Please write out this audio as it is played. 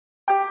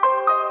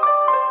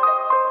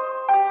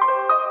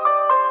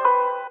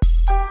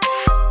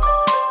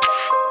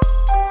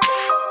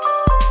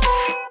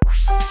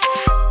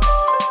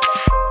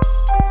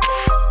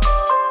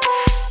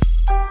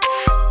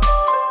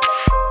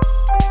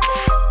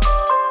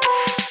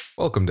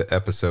Welcome to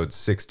episode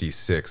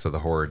 66 of the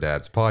Horror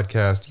Dads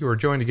podcast. You are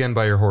joined again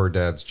by your horror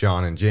dads,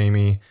 John and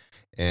Jamie,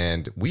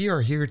 and we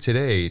are here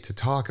today to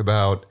talk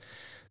about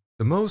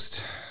the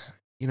most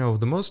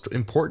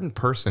important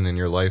person in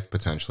your life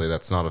potentially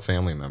that's not a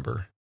family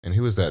member. And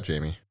who is that,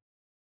 Jamie?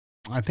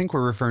 I think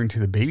we're referring to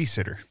the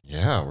babysitter.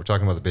 Yeah, we're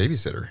talking about the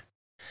babysitter.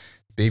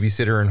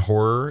 Babysitter in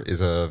horror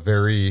is a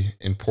very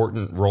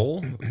important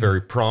role, a very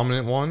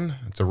prominent one.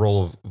 It's a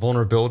role of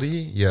vulnerability,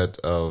 yet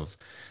of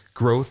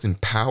growth and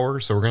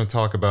power. So we're going to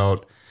talk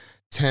about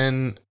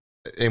 10,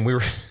 and we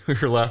were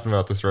laughing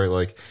about this, right?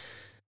 Like,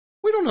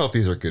 we don't know if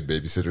these are good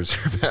babysitters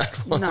or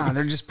bad ones. Nah,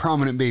 they're just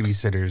prominent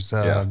babysitters,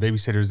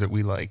 babysitters that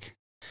we like.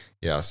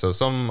 Yeah, so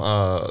some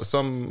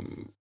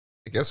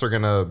I guess are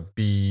going to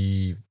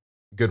be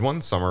good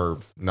ones. Some are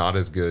not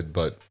as good,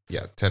 but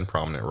yeah, 10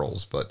 prominent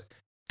roles. But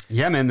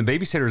yeah, man, the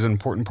babysitter is an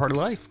important part of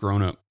life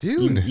growing up.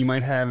 Dude. You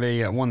might have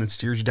a one that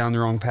steers you down the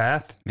wrong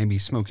path, maybe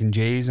smoking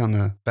J's on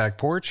the back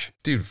porch.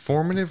 Dude,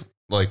 formative,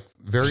 like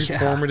very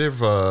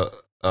formative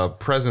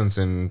presence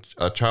in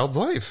a child's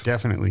life.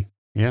 Definitely.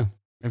 Yeah.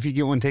 If you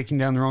get one taking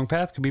down the wrong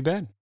path, could be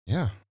bad.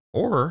 Yeah.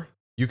 Or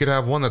you could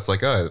have one that's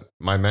like,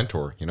 my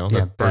mentor, Yeah,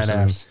 that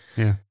badass.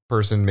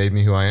 person made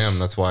me who I am.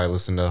 That's why I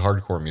listen to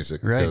hardcore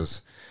music, right?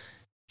 Because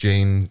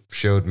Jane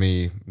showed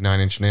me 9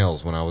 Inch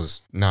Nails when I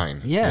was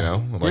 9. Yeah.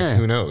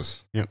 Who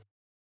knows? Yep.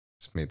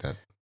 Just made that.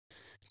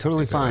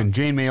 Totally fine.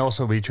 Jane may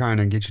also be trying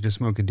to get you to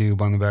smoke a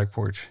doob on the back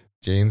porch.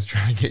 Jane's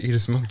trying to get you to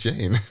smoke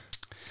Jane.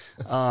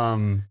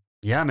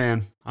 Yeah,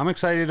 man. I'm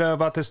excited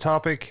about this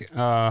topic.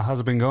 How's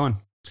it been going?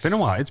 It's been a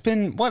while. It's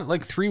been,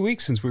 like 3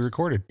 weeks since we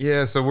recorded?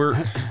 Yeah, so we're,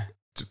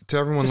 to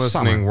everyone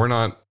listening, we're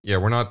not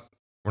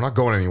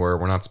going anywhere.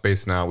 We're not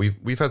spacing out.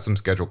 We've had some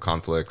schedule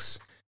conflicts.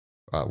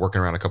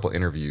 Working around a couple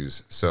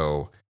interviews,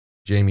 so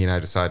Jamie and I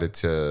decided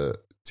to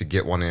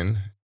get one in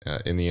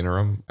the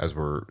interim as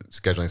we're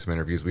scheduling some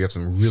interviews. We have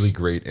some really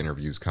great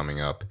interviews coming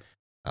up.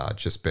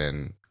 Just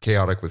been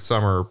chaotic with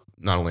summer,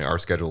 not only our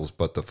schedules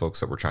but the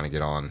folks that we're trying to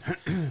get on,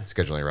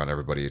 scheduling around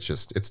everybody.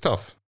 It's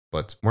tough,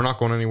 but we're not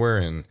going anywhere,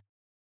 and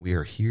we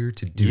are here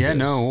to do. Yeah, this.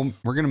 no,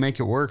 we're gonna make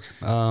it work,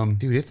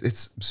 dude.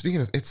 It's speaking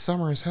of, it's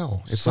summer as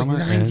hell. It's summer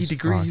like 90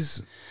 degrees.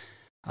 Fuck.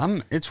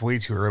 It's way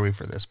too early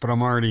for this, but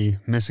I'm already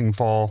missing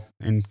fall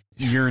and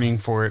yearning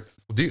for it.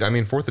 Dude, I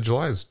mean, 4th of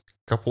July is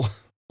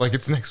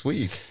it's next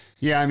week.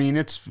 Yeah, I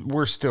mean,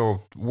 we're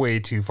still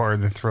way too far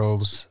in the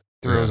throes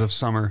of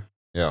summer.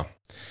 Yeah.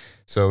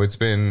 So it's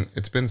been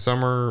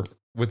summer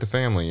with the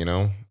family,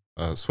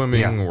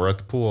 swimming. Yeah. We're at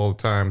the pool all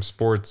the time.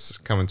 Sports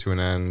coming to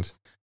an end.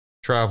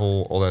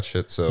 Travel, all that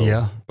shit. So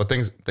yeah. But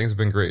things have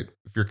been great.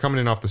 If you're coming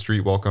in off the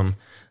street, welcome.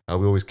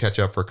 We always catch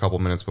up for a couple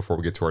minutes before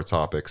we get to our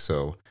topic.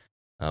 So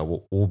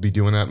we'll be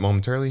doing that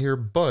momentarily here,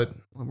 but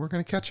we're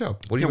going to catch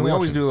up. What do you? We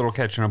always do a little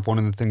catching up. One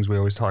of the things we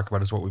always talk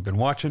about is what we've been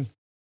watching.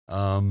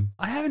 I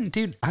haven't,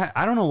 dude.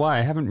 I don't know why.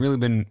 I haven't really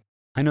been.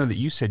 I know that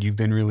you said you've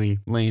been really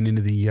laying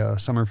into the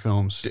summer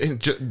films.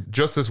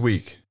 Just this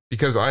week,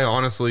 because I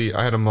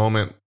had a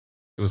moment.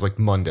 It was like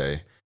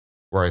Monday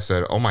where I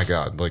said, "Oh my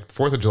god, like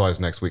 4th of July is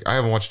next week. I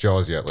haven't watched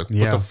Jaws yet. Like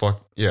what the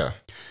fuck?" Yeah.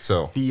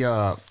 So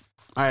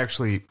I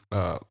actually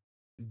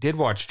did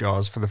watch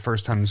Jaws for the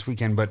first time this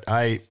weekend, but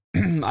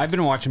I've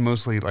been watching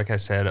mostly, like I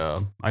said,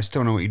 I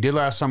Still Know What You Did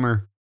Last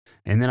Summer,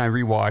 and then I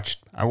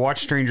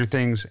watched Stranger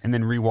Things, and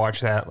then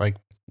rewatched that, like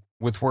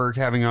with work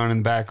having on in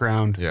the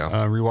background,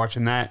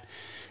 rewatching that,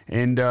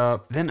 and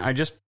then I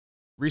just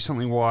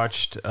recently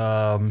watched,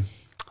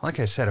 like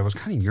I said, I was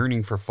kind of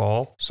yearning for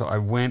fall, so I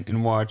went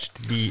and watched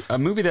a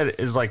movie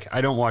that is like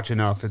I don't watch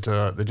enough. It's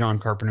the John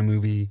Carpenter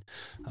movie.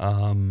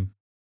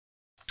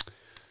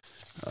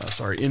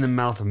 In the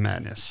Mouth of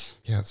Madness.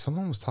 Yeah,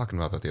 someone was talking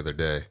about that the other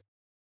day.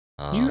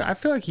 I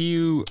feel like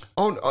you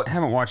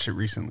haven't watched it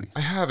recently.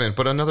 I haven't,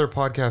 but another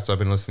podcast I've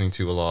been listening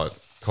to a lot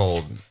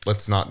called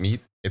Let's Not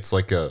Meet. It's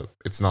like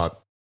it's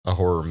not a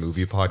horror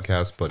movie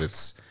podcast, but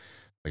it's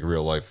like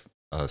real life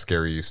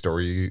scary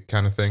story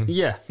kind of thing.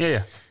 Yeah.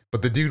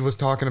 But the dude was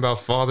talking about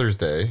Father's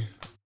Day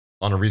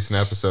on a recent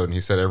episode, and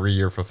he said every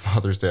year for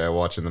Father's Day I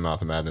watch In the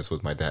Mouth of Madness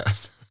with my dad.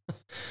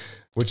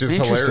 Which is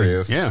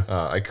hilarious. Yeah.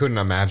 I couldn't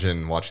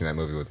imagine watching that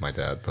movie with my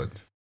dad, but.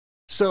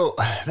 So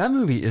that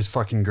movie is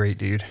fucking great,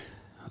 dude.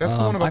 That's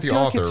the one about the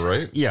author,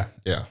 right? Yeah.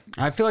 Yeah.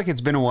 I feel like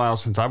it's been a while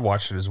since I've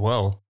watched it as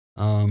well.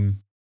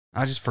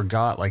 I just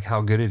forgot like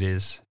how good it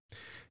is.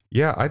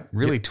 Yeah.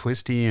 Really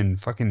twisty and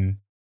fucking.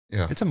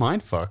 Yeah. It's a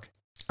mind fuck.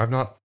 I've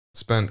not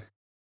spent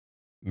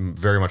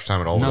very much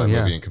time at all with that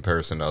movie in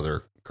comparison to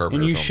other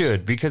Carpenter films. And you films.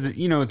 should, because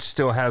it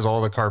still has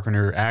all the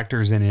Carpenter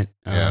actors in it.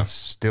 It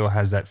still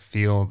has that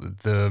feel.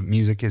 The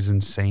music is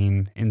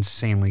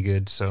insanely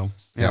good. So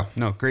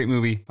no, great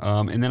movie.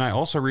 And then I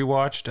also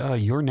rewatched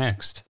You're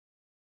Next.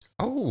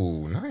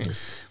 Oh,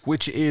 nice.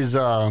 Which is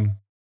one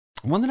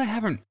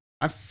that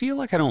I feel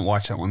like I don't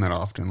watch that one that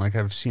often. Like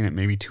I've seen it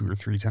maybe 2 or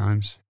 3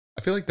 times.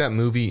 I feel like that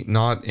movie,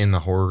 not in the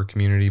horror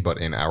community, but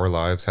in our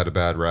lives, had a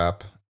bad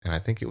rap. And I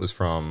think it was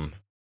from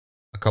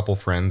a couple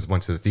friends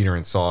went to the theater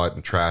and saw it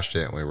and trashed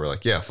it. And we were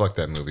like, yeah, fuck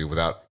that movie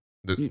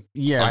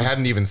I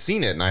hadn't even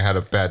seen it and I had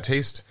a bad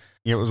taste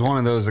Yeah, it was one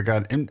of those that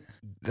got.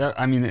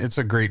 I mean, it's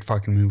a great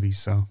fucking movie.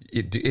 So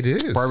it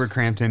is. Barbara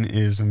Crampton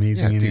is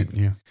amazing in it.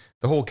 Yeah,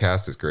 the whole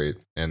cast is great,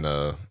 and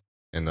the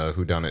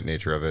whodunit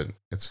nature of it,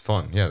 it's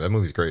fun. Yeah, that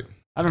movie's great.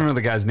 I don't know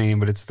the guy's name,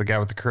 but it's the guy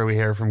with the curly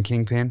hair from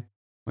Kingpin,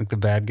 like the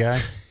bad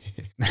guy.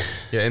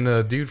 Yeah, and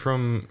the dude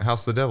from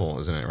House of the Devil,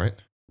 isn't it? Right,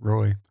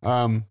 Roy.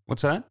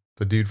 What's that?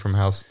 The dude from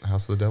House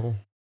of the Devil.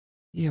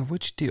 Yeah,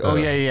 which dude?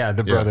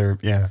 The brother.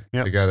 Yeah,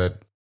 the guy that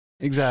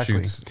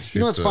exactly. Shoots you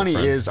know what's funny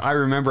is I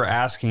remember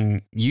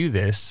asking you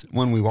this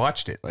when we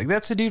watched it. Like,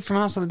 that's the dude from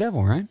House of the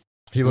Devil, right?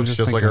 He looks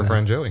just like our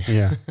friend Joey.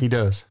 Yeah, he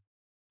does.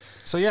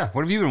 So yeah,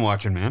 what have you been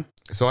watching, man?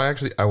 So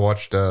I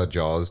watched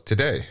Jaws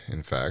today.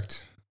 In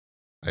fact,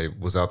 I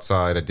was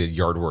outside. I did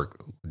yard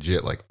work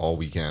legit like all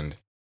weekend,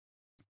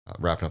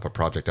 wrapping up a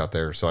project out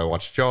there. So I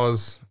watched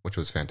Jaws, which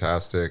was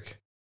fantastic.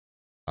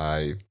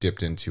 I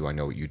dipped into I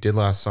Know What You Did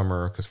Last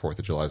Summer because 4th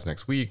of July is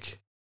next week.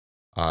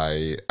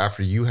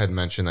 After you had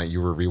mentioned that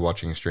you were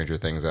rewatching Stranger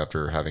Things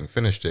after having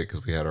finished it,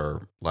 because we had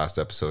our last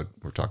episode,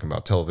 we were talking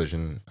about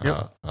television,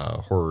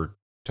 horror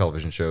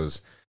television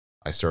shows.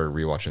 I started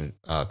rewatching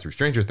through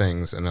Stranger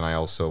Things, and then I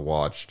also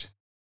watched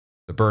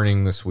The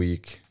Burning this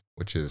week,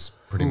 which is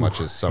pretty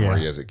much as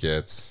summary as it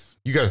gets.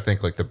 You got to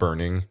think like The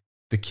Burning.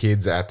 The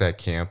kids at that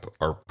camp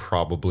are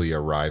probably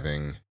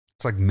arriving.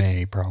 It's like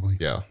May, probably.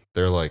 Yeah,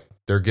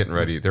 they're getting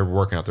ready. They're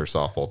working out their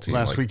softball team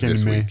last weekend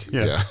this in May. Week.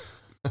 Yeah.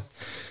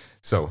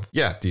 So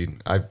yeah, dude,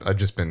 I've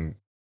just been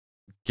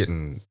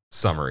getting as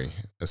summary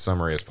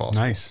as possible.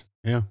 Nice.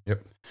 Yeah.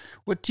 Yep.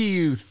 What do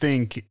you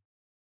think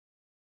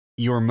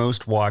your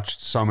most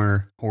watched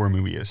summer horror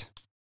movie is?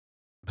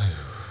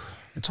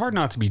 It's hard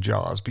not to be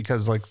Jaws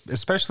because, like,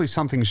 especially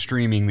something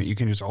streaming that you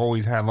can just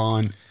always have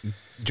on.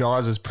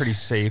 Jaws is pretty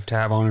safe to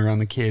have on around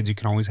the kids. You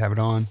can always have it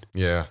on.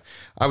 Yeah.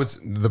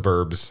 The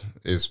Burbs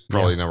is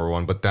probably number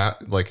one, but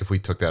that, like, if we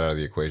took that out of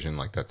the equation,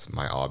 like, that's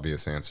my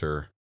obvious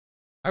answer.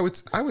 I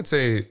would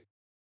say,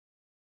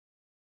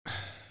 I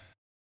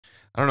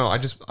don't know.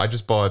 I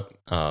just bought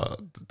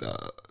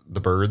the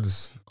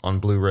Birds on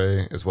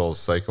Blu-ray as well as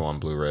Psycho on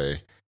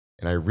Blu-ray,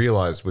 and I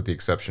realized, with the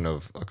exception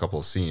of a couple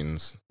of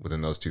scenes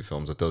within those two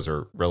films, that those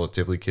are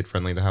relatively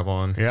kid-friendly to have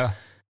on. Yeah.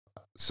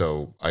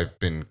 So I've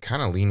been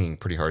kind of leaning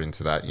pretty hard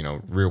into that. You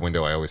know, Rear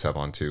Window I always have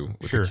on too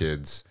with the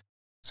kids.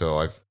 So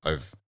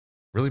I've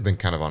really been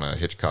kind of on a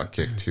Hitchcock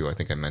kick too. I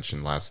think I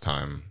mentioned last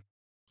time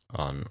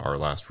on our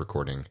last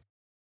recording.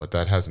 But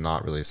that has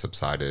not really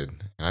subsided.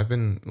 And I've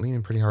been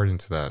leaning pretty hard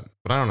into that.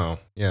 But I don't know.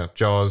 Yeah,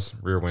 Jaws,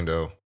 Rear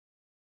Window,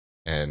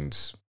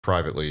 and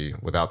privately,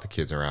 without the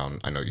kids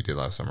around, I Know What You Did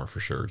Last Summer for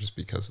sure, just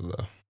because of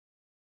the...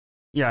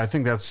 Yeah, I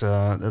think that's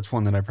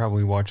one that I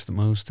probably watched the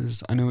most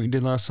is I Know What You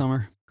Did Last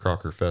Summer.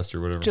 Crocker Fest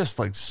or whatever. Just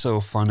like so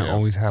fun to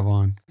always have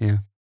on. Yeah.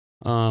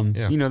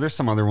 You know, there's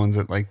some other ones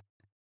that like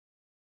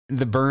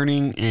The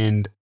Burning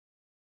and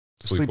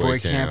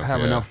Sleepaway Camp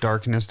have enough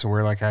darkness to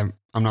where like I'm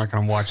not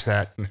going to watch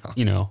that,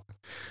 you know.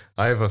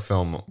 I have a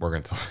film we're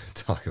going to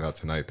talk about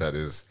tonight that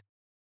is,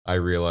 I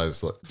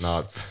realize,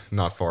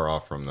 not far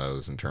off from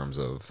those in terms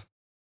of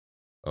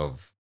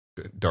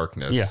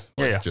darkness.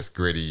 Yeah. Just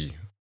gritty,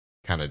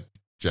 kind of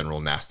general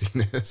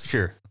nastiness.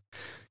 Sure.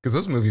 Because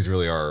those movies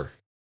really are,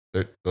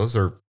 those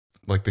are,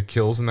 like, the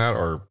kills in that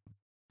are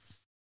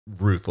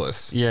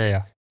ruthless.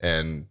 Yeah.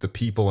 And the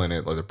people in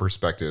it, like the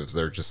perspectives,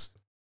 they're just,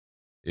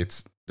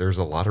 there's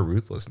a lot of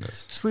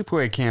ruthlessness.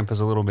 Sleepaway Camp is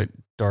a little bit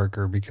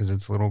darker because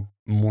it's a little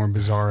more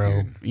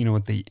bizarro, you know,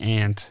 with the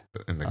aunt.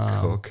 And the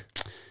cook.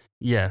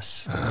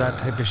 Yes, that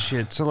type of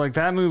shit. So, like,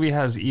 that movie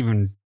has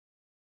even,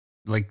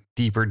 like,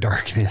 deeper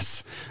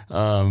darkness.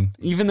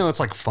 Even though it's,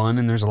 like, fun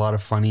and there's a lot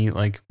of funny,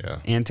 like,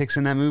 antics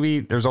in that movie,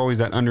 there's always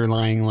that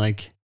underlying,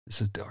 like,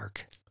 this is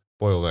dark.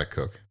 Boil that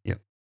cook. Yep.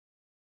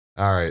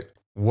 All right.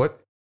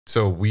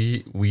 So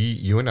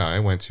you and I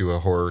went to a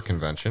horror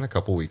convention a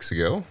couple weeks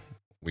ago.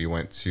 We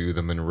went to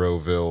the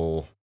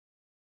Monroeville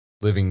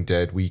Living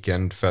Dead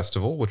Weekend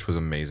Festival, which was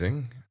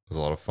amazing. It was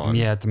a lot of fun.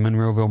 Yeah, at the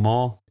Monroeville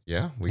Mall.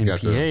 Yeah, we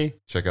got to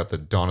check out the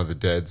Dawn of the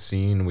Dead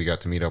scene. We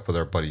got to meet up with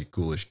our buddy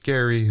Ghoulish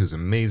Gary, who's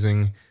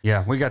amazing.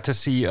 Yeah, we got to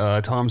see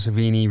Tom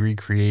Savini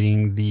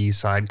recreating the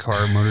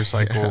sidecar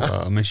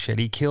motorcycle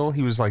machete kill.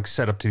 He was like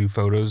set up to do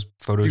photo shoots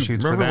for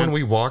that. Remember when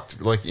we walked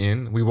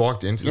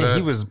into that?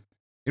 It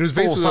was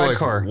basically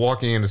like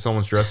walking into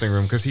someone's dressing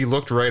room because he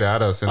looked right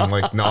at us and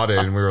like nodded,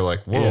 and we were like,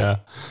 "Whoa!" Yeah.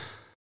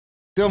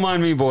 Don't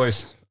mind me,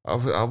 boys.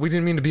 We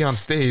didn't mean to be on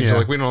stage. Yeah.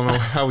 Like, we don't know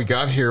how we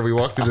got here. We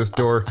walked through this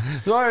door.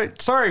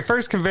 Sorry,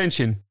 first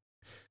convention.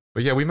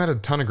 But yeah, we met a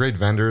ton of great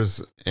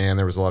vendors, and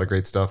there was a lot of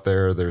great stuff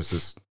there. There's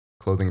this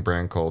clothing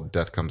brand called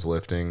Death Comes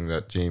Lifting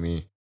that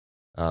Jamie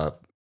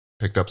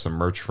picked up some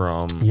merch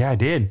from. Yeah, I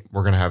did.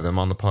 We're going to have them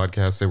on the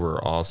podcast. They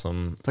were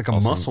awesome. It's like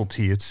a muscle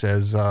tee. It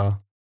says the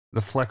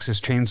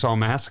Flexus Chainsaw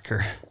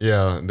Massacre.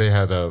 Yeah, they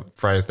had a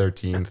Friday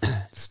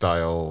 13th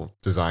style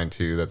design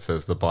too that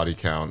says the body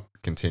count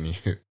continue.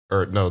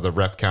 Or no, the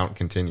rep count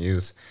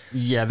continues.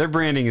 Yeah, their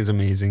branding is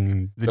amazing,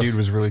 and the dude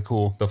was really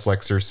cool. The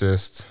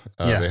Flexorcist,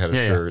 they had a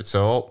shirt. Yeah.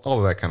 So all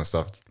of that kind of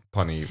stuff,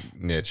 punny,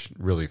 niche,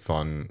 really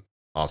fun,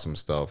 awesome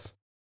stuff.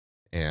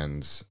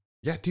 And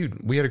Yeah,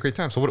 dude, we had a great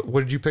time. So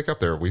what did you pick up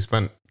there? We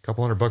spent a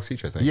couple $100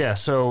 each, I think. Yeah,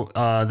 so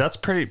that's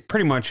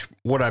pretty much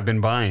what I've been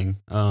buying.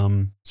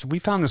 So we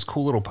found this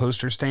cool little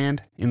poster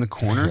stand in the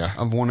corner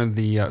of one of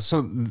the.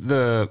 So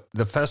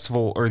the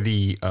festival or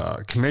the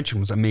convention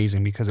was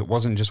amazing because it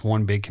wasn't just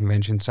one big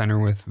convention center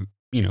with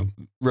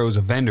rows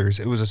of vendors.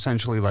 It was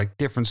essentially like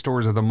different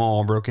stores of the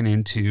mall broken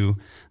into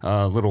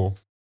little.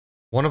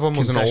 One of them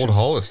was an old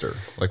Hollister.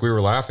 Like we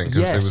were laughing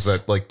because it was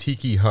that like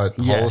Tiki Hut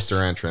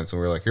Hollister entrance, and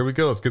we were like, "Here we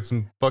go, let's get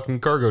some fucking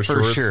cargo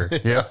shorts." For sure,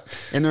 yeah.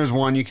 And there was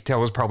one you could tell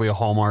was probably a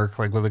Hallmark,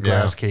 like with a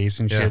glass case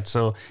and shit.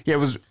 So yeah,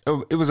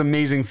 it was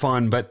amazing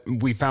fun. But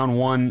we found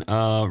one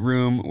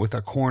room with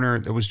a corner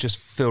that was just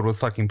filled with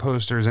fucking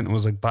posters, and it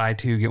was like buy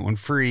two get one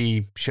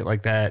free, shit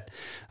like that.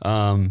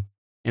 And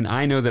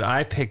I know that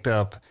I picked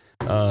up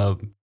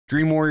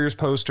Dream Warriors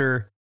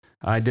poster.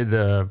 I did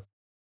the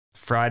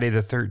Friday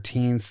the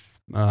 13th.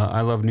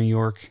 I Love New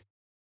York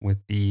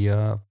with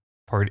the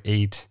part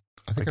 8.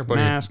 I think our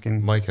buddy Mask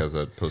and Mike has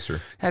that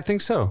poster. I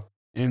think so.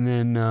 And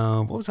then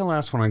what was the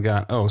last one I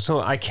got? Oh,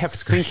 so I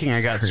kept thinking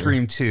I got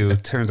Scream 2.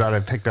 It turns out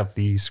I picked up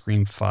the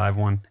Scream 5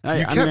 one.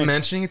 You kept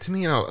mentioning it to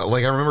me, and I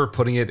remember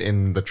putting it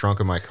in the trunk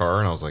of my car,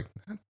 and I was like,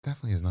 that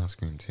definitely is not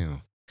Scream 2. And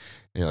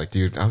you're like,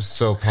 dude, I was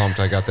so pumped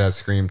I got that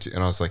Scream 2,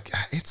 and I was like,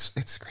 it's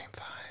Scream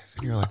 5.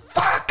 And you're like,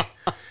 fuck!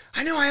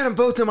 I knew I had them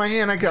both in my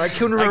hand. I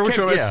couldn't remember which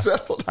one I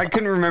settled. I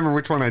couldn't remember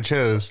which one I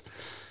chose.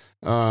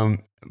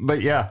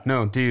 But yeah,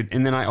 no, dude.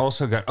 And then I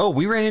also got,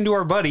 we ran into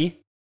our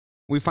buddy.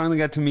 We finally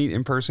got to meet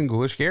in person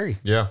Ghoulish Gary.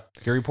 Yeah.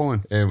 Gary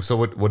Pullen. And so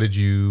what did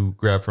you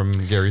grab from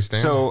Gary's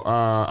stand? So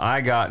I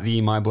got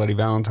the My Bloody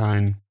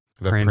Valentine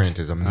print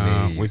is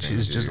amazing. Which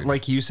is just,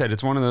 like you said,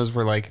 it's one of those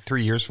where like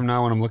 3 years from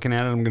now when I'm looking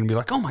at it, I'm going to be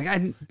like, oh my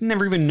God, I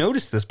never even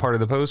noticed this part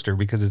of the poster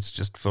because it's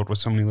just filled with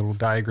so many little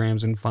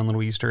diagrams and fun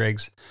little Easter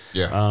eggs.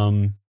 Yeah.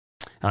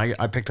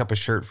 I picked up a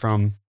shirt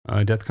from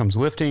Death Comes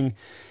Lifting,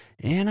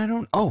 and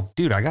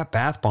I got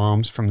bath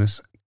bombs from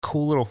this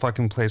cool little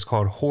fucking place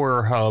called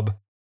Horror Hub.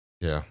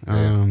 Yeah.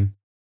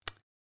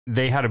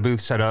 They had a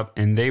booth set up,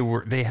 and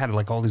they had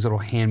like all these little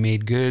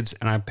handmade goods,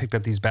 and I picked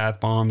up these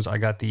bath bombs. I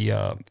got the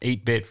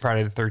 8-bit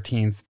Friday the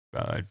 13th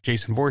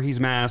Jason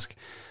Voorhees mask,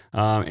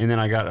 and then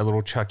I got a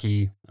little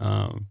Chucky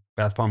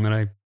bath bomb that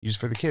I used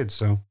for the kids.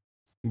 So,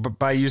 but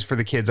by used for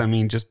the kids, I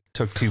mean just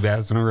took 2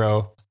 baths in a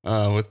row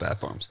with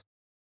bath bombs.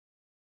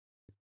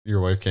 Your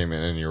wife came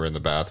in and you were in the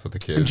bath with the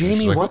kids.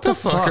 Jamie, like, what the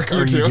fuck are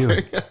you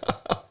doing?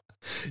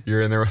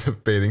 You're in there with a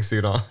bathing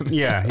suit on.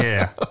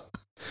 Yeah.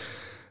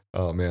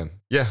 Oh, man.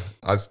 Yeah.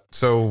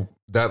 So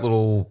that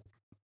little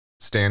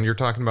stand you're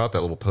talking about,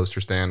 that little poster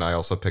stand, I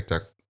also picked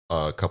up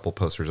a couple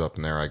posters up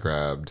in there. I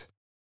grabbed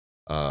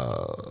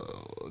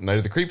Night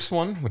of the Creeps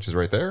one, which is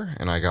right there.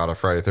 And I got a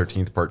Friday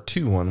 13th Part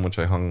 2 one, which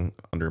I hung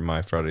under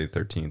my Friday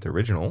 13th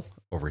original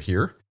over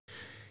here.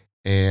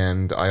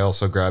 And I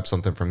also grabbed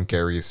something from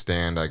Gary's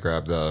stand. I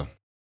grabbed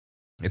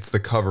it's the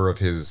cover of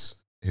his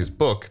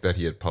book that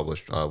he had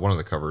published, one of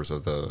the covers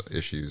of the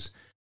issues,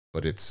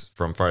 but it's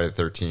from Friday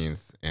the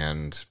 13th,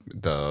 and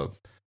the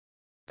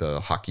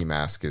hockey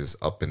mask is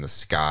up in the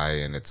sky,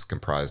 and it's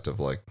comprised of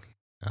like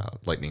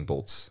lightning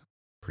bolts,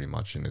 pretty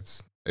much, and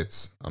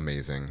it's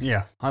amazing.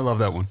 Yeah, I love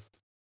that one.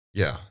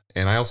 Yeah.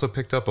 And I also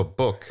picked up a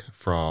book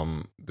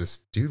from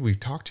this dude we've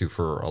talked to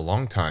for a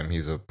long time.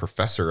 He's a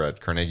professor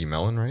at Carnegie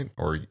Mellon, right?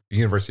 Or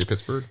University of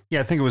Pittsburgh. Yeah,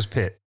 I think it was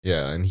Pitt.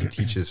 Yeah, and he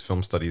teaches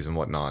film studies and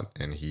whatnot.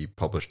 And he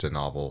published a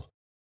novel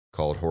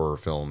called Horror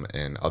Film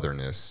and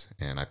Otherness.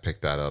 And I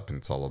picked that up, and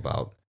it's all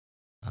about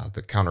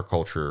the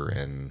counterculture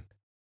and,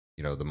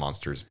 the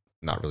monsters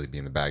not really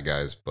being the bad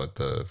guys, but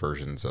the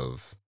versions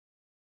of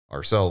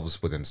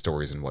ourselves within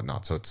stories and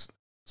whatnot. So it's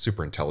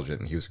super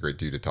intelligent, and he was a great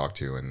dude to talk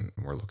to, and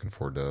we're looking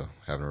forward to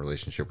having a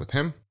relationship with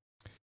him.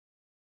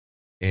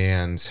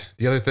 And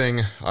the other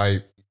thing,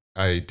 I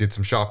did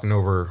some shopping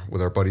over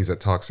with our buddies at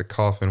Toxic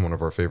Coffin, one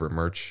of our favorite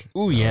merch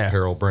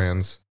apparel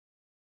brands.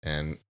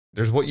 And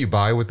there's what you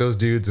buy with those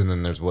dudes, and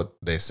then there's what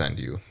they send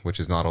you, which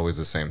is not always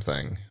the same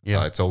thing.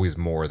 Yeah. It's always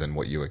more than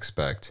what you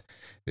expect.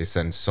 They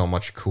send so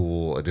much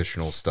cool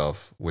additional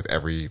stuff with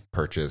every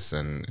purchase,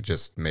 and it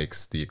just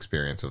makes the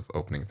experience of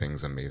opening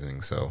things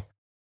amazing. So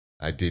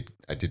I did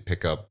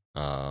pick up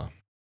a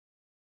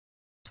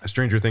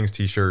Stranger Things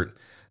t-shirt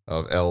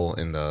of Elle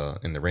in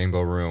the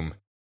Rainbow Room.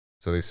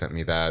 So they sent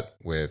me that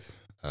with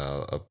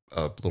a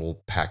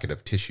little packet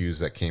of tissues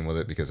that came with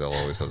it because Elle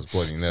always has a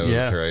bloody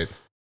nose, right?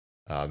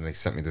 And they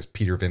sent me this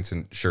Peter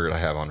Vincent shirt I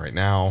have on right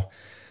now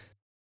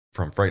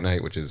from Fright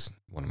Night, which is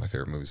one of my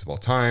favorite movies of all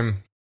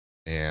time.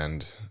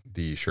 And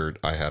the shirt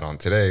I had on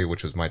today,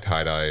 which was my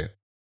tie-dye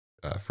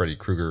Freddy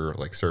Krueger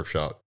like surf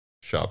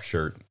shop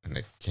shirt, and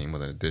it came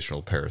with an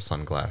additional pair of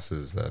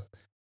sunglasses that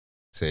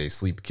say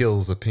 "Sleep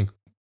Kills," the pink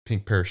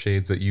pair of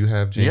shades that you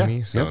have, Jamie.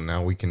 Yeah, so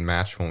now we can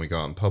match when we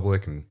go out in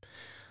public, and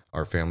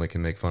our family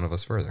can make fun of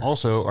us further.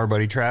 Also, our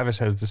buddy Travis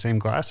has the same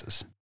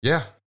glasses.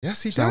 Yeah.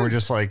 Yes, he does. So we're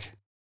just like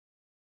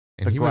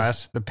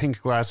the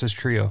pink glasses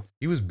trio.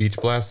 He was beach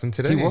blasting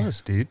today. He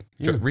was, dude.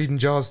 Yeah. Reading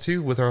Jaws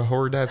 2 with our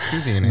Horror Dad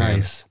Scoozy in hand.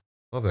 Nice.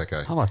 Love that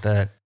guy. How about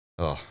that?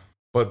 Oh,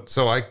 But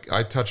so I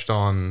touched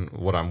on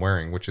what I'm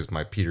wearing, which is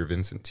my Peter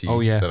Vincent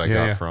tee that I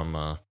got from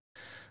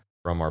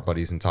our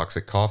buddies in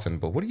Toxic Coffin.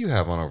 But what do you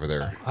have on over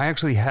there? I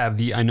actually have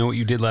the I Know What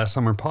You Did Last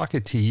Summer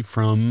pocket tee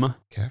from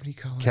Cavity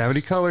Colors.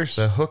 Cavity Colors.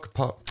 The hook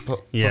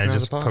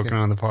just poking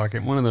on the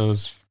pocket. One of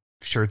those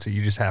shirts that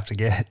you just have to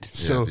get.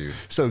 So dude.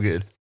 So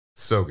good.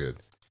 So good.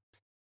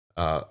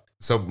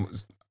 So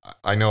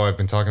I know I've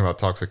been talking about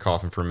Toxic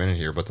Coffin for a minute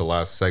here, but the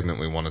last segment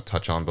we want to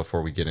touch on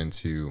before we get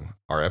into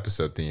our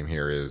episode theme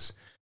here is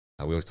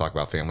we always talk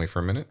about family for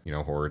a minute. You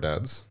know, horror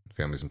dads.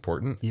 Family's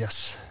important.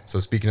 Yes. So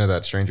speaking of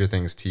that Stranger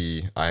Things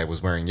tee I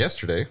was wearing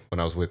yesterday when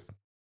I was with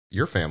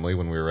your family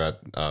when we were at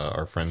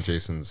our friend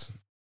Jason's.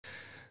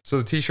 So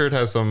the t-shirt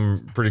has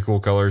some pretty cool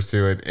colors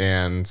to it,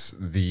 and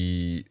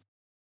the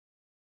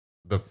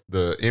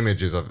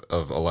image is of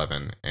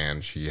 11,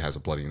 and she has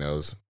a bloody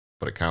nose,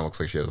 but it kind of looks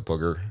like she has a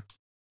booger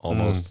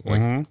almost.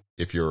 Like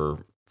if you're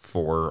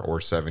 4 or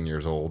 7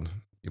 years old,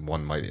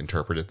 one might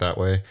interpret it that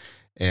way.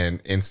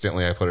 And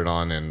instantly I put it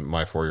on, and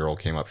my 4-year-old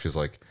came up. She's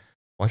like,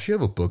 why does she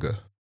have a booger?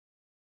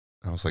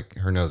 And I was like,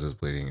 her nose is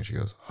bleeding. And she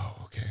goes, oh,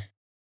 okay.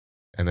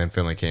 And then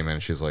Finley came in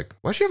and she's like,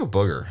 why does she have a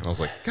booger? And I was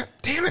like, God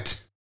damn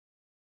it.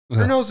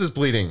 Her nose is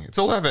bleeding. It's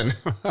 11.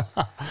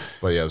 But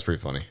yeah, it was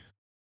pretty funny.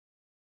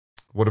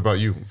 What about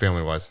you,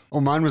 family-wise? Well,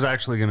 mine was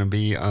actually going to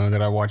be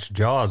that I watched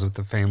Jaws with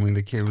the family.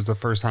 It was the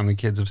first time the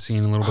kids have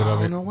seen a little bit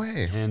of it. Oh, no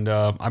way. And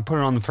I put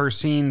it on the first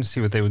scene to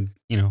see what they would,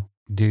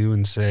 do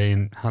and say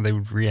and how they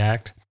would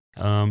react.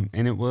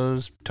 And it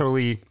was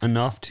totally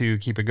enough to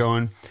keep it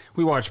going.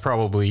 We watched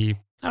probably,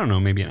 I don't know,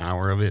 maybe an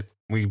hour of it.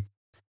 We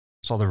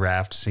saw the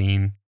raft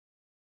scene.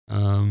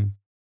 The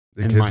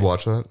kids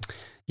watch that?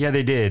 Yeah,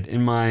 they did.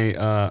 In my,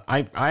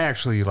 I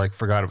actually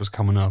forgot it was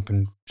coming up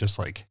and just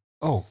it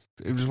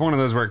was one of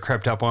those where it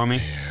crept up on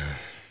me.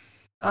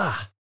 Yeah.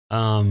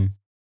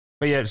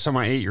 But yeah, so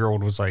my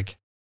 8-year-old was like,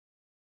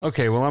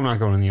 okay, well, I'm not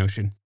going in the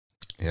ocean.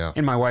 Yeah.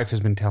 And my wife has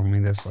been telling me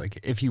this,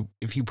 if you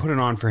put it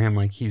on for him,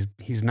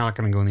 he's not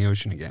going to go in the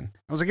ocean again.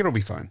 I was like, it'll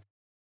be fine.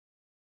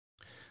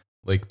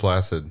 Lake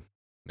Placid,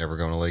 never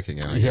going to lake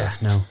again, I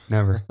guess. No,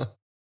 never.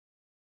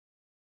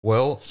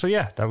 Well. So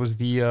yeah, that was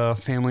the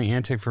family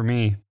antic for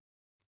me.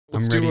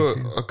 Let's do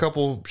a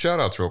couple shout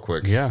outs real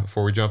quick. Yeah.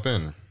 Before we jump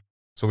in.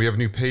 So we have a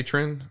new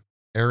patron,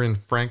 Erin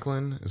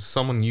Franklin. Is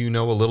someone you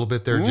know a little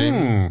bit there,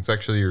 Jamie? It's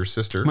actually your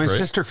sister, My right?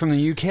 sister from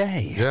the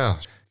UK. Yeah.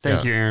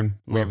 Thank you, Erin.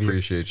 We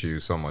appreciate you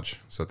so much.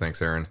 So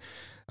thanks, Erin.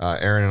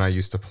 Erin and I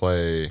used to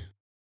play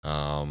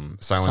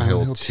Silent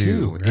Hill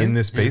 2 right? In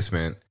this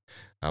basement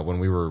when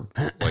we were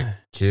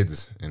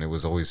kids, and it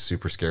was always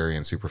super scary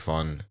and super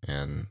fun.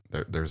 And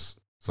there's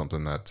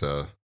something that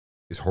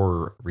is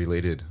horror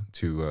related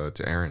to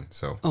Erin.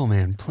 So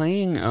man,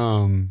 playing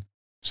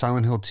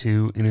Silent Hill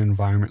 2 in an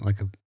environment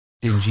like a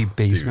dingy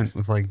basement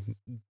with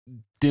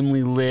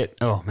dimly lit.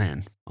 Oh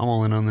man, I'm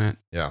all in on that.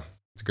 Yeah,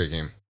 it's a great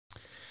game.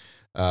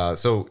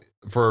 So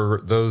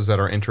for those that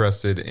are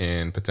interested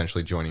in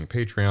potentially joining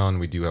Patreon,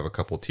 we do have a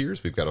couple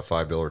tiers. We've got a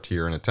 $5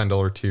 tier and a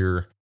 $10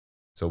 tier.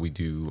 So we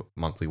do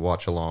monthly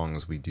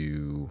watch-alongs. We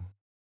do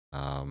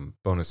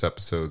bonus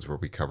episodes where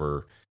we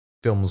cover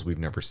films we've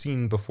never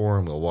seen before,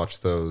 and we'll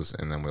watch those.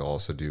 And then we'll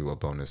also do a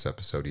bonus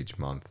episode each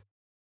month.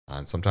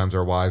 And sometimes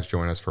our wives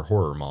join us for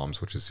Horror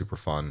Moms, which is super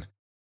fun.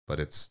 But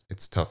it's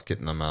tough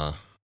getting them on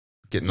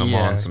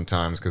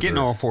sometimes. Getting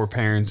all 4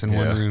 parents in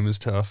one room is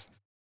tough.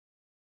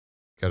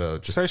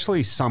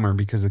 Especially summer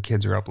because the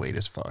kids are up late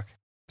as fuck.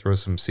 Throw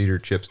some cedar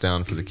chips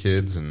down for the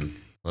kids and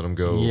let them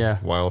go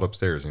wild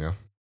upstairs,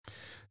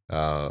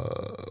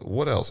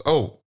 What else?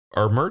 Oh,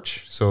 our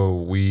merch. So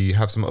we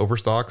have some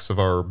overstocks of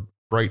our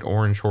bright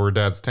orange Horror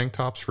Dads tank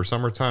tops for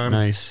summertime.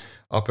 Nice.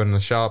 Up in the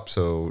shop.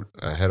 So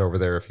head over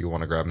there if you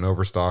want to grab an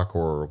overstock,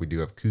 or we do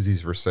have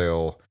koozies for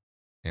sale.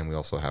 And we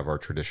also have our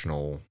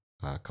traditional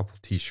couple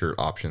t-shirt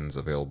options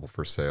available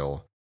for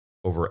sale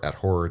over at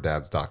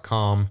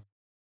horrordads.com.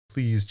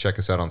 Please check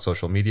us out on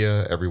social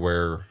media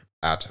everywhere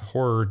at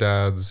Horror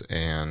Dads.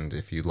 And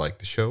if you like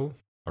the show,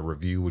 a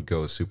review would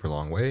go a super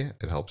long way.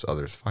 It helps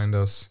others find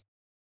us.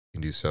 You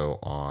can do so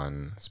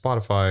on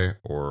Spotify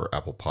or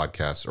Apple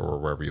Podcasts or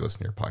wherever you listen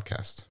to your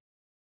podcasts.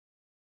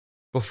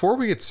 Before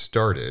we get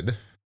started,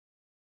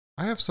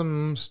 I have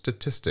some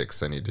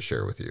statistics I need to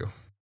share with you.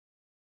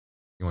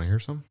 You want to hear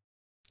some?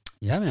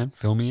 Yeah, man.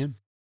 Fill me in.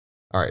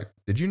 All right.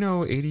 Did you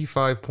know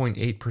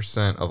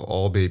 85.8% of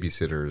all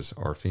babysitters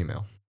are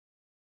female?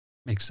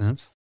 Makes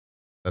sense.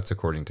 That's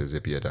according to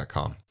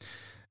Zippia.com.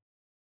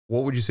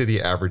 What would you say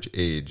the average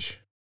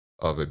age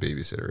of a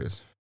babysitter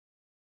is?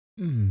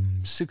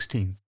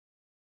 16.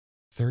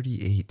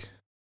 38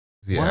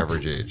 is the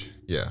average age.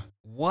 Yeah.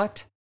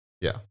 What?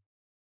 Yeah.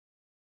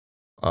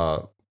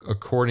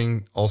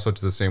 According also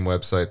to the same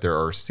website, there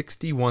are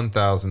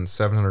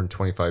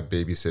 61,725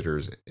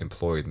 babysitters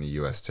employed in the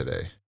U.S.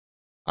 today.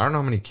 I don't know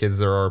how many kids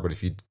there are, but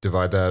if you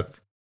divide that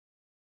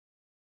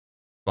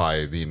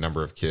by the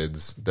number of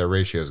kids, their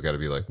ratio has got to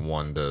be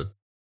 1 to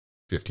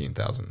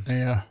 15,000.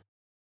 Yeah.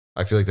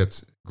 I feel like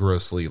that's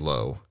grossly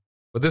low.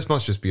 But this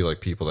must just be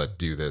people that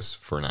do this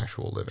for an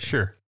actual living.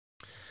 Sure.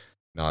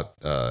 Not,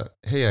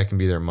 hey, I can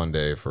be there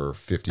Monday for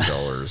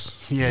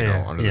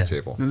 $50 under the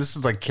table. And this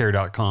is like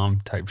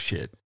care.com type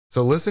shit.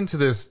 So listen to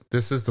this.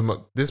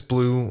 This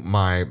blew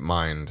my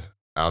mind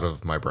out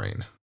of my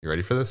brain. You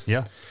ready for this?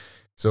 Yeah.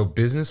 So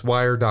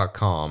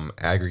businesswire.com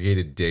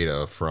aggregated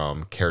data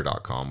from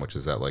care.com, which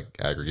is that like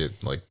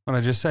aggregate, like what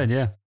I just said.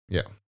 Yeah.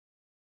 Yeah.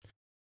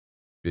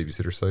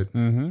 Babysitter site.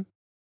 Mm-hmm.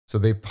 So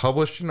they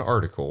published an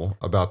article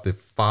about the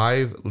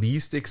 5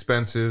 least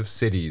expensive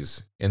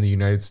cities in the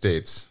United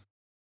States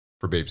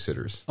for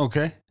babysitters.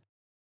 Okay.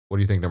 What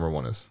do you think number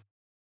 1 is?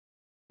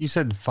 You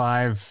said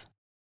 5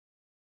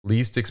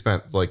 least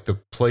expensive, like the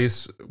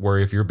place where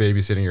if you're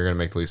babysitting, you're going to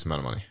make the least amount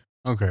of money.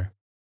 Okay.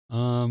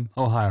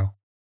 Ohio.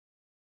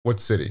 What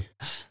city?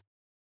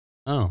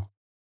 Oh.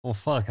 Well,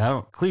 fuck.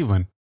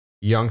 Cleveland.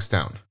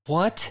 Youngstown.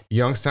 What?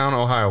 Youngstown,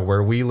 Ohio,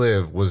 where we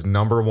live, was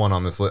number 1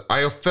 on this list.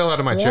 I fell out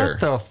of my chair. What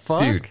the fuck?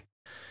 Dude.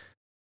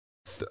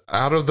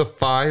 Out of the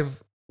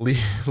 5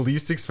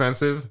 least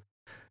expensive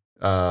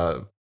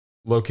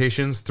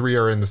locations, 3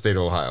 are in the state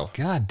of Ohio.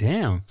 God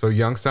damn. So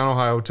Youngstown,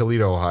 Ohio,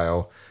 Toledo,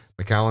 Ohio,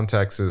 McAllen,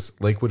 Texas,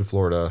 Lakewood,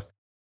 Florida,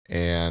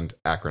 and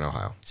Akron,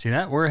 Ohio. See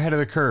that? We're ahead of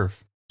the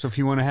curve. So if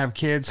you want to have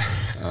kids,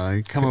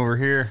 come over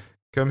here.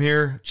 Come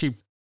here. Cheap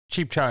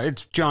child.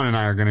 It's John and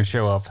I are going to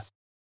show up.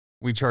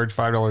 We charge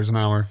 $5 an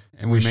hour,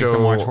 and we make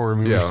them watch horror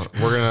movies.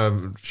 Yeah, we're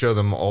going to show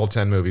them all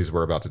 10 movies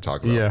we're about to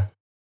talk about. Yeah.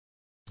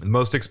 The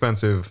most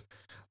expensive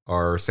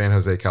are San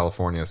Jose,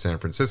 California, San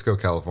Francisco,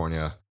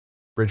 California,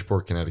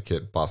 Bridgeport,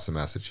 Connecticut, Boston,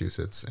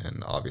 Massachusetts,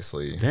 and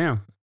obviously New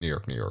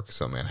York,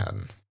 so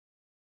Manhattan.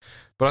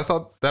 But I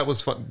thought that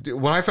was fun.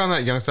 When I found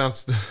that Youngstown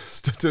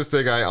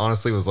statistic, I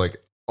honestly was like,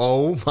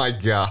 oh my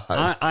God.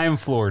 I am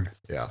floored.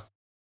 Yeah.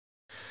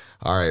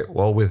 All right.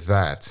 Well, with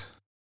that,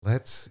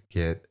 let's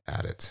get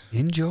at it.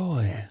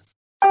 Enjoy.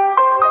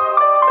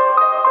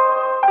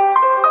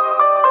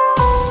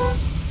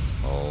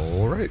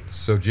 All right.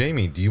 So,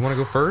 Jamie, do you want to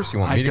go first? You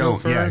want me to go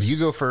first? Yeah, you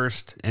go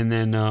first, and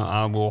then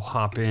I will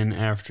hop in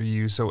after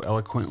you so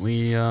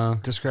eloquently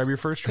describe your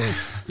first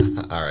choice.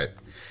 All right.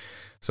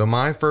 So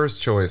my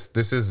first choice,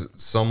 this is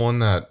someone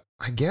that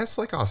I guess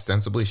like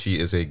ostensibly she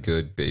is a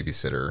good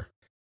babysitter.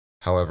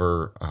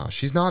 However,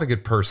 she's not a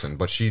good person,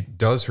 but she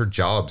does her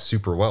job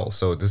super well.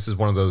 So this is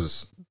one of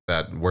those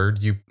that where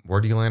do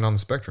you land on the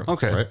spectrum?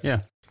 Okay. Right?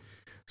 Yeah.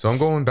 So I'm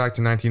going back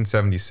to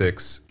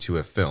 1976 to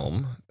a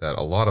film that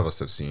a lot of us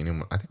have seen,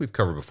 and I think we've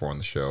covered before on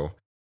the show,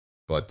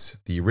 but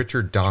the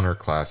Richard Donner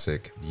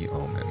classic, The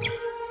Omen.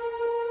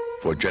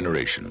 For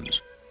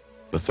generations,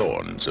 the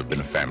Thornes have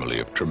been a family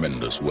of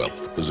tremendous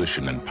wealth,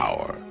 position, and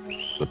power.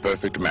 The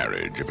perfect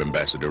marriage of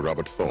Ambassador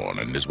Robert Thorne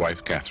and his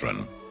wife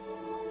Catherine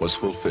was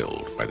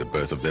fulfilled by the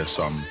birth of their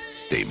son,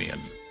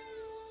 Damien.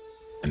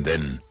 And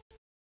then,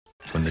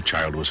 when the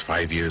child was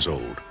 5 years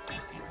old,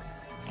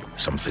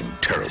 something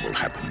terrible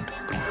happened.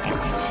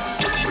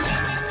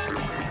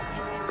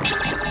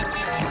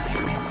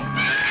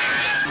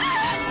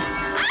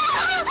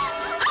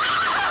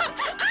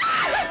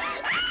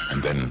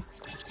 And then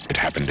it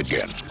happened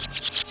again.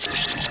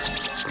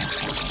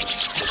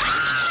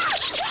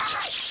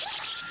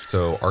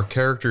 So our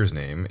character's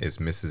name is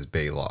Mrs.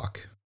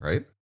 Baylock,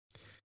 right?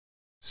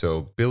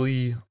 So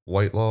Billie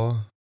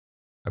Whitelaw,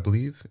 I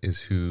believe,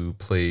 is who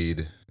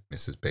played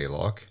Mrs.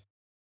 Baylock.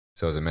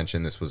 So as I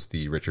mentioned, this was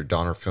the Richard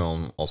Donner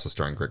film, also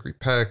starring Gregory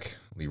Peck,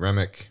 Lee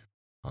Remick,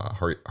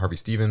 Harvey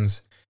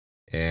Stevens.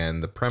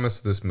 And the premise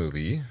of this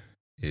movie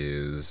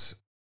is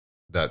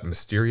that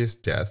mysterious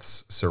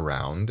deaths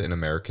surround an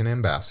American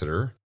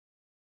ambassador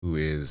who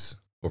is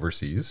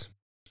overseas.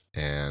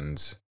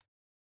 And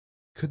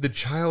could the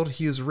child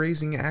he is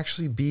raising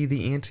actually be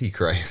the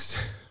Antichrist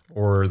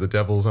or the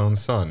devil's own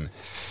son?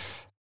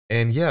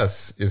 And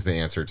yes is the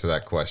answer to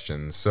that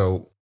question.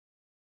 So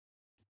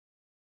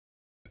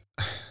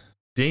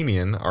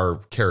Damien, our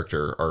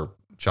character, our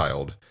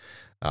child,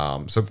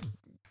 so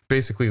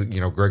basically,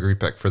 Gregory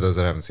Peck, for those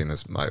that haven't seen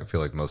this, I feel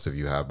like most of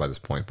you have by this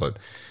point, but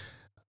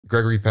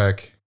Gregory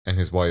Peck and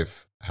his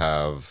wife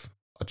have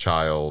a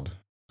child,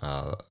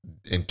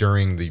 and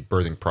during the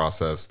birthing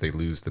process, they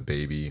lose the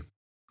baby.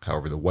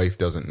 However, the wife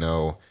doesn't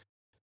know.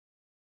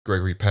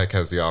 Gregory Peck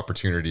has the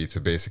opportunity to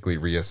basically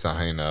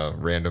reassign a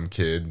random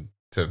kid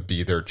to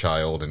be their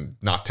child and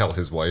not tell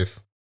his wife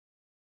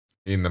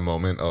in the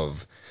moment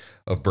of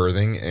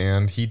birthing,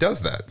 and he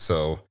does that.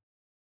 So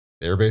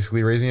they're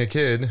basically raising a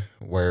kid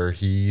where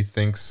he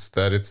thinks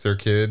that it's their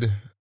kid,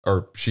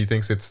 or she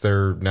thinks it's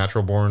their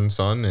natural born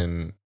son,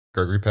 and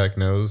Gregory Peck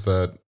knows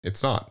that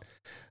it's not.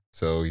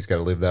 So he's got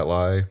to live that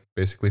lie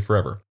basically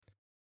forever,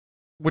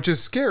 which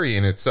is scary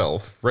in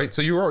itself, right?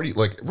 So you're already,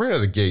 like, right out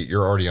of the gate,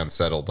 you're already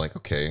unsettled. Like,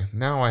 okay,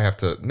 now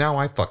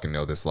I fucking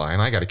know this lie,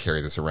 and I got to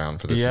carry this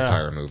around for this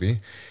entire movie.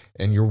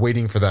 And you're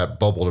waiting for that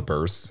bubble to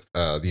burst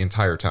the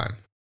entire time.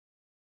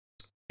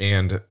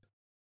 And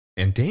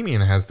Damien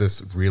has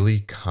this really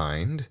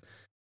kind,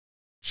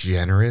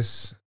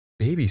 generous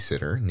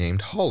babysitter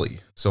named Holly.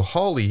 So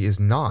Holly is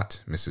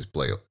not Mrs.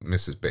 Baylock.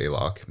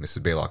 Mrs.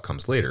 Baylock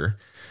comes later.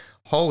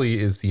 Holly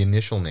is the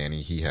initial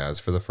nanny he has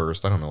for the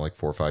first, I don't know, like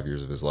 4 or 5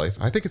 years of his life.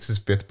 I think it's his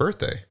 5th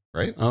birthday,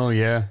 right? Oh,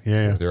 yeah.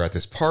 They're at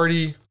this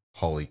party.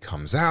 Holly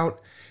comes out.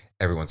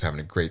 Everyone's having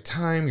a great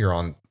time.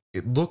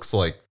 It looks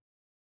like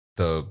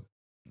the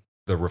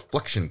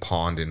reflection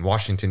pond in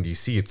Washington,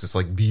 D.C. It's this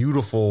like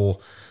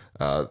beautiful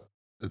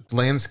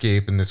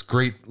landscape and this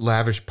great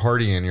lavish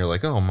party. And you're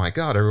like, oh my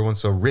God, everyone's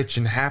so rich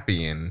and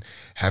happy and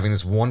having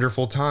this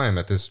wonderful time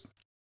at this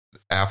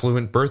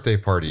affluent birthday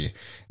party.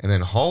 And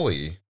then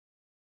Holly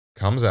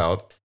comes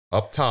out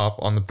up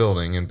top on the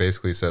building and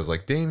basically says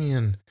like,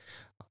 Damien,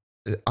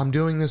 I'm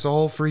doing this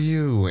all for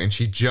you. And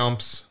she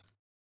jumps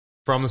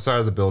from the side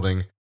of the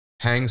building,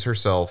 hangs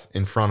herself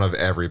in front of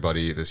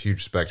everybody. This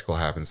huge spectacle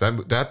happens.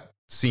 That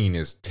scene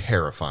is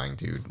terrifying,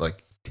 dude.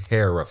 Like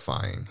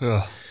terrifying.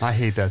 Ugh, I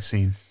hate that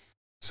scene.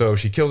 So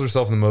she kills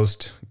herself in the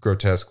most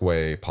grotesque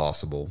way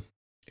possible.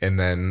 And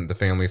then the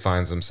family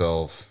finds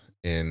themselves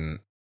in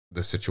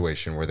the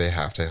situation where they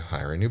have to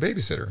hire a new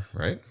babysitter,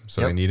 right?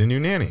 So They need a new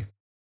nanny.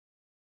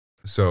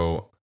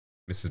 So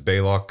Mrs.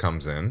 Baylock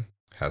comes in,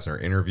 has her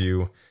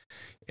interview,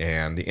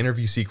 and the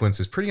interview sequence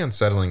is pretty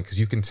unsettling because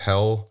you can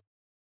tell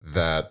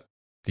that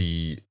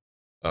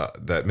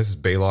that Mrs.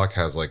 Baylock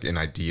has like an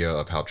idea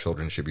of how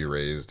children should be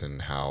raised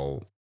and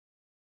how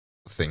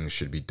things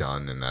should be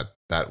done, and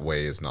that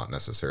way is not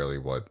necessarily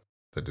what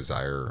the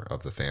desire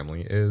of the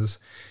family is.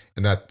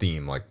 And that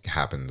theme like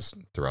happens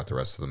throughout the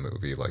rest of the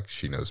movie, like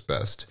she knows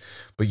best.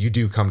 But you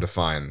do come to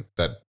find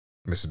that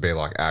Mrs.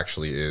 Baylock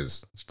actually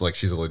is like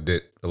she's a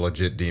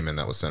legit demon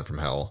that was sent from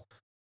hell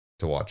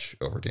to watch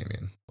over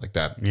Damien. Like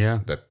that,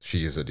 that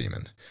she is a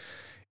demon.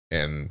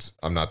 And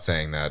I'm not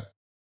saying that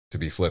to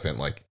be flippant,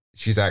 like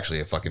she's actually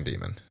a fucking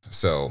demon.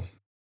 So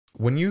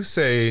when you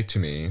say to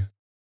me,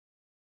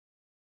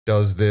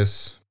 does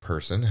this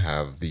person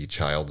have the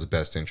child's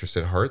best interest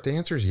at heart? The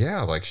answer is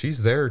yeah. Like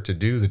she's there to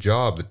do the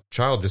job. The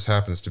child just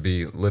happens to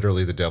be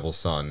literally the devil's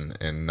son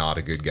and not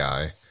a good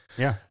guy.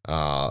 Yeah.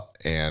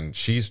 And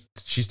she's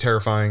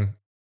terrifying.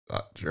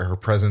 Her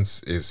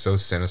presence is so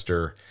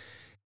sinister.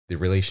 The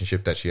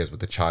relationship that she has with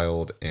the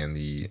child and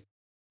the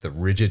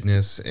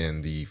rigidness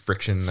and the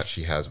friction that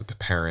she has with the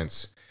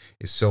parents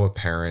is so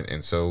apparent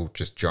and so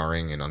just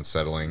jarring and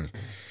unsettling.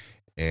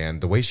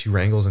 And the way she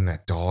wrangles in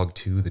that dog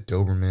too, the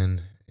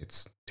Doberman,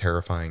 it's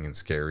terrifying and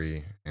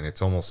scary. And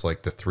it's almost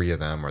like the three of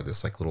them are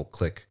this like little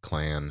clique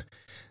clan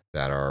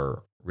that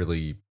are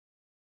really,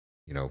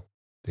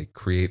 they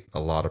create a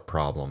lot of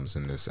problems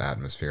in this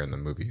atmosphere in the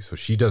movie. So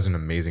she does an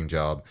amazing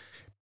job.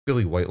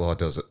 Billy Whitelaw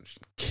does a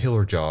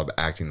killer job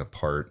acting the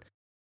part,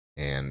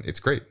 and it's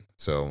great.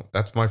 So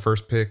that's my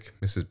first pick,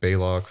 Mrs.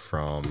 Baylock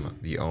from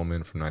The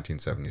Omen from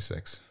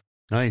 1976.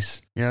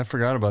 Nice. Yeah, I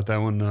forgot about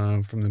that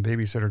one from the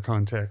babysitter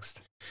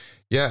context.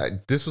 Yeah,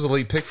 this was a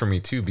late pick for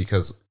me too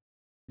because,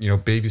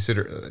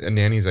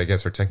 nannies, I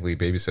guess, are technically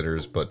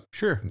babysitters, but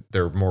sure,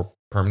 they're more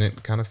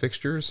permanent kind of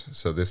fixtures.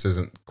 So this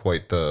isn't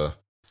quite the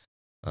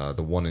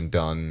one and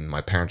done, my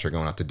parents are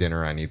going out to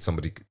dinner, I need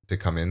somebody to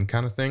come in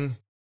kind of thing.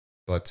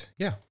 But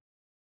yeah,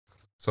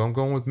 so I'm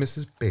going with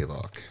Mrs.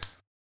 Baylock.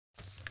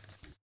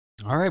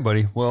 All right,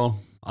 buddy. Well,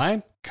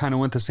 I kind of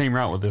went the same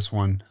route with this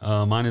one.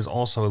 Mine is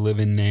also a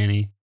live-in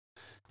nanny,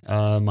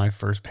 my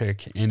first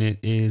pick, and it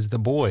is The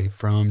Boy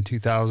from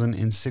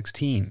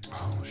 2016.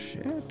 Oh,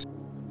 shit.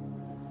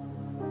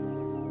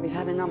 We've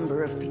had a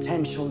number of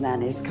potential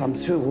nannies come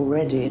through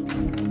already.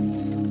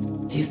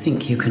 Do you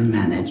think you can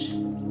manage?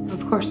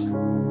 Of course.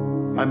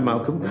 I'm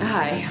Malcolm.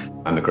 Hi.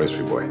 I'm the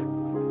grocery boy.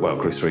 Well,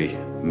 grocery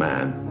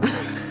man.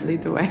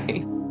 Lead the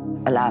way.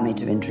 Allow me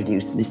to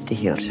introduce Mr.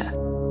 Hilscher.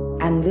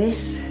 And this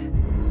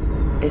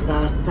is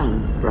our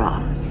son,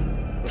 Brahms.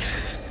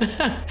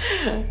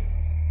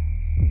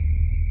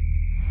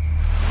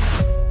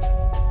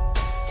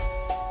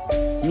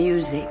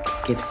 Music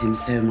gives him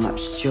so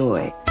much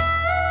joy.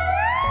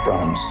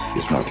 Brahms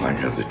is not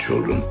like other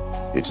children.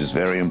 It is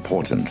very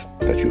important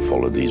that you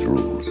follow these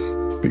rules.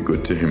 Be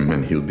good to him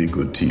and he'll be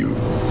good to you.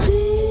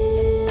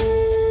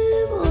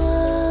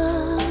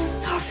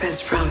 No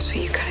offense, Brahms, but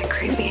you kind of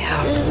creep me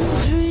out.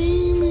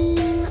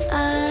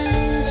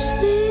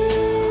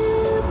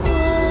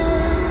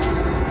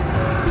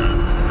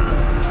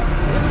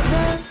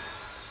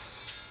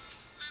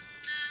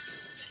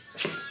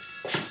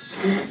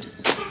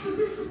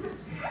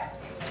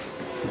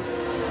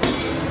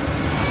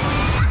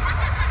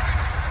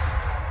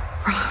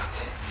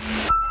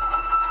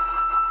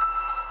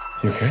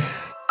 You okay?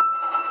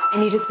 I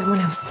needed someone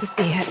else to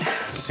see it.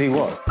 See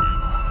what?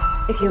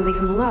 If you leave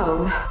him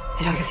alone,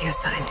 then I'll give you a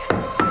sign.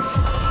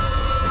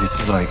 This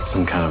is like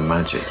some kind of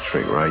magic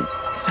trick, right?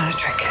 It's not a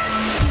trick.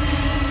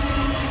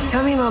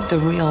 Tell me about the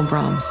real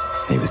Brahms.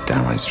 He was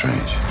downright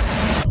strange.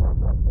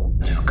 A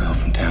little girl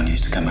from town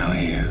used to come out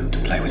here to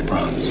play with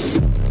Brahms.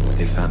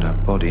 They found her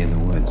body in the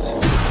woods.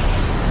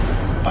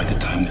 By the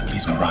time the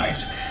police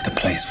arrived, the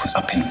place was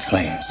up in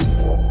flames.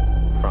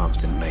 Brahms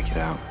didn't make it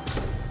out.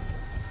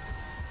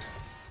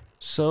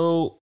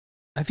 So,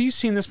 have you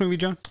seen this movie,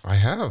 John? I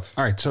have.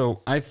 All right,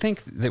 so I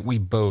think that we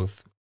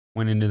both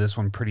went into this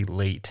one pretty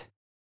late.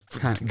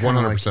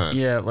 100%. Like,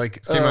 yeah,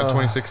 like This came out in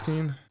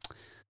 2016.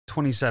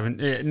 2016.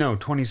 Yeah.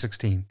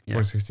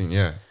 2016.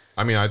 Yeah.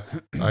 I mean,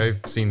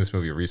 I've seen this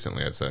movie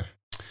recently, I'd say.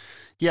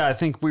 Yeah, I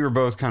think we were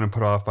both kind of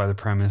put off by the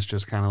premise,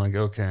 just kind of like,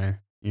 okay,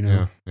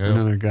 Yeah.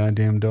 another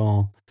goddamn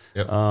doll.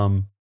 Yep.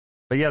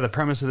 But yeah, the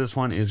premise of this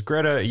one is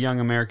Greta, a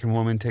young American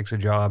woman, takes a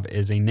job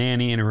as a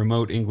nanny in a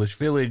remote English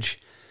village,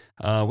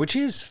 which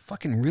is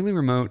fucking really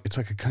remote. It's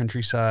like a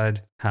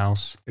countryside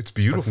house. It's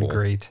beautiful. Fucking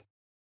great.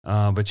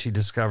 But she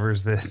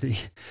discovers that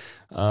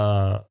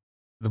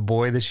the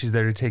boy that she's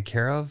there to take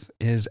care of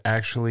is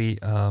actually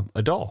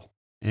a doll.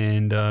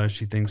 And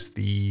she thinks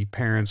the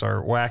parents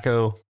are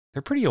wacko.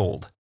 They're pretty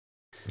old.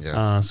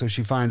 Yeah. So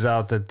she finds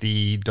out that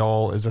the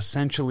doll is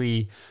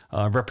essentially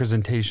a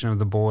representation of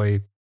the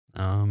boy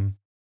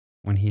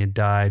when he had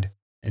died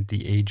at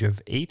the age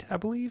of 8, I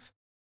believe.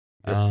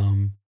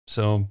 Yep.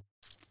 So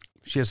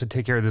she has to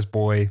take care of this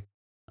boy.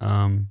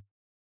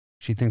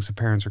 She thinks the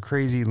parents are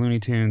crazy, Looney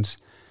Tunes.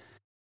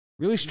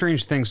 Really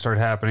strange things start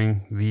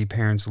happening. The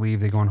parents leave,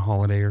 they go on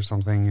holiday or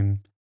something,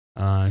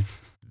 and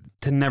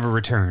to never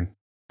return.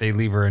 They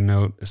leave her a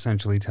note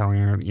essentially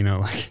telling her,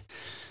 like,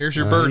 here's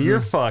your burden. You're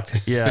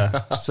fucked.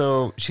 Yeah.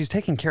 So she's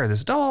taking care of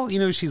this doll.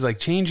 She's like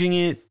changing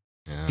it,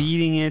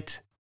 feeding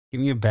it,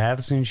 giving it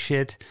baths and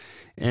shit.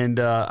 And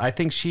I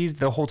think she's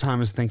the whole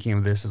time is thinking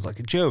of this as like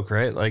a joke,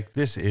 right? Like,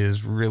 this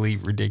is really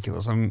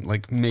ridiculous. I'm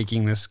like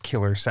making this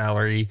killer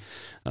salary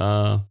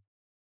on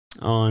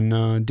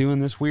doing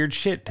this weird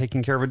shit,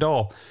 taking care of a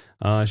doll.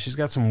 She's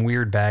got some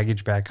weird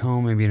baggage back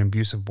home, maybe an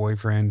abusive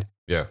boyfriend.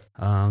 Yeah.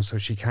 So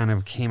she kind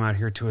of came out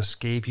here to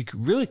escape. You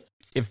could really,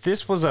 if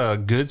this was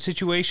a good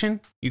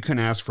situation, you couldn't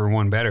ask for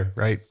one better,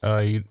 right?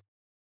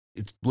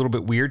 It's a little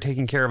bit weird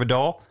taking care of a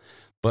doll,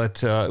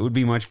 but it would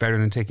be much better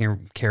than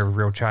taking care of a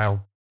real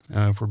child,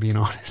 if we're being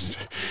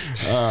honest.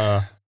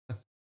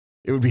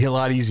 It would be a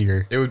lot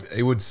easier.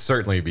 It would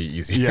certainly be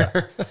easier.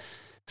 Yeah.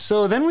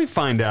 So then we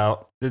find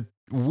out that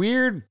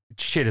weird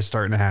shit is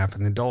starting to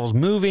happen. The doll's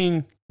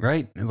moving,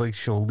 right? And like,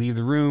 she'll leave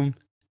the room,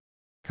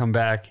 come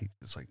back.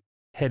 It's like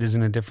head is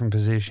in a different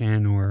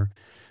position or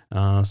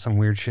some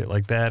weird shit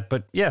like that.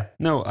 But yeah,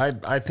 no,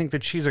 I think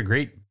that she's a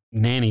great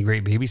nanny,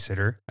 great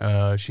babysitter.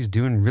 She's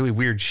doing really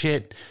weird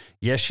shit.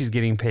 Yes, she's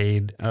getting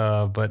paid.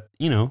 But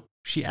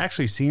she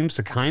actually seems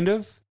to kind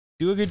of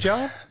do a good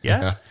job.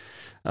 Yeah.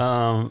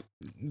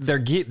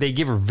 They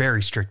give her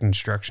very strict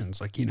instructions,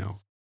 like,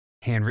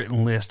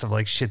 handwritten list of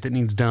like shit that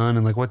needs done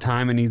and like what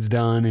time it needs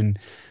done.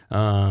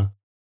 And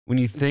when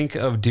you think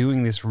of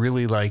doing this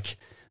really like,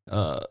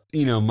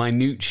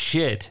 minute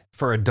shit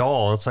for a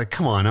doll, it's like,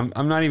 come on,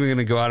 I'm not even going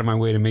to go out of my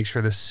way to make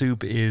sure the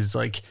soup is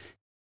like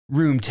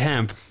room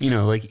temp,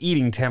 like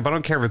eating temp. I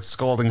don't care if it's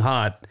scalding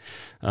hot.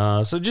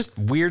 So just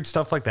weird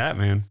stuff like that,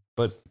 man.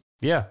 But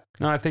yeah,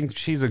 no, I think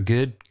she's a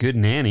good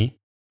nanny,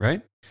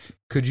 right?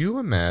 Could you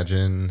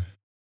imagine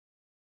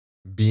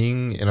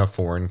being in a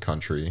foreign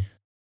country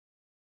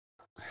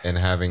and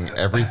having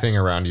everything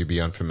around you be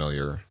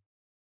unfamiliar,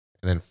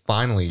 and then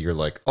finally you're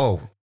like,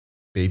 oh,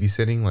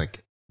 babysitting,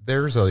 like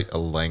there's a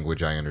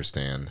language I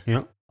understand.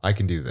 Yeah. I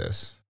can do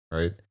this,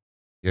 right?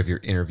 You have your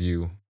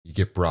interview, you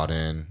get brought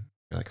in,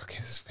 you're like, okay,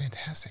 this is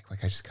fantastic.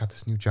 Like, I just got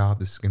this new job.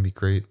 This is going to be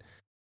great.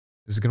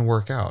 This is going to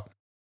work out.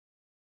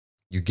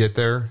 You get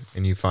there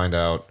and you find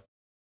out,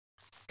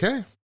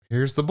 okay,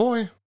 here's the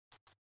boy.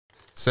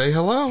 Say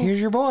hello. Here's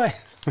your boy.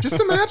 Just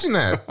imagine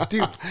that,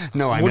 dude.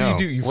 No, I know. know. What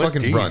do you do? You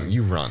fucking run.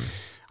 You run,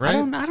 right?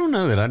 I don't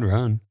know that I'd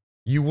run.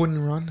 You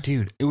wouldn't run?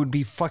 Dude, it would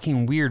be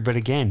fucking weird. But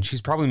again,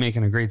 she's probably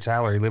making a great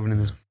salary living in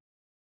this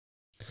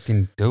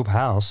fucking dope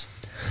house.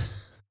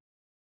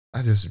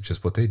 This is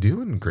just what they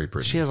do in Great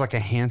Britain. She has like a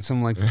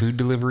handsome like food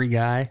delivery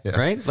guy, Yeah.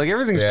 right? Like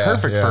everything's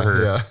perfect for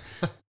her. Yeah.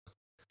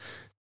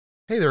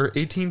 Hey, there are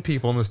 18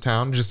 people in this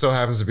town. Just so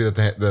happens to be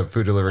that the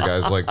food delivery guy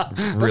is like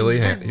really,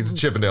 he's a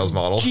Chippendales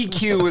model.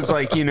 GQ was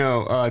like,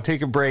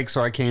 take a break,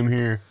 so I came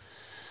here.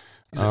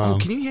 He's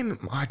like, can you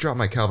hand me, I dropped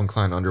my Calvin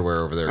Klein underwear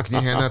over there. Can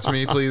you hand that to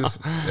me, please?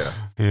 Yeah.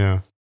 Yeah.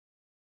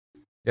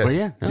 Yeah, well,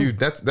 yeah, no. Dude,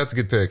 that's a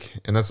good pick.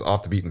 And that's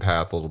off the beaten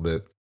path a little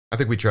bit. I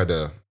think we tried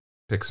to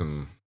pick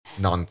some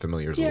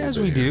non-familiars a Yeah, little as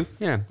bit we here. do.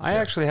 Yeah. I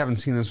actually haven't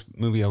seen this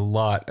movie a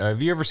lot.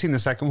 Have you ever seen the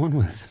second one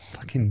with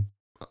fucking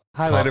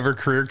highlight of her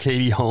career,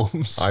 Katie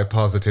Holmes? I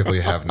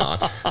positively have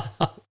not.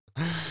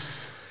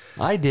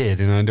 I did,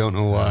 and I don't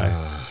know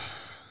why.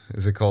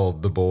 Is it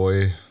called The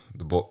Boy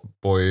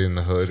in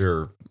the Hood,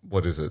 or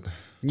what is it?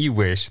 You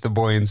wish. The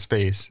Boy in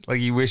Space. Like,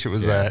 you wish it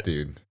was that.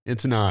 Dude.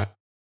 It's not.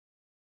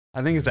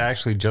 I think it's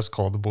actually just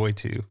called The Boy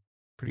 2.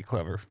 Pretty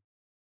clever.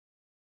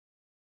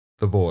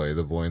 The Boy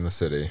in the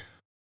City.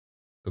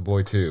 The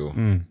Boy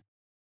 2.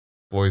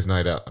 Boys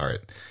Night Out. All right.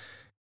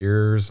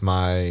 Here's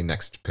my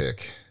next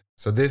pick.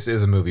 So this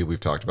is a movie we've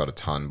talked about a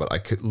ton, but I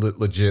could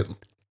legit,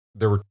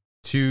 there were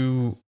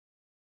two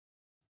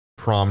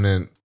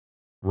prominent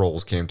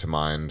roles came to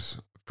mind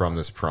from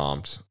this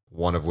prompt,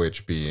 one of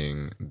which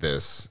being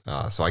this.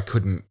 So I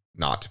couldn't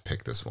not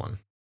pick this one.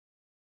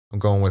 I'm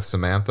going with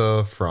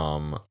Samantha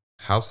from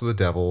House of the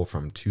Devil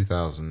from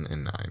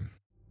 2009.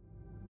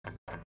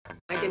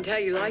 I can tell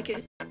you like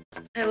it.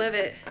 I love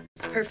it.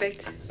 It's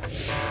perfect.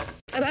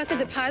 About the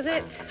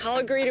deposit? I'll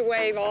agree to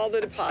waive all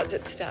the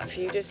deposit stuff.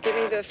 You just give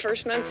me the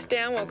first month's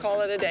down, we'll call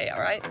it a day, all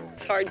right?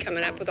 It's hard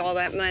coming up with all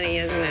that money,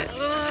 isn't it?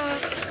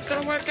 It's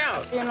gonna work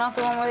out. You're not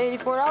the one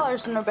with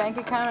 $84 in a bank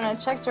account and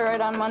a check to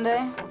write on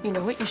Monday. You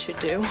know what you should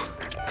do?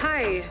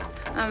 Hi.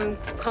 I'm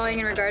calling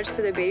in regards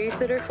to the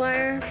babysitter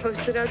flyer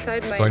posted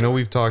outside my... So I know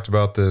we've talked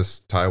about this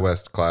Ty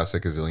West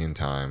classic a zillion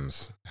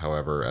times.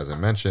 However, as I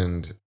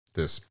mentioned,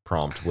 this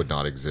prompt would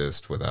not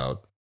exist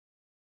without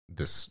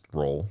this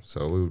role.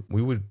 So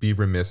we would be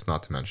remiss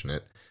not to mention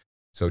it.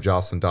 So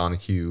Jocelyn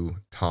Donahue,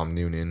 Tom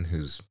Noonan,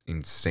 who's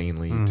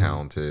insanely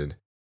talented.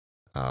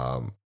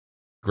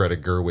 Greta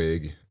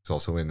Gerwig is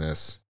also in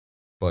this.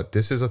 But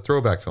this is a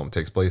throwback film. It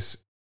takes place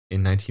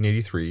in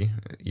 1983,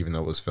 even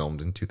though it was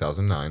filmed in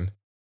 2009.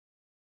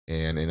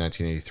 And in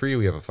 1983,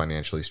 we have a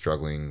financially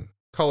struggling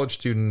college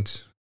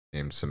student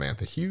named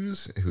Samantha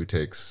Hughes, who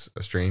takes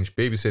a strange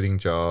babysitting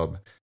job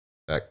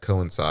that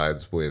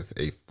coincides with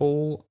a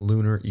full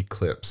lunar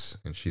eclipse.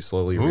 And she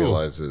slowly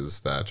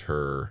realizes that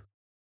her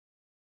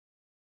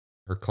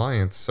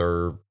clients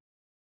are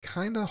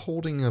kind of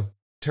holding a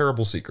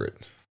terrible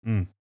secret.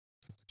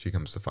 She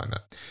comes to find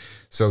that.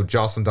 So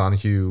Jocelyn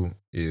Donahue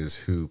is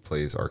who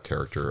plays our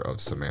character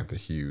of Samantha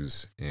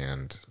Hughes,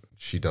 and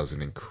she does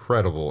an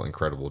incredible,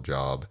 incredible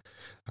job.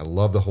 I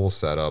love the whole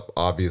setup.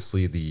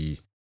 Obviously, the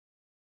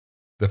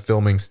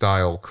filming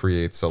style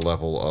creates a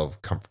level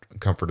of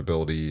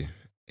comfortability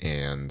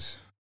and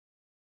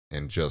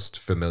just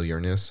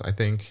familiarness, I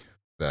think,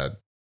 that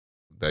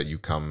you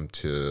come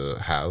to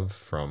have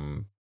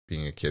from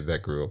being a kid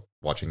that grew up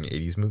watching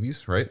 80s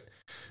movies, right?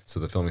 So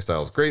the filming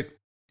style is great,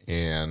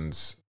 and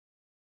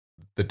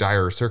the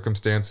dire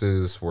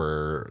circumstances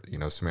where, you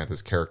know,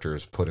 Samantha's character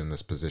is put in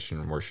this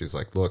position where she's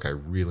like, look, I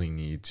really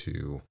need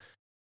to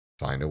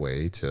find a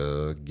way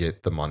to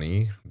get the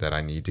money that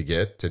I need to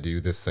get to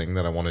do this thing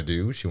that I want to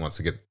do. She wants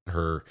to get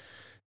her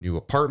new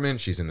apartment.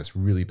 She's in this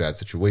really bad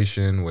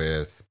situation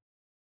with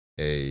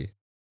a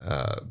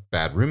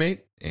bad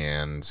roommate,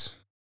 and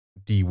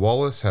Dee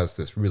Wallace has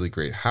this really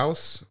great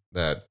house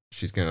that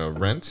she's going to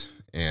rent,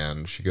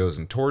 and she goes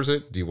and tours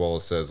it. Dee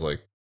Wallace says,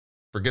 like,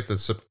 forget the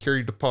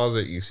security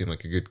deposit. You seem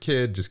like a good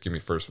kid. Just give me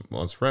first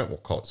month's rent. We'll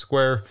call it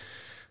square.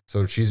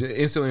 So she's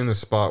instantly in this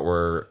spot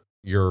where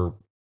your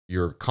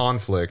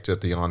conflict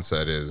at the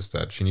onset is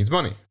that she needs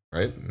money,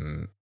 right?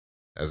 And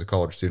as a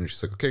college student,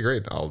 she's like, okay,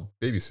 great, I'll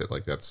babysit.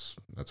 Like that's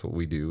what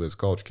we do as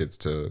college kids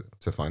to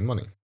find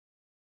money.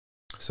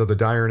 So the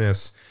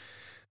direness,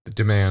 the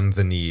demand,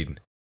 the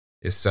need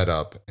is set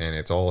up, and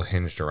it's all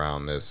hinged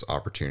around this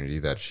opportunity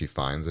that she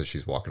finds as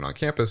she's walking on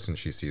campus, and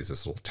she sees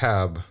this little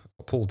tab,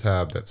 a pull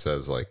tab that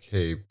says like,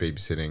 hey,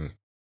 babysitting,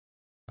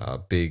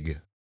 big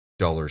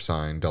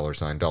 $sign,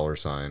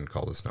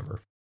 call this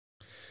number.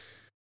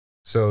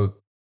 So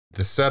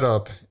the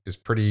setup is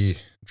pretty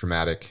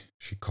dramatic.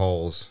 She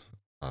calls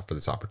for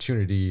this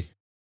opportunity.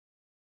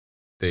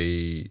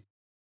 They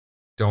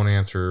don't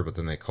answer, but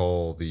then they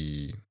call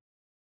the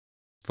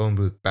phone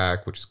booth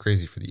back, which is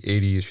crazy for the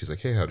 80s. She's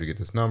like, hey, how'd you get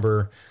this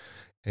number?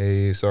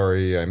 Hey,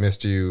 sorry, I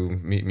missed you.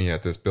 Meet me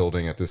at this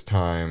building at this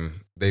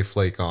time. They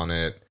flake on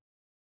it.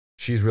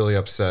 She's really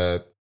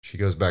upset. She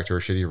goes back to her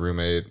shitty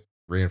roommate,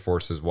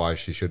 reinforces why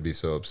she should be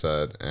so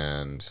upset,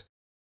 and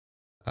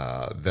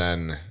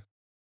then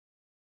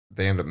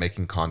they end up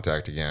making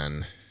contact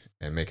again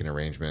and making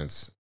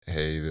arrangements.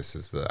 Hey, this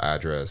is the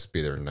address.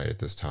 Be there tonight at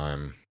this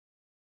time.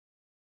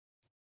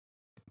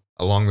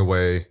 Along the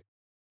way,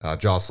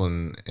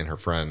 Jocelyn and her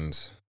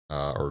friend,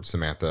 or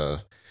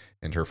Samantha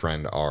and her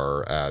friend,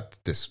 are at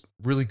this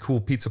really cool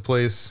pizza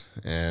place,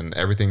 and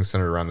everything's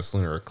centered around this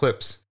lunar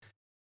eclipse.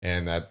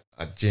 And that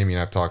Jamie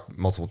and I've talked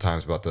multiple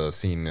times about the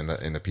scene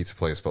in the pizza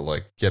place, but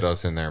like, get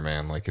us in there,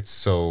 man! Like, it's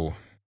so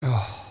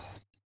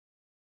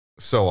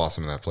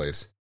awesome in that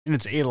place. And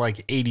it's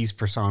like 80s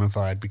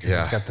personified because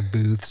it's got the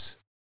booths,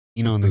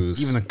 you know, and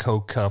even the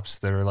Coke cups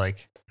that are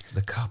like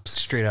the cups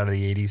straight out of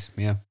the 80s.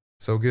 Yeah,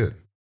 so good.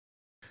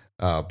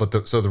 But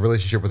the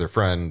relationship with her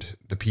friend,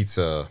 the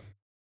pizza,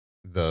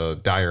 the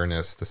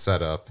direness, the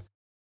setup,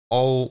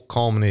 all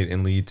culminate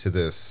and lead to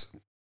this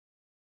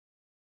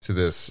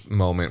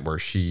moment where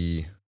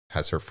she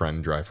has her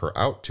friend drive her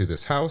out to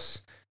this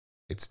house.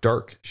 It's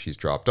dark. She's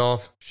dropped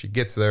off. She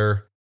gets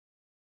there.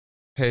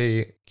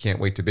 Hey, can't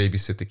wait to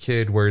babysit the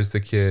kid. Where's the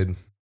kid?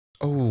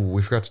 Oh,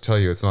 we forgot to tell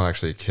you, it's not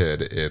actually a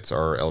kid. It's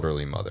our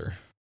elderly mother.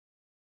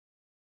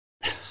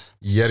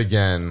 Yet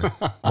again,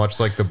 much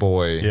like the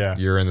boy,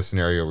 you're in the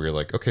scenario where you're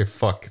like, okay,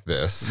 fuck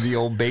this. The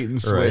old bait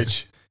and switch.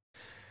 Right?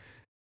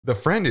 The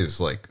friend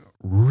is like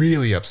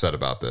really upset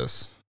about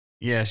this.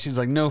 Yeah, she's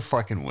like, no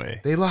fucking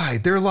way. They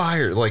lied. They're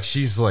liars. Like,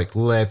 she's like,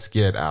 let's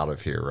get out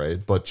of here,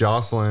 right? But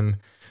Jocelyn,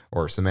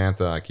 or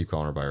Samantha, I keep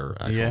calling her by her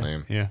actual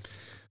name. Yeah.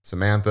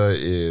 Samantha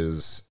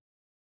is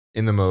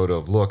in the mode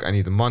of, look, I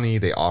need the money.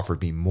 They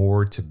offered me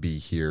more to be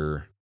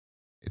here.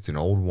 It's an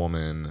old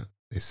woman.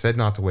 They said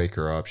not to wake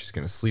her up. She's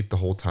going to sleep the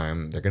whole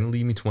time. They're going to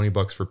leave me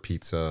 $20 for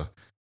pizza.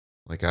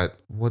 Like,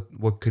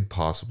 what could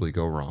possibly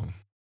go wrong?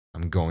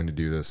 I'm going to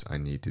do this. I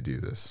need to do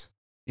this.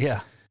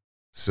 Yeah.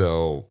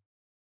 So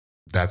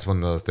that's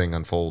when the thing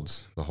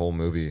unfolds, the whole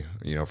movie.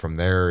 You know, from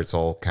there, it's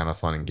all kind of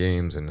fun and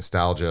games and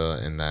nostalgia.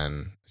 And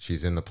then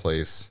she's in the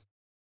place,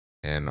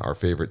 and our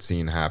favorite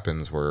scene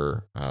happens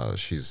where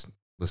she's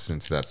listening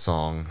to that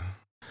song.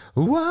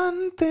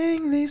 One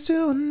thing leads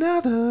to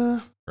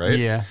another. Right?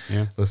 Yeah.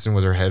 Listening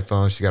with her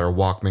headphones. She's got her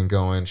Walkman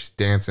going. She's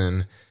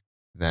dancing.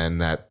 Then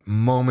that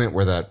moment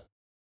where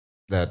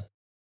that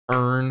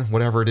urn,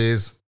 whatever it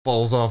is,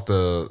 falls off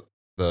the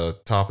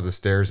top of the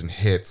stairs and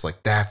hits,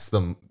 like that's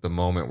the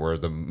moment where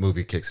the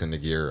movie kicks into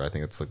gear. I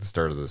think it's like the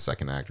start of the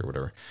second act or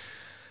whatever.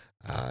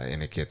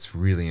 And it gets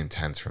really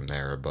intense from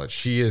there. But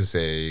she is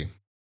a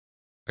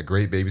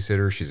great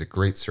babysitter. She's a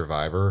great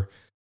survivor.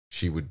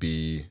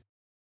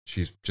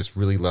 She's just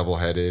really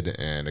level-headed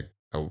and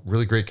a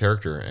really great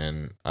character.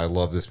 And I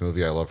love this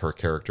movie. I love her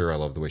character. I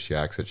love the way she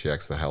acts it. She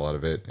acts the hell out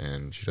of it,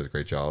 and she does a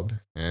great job.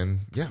 And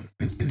yeah,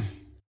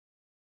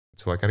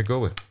 that's who I got to go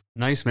with.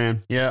 Nice,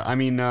 man. Yeah, I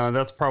mean,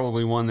 that's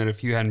probably one that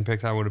if you hadn't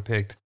picked, I would have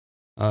picked,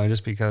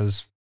 just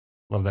because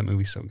I love that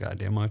movie so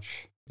goddamn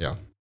much. Yeah.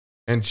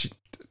 And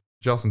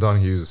Jocelyn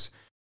Donohue's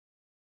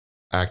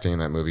acting in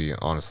that movie,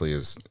 honestly,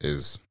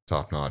 is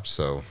top-notch.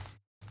 So,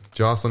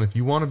 Jocelyn, if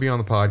you want to be on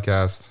the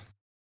podcast,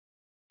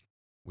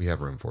 we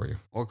have room for you.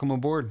 Welcome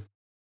aboard.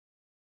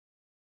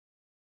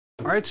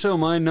 All right, so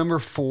my number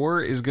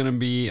 4 is going to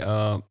be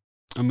a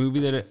movie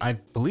that I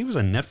believe was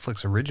a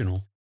Netflix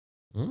original.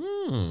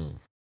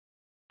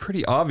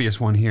 Pretty obvious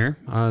one here.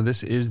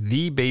 This is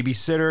The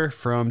Babysitter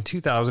from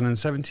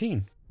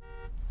 2017.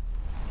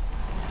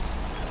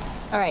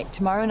 All right,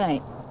 tomorrow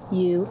night,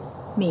 you,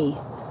 me,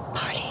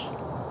 party.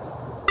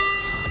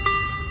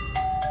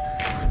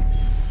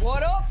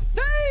 What up,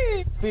 C?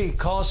 B,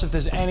 call us if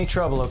there's any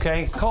trouble,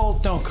 okay? Cole,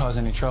 don't cause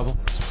any trouble.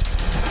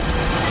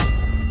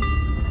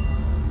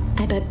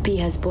 I bet B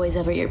has boys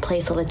over at your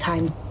place all the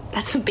time.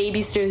 That's what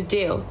babysitters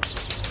do.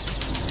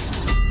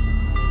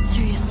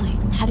 Seriously,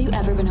 have you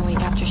ever been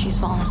awake after she's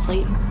fallen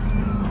asleep?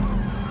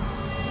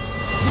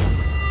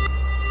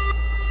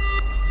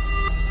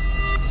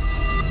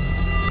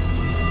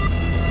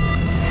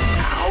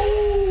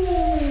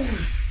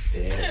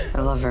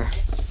 I love her.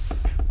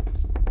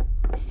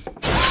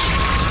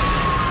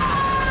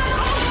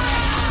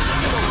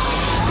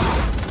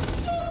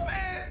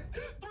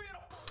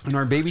 And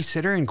our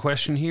babysitter in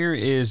question here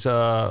is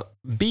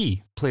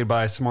B, played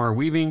by Samara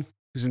Weaving,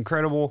 who's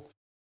incredible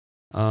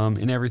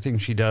in everything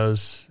she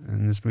does.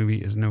 And this movie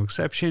is no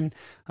exception.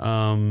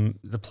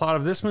 The plot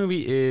of this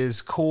movie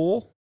is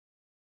Cole.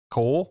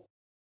 Cole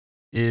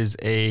is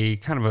a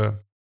kind of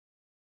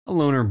a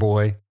loner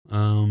boy.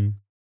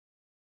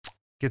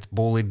 Gets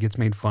bullied, gets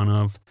made fun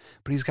of,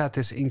 but he's got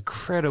this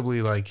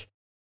incredibly like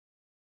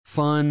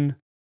fun,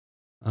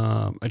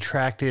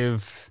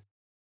 attractive,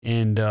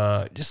 and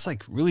just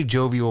like really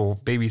jovial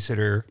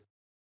babysitter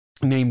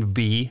named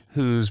B,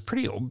 who's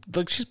pretty old.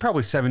 Like she's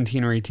probably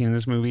 17 or 18 in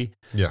this movie.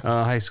 Yeah.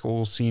 High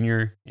school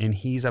senior, and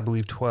he's, I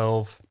believe,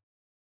 12.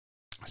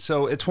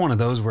 So it's one of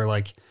those where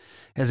like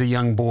as a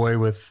young boy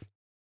with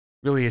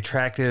really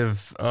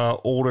attractive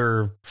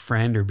older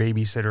friend or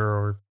babysitter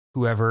or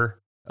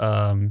whoever,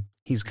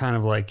 he's kind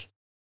of like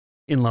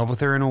in love with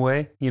her in a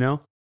way, you know?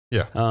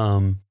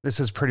 Yeah. This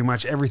is pretty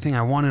much everything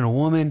I want in a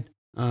woman.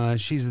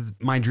 She's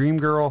my dream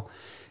girl.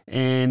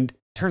 And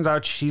turns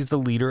out she's the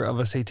leader of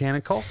a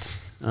satanic cult.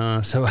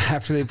 So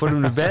after they put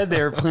him to bed,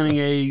 they're planning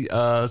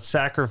a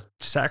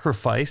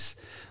sacrifice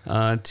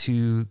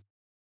to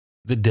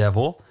the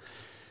devil.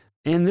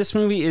 And this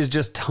movie is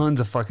just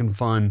tons of fucking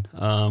fun.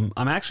 I'm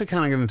actually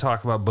kind of going to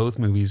talk about both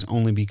movies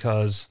only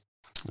because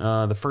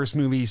the first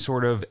movie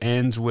sort of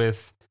ends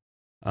with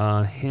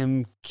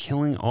him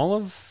killing all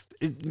of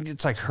it.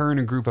 It's like her and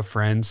a group of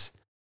friends.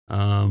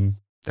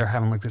 They're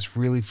having like this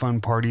really fun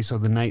party. So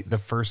the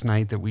first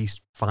night that we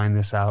find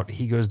this out,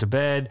 he goes to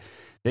bed.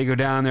 They go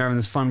down there having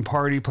this fun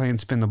party, playing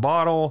spin the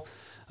bottle.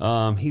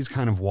 He's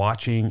kind of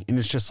watching, and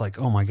it's just like,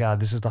 oh my God,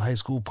 this is the high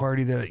school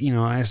party that, you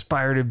know, I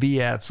aspire to be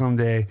at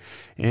someday.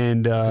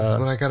 And this is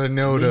what I got to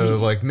know to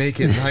like make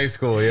it in high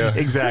school. Yeah,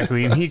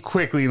 exactly. And he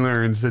quickly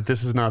learns that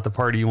this is not the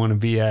party you want to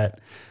be at.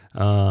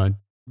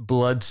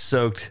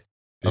 Blood-soaked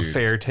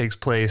affair takes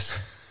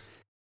place.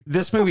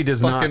 This movie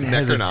does not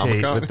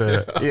hesitate with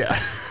the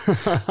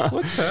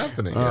What's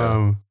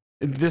happening?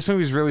 This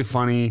movie is really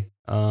funny.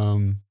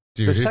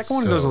 Dude, the second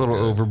one goes a little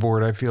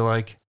overboard, I feel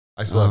like.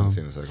 I still haven't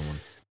seen the second one.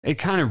 It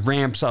kind of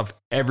ramps up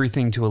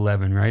everything to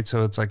 11, right?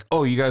 So it's like,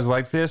 oh, you guys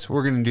like this?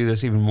 We're going to do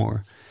this even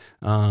more.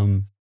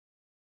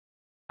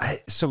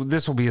 So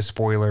this will be a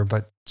spoiler,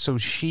 but so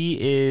she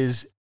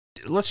is,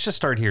 let's just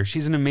start here.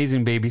 She's an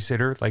amazing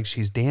babysitter. Like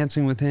she's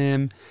dancing with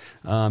him,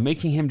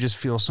 making him just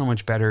feel so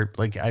much better.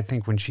 Like I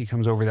think when she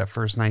comes over that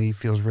first night, he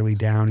feels really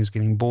down. He's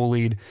getting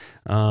bullied.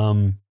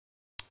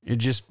 It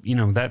just, you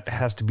know, that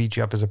has to beat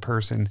you up as a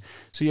person.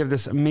 So you have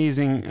this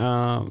amazing,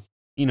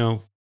 you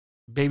know,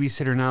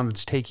 babysitter now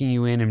that's taking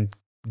you in and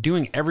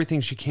doing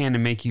everything she can to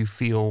make you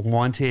feel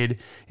wanted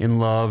and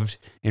loved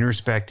and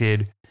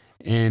respected.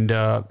 And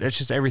that's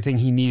just everything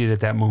he needed at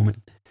that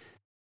moment.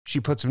 she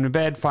puts him to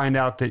bed, find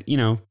out that,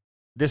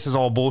 this is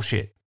all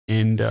bullshit.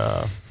 And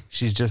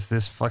she's just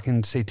this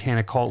fucking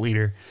satanic cult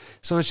leader.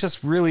 So it's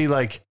just really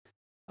like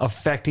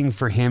affecting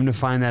for him to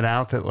find that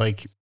out, that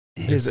like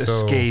his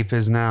escape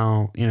is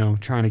now,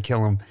 trying to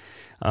kill him.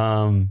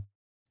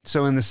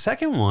 So in the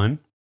second one,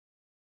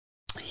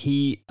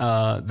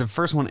 the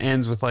first one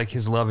ends with like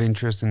his love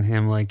interest and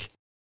him like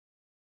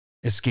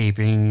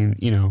escaping,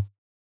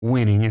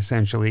 winning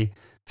essentially.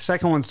 The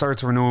second one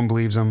starts where no one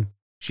believes him.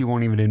 She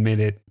won't even admit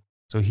it.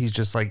 So he's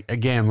just like,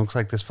 again, looks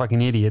like this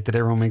fucking idiot that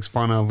everyone makes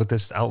fun of with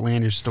this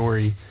outlandish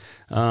story.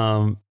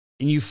 And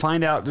you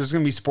find out, there's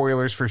going to be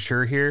spoilers for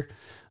sure here.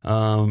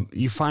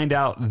 You find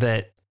out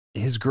that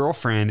his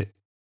girlfriend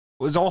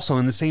was also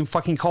in the same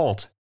fucking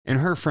cult, and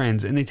her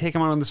friends, and they take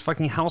him out on this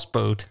fucking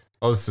houseboat.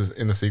 Oh, this is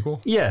in the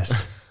sequel?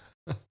 Yes.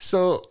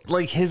 So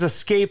like his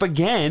escape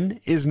again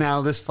is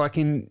now this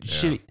fucking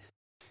shitty.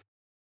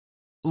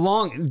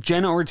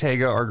 Jenna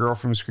Ortega, our girl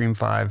from Scream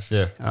 5,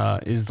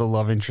 is the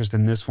love interest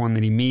in this one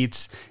that he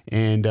meets.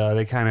 And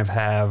they kind of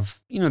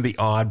have, the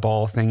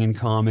oddball thing in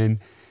common.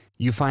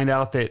 You find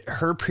out that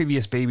her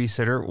previous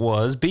babysitter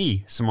was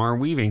B, Samara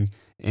Weaving.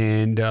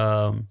 And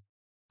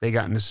they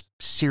got in a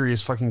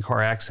serious fucking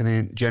car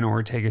accident. Jenna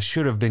Ortega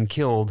should have been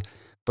killed.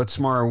 But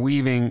Samara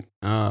Weaving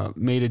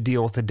made a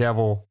deal with the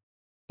devil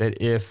that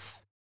if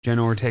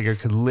Jenna Ortega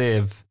could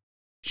live,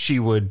 she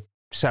would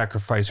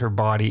sacrifice her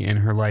body and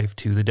her life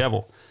to the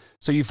devil.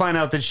 So you find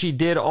out that she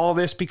did all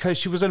this because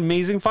she was an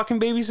amazing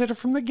fucking babysitter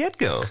from the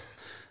get-go.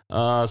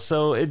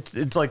 So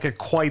it's like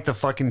quite the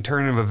fucking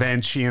turn of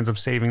events. She ends up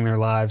saving their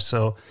lives.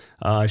 So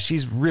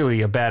she's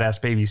really a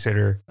badass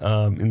babysitter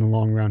in the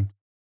long run.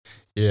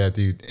 Yeah,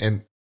 dude.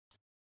 And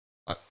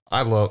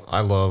I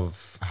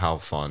love how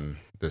fun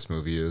this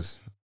movie is.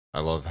 I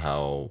love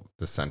how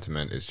the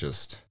sentiment is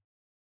just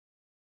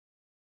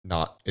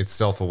it's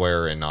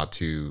self-aware and not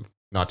too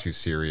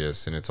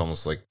serious, and it's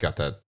almost like got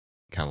that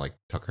kind of like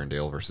Tucker and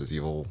Dale versus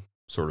Evil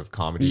sort of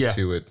comedy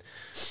to it,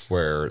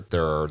 where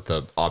there are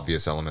the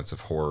obvious elements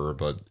of horror,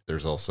 but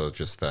there's also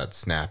just that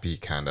snappy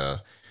kind of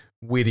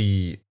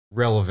witty,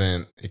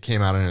 relevant. It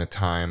came out in a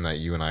time that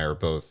you and I are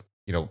both,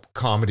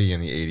 comedy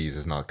in the 80s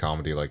is not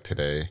comedy like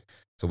today.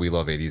 So we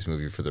love 80s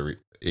movies for the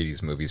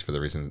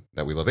reason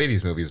that we love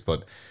 80s movies.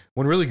 But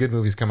when really good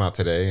movies come out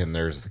today and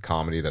there's the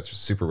comedy that's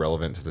super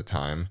relevant to the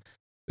time,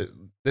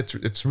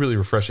 it's really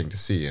refreshing to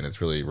see, and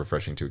it's really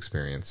refreshing to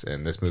experience.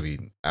 And this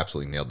movie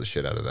absolutely nailed the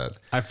shit out of that.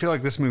 I feel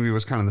like this movie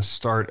was kind of the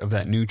start of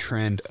that new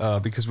trend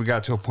because we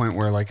got to a point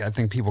where like I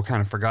think people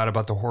kind of forgot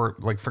about the horror,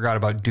 like forgot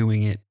about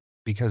doing it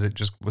because it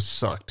just was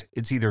sucked.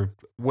 It's either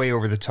way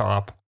over the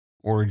top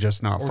or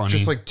just not funny. Or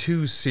just like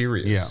too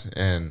serious.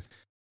 Yeah. And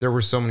there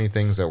were so many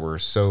things that were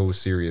so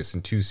serious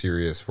and too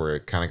serious where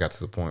it kind of got to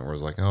the point where it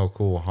was like, oh,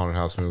 cool, haunted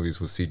house movies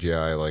with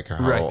CGI. Like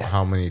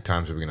how many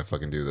times are we going to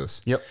fucking do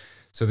this? Yep.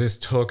 So this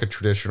took a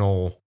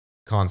traditional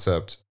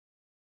concept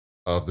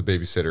of the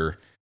babysitter,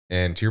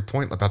 and to your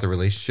point about the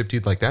relationship,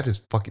 dude, like that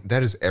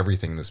is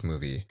everything in this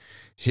movie.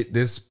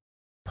 This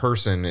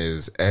person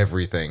is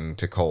everything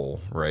to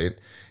Cole, right?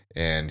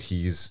 And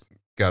he's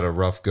got a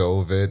rough go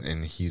of it,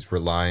 and he's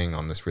relying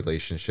on this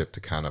relationship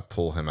to kind of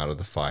pull him out of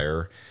the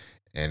fire,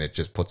 and it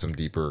just puts him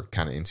deeper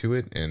kind of into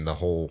it, and the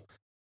whole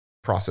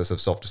process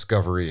of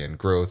self-discovery and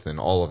growth and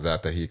all of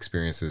that he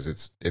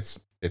experiences,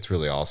 it's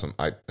really awesome.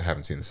 I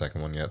haven't seen the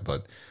second one yet,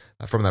 but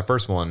from that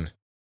first one,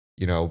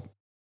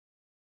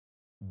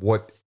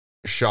 what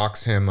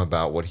shocks him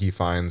about what he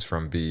finds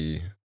from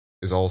B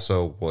is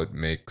also what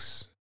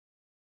makes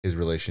his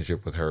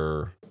relationship with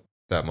her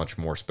that much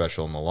more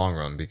special in the long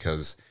run,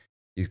 because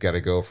he's got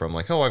to go from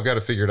like, oh, I've got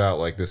to figure it out,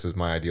 like this is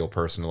my ideal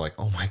person, to like,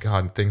 oh my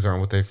God, things aren't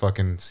what they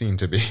fucking seem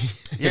to be.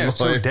 Yeah, it's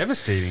so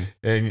devastating.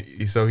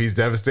 And so he's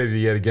devastated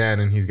yet again,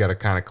 and he's got to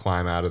kind of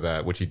climb out of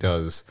that, which he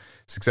does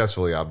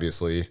successfully,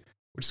 obviously,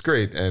 which is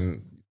great.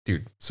 And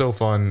dude, so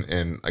fun.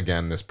 And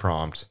again, this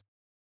prompt,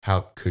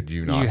 how could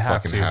you not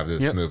have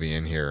this movie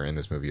in here? And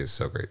this movie is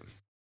so great.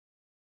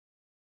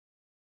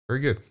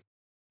 Very good.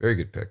 Very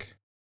good pick.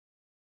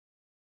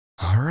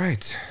 All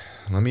right.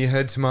 Let me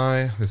head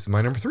to this is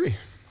my number 3.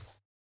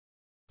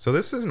 So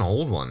this is an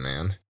old one,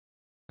 man.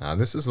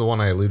 This is the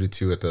one I alluded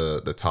to at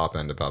the top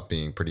end about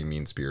being pretty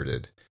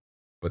mean-spirited.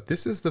 But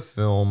this is the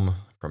film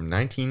from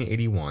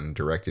 1981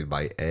 directed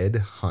by Ed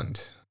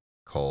Hunt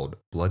called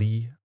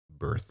Bloody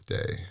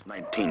Birthday.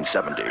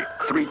 1970,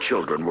 3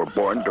 children were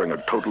born during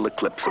a total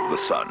eclipse of the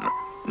sun.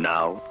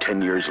 Now,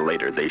 10 years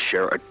later, they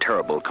share a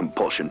terrible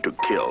compulsion to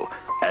kill,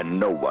 and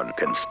no one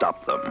can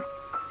stop them.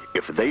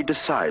 If they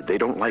decide they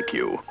don't like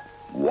you,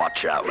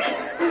 watch out.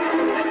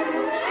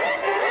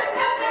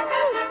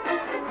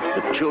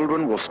 The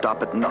children will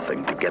stop at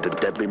nothing to get a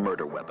deadly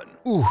murder weapon.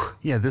 Ooh,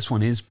 yeah, this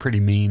one is pretty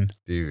mean.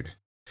 Dude.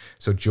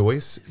 So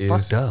Joyce is...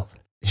 fucked up.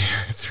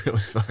 Yeah, it's really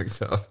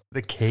fucked up.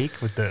 The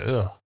cake with the...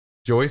 ugh.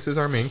 Joyce is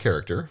our main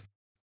character.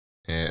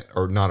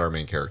 Or not our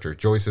main character.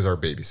 Joyce is our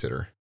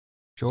babysitter.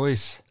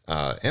 Joyce.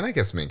 And I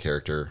guess main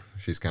character.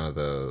 She's kind of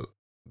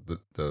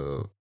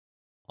the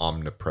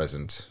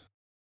omnipresent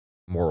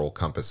moral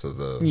compass of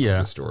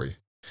the story.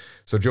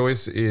 So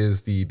Joyce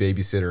is the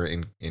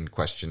babysitter in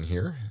question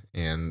here.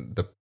 And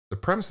the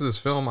premise of this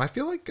film, I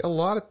feel like a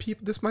lot of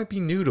people, this might be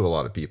new to a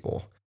lot of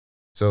people.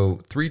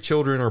 So 3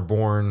 children are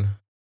born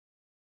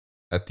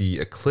at the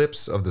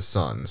eclipse of the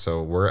sun.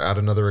 So we're at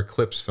another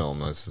eclipse film.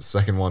 That's the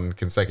second one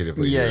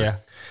consecutively. Yeah.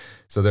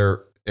 So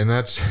they're in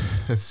that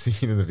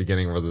scene in the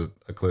beginning where the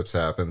eclipse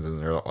happens and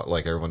they're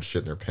like, everyone's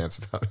shitting their pants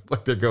about it.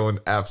 Like they're going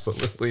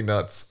absolutely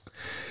nuts.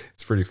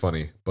 It's pretty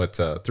funny. But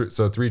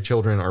so 3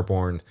 children are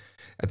born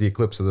at the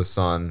eclipse of the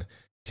sun.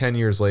 10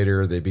 years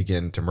later, they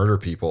begin to murder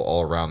people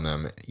all around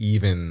them,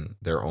 even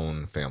their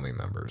own family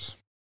members.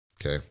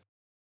 Okay.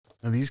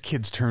 Now these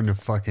kids turn to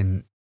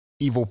fucking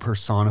evil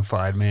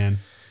personified, man.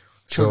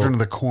 Children of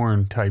the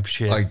Corn type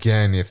shit.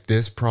 Again, if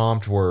this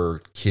prompt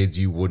were kids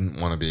you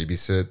wouldn't want to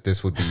babysit,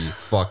 this would be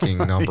fucking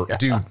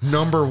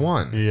number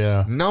one.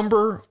 Yeah.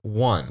 Number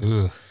 1.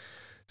 Ugh.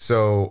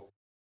 So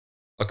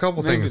a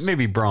couple things.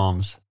 Maybe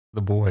Brahms,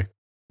 the boy.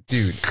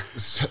 Dude.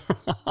 So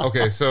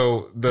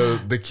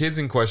the kids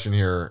in question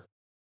here,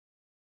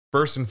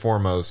 first and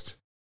foremost,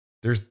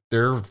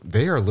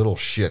 they are little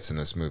shits in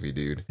this movie,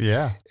 dude.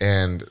 Yeah.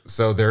 And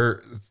so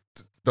they're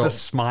the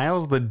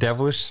smiles, the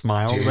devilish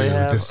smiles dude, they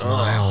have. The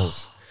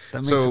smiles.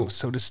 That makes them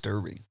so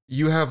disturbing.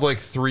 You have like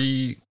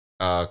 3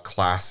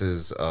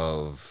 classes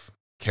of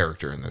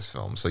character in this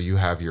film. So you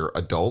have your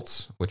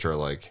adults, which are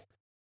like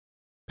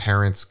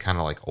parents kind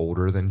of like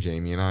older than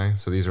Jamie and I.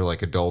 So these are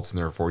like adults in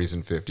their 40s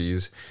and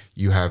 50s.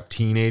 You have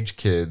teenage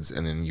kids,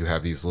 and then you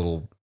have these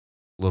little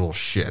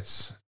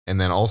shits. And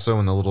then also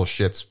in the little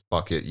shits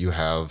bucket, you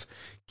have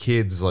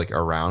kids like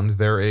around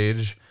their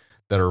age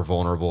that are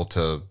vulnerable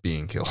to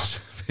being killed,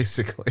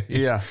 basically.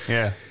 Yeah.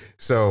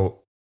 So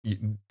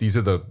these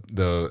are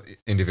the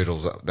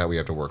individuals that we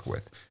have to work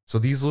with. So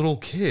these little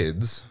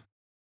kids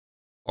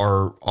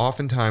are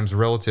oftentimes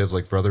relatives,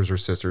 like brothers or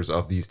sisters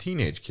of these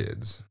teenage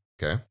kids.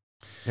 Okay.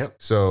 Yep.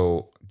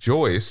 So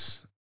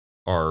Joyce,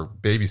 our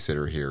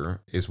babysitter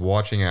here, is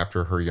watching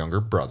after her younger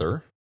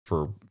brother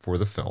for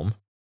the film,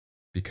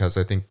 because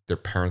I think their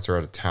parents are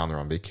out of town. They're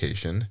on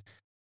vacation.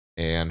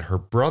 And her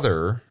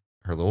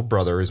little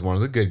brother is one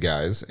of the good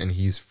guys, and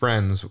he's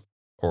friends,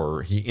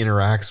 or he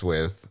interacts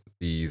with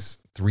these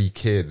 3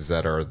 kids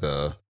that are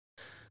the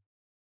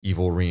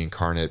evil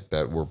reincarnate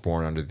that were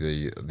born under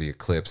the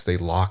eclipse. They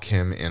lock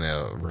him in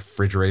a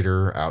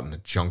refrigerator out in the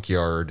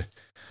junkyard.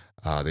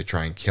 They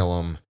try and kill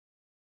him,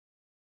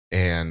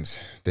 and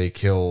they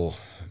kill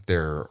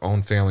their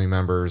own family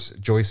members.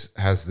 Joyce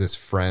has this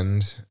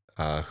friend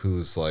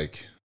who's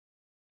like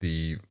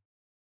the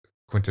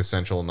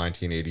quintessential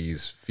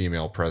 1980s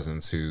female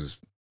presence whose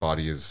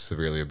body is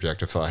severely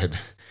objectified.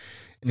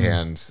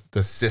 And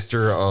the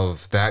sister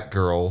of that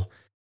girl,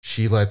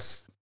 she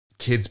lets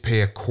kids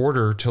pay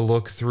 $0.25 to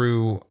look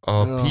through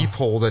a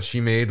peephole that she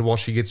made while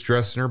she gets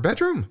dressed in her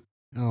bedroom.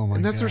 Oh my God.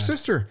 And that's her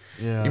sister.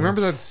 Yeah. You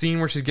remember that scene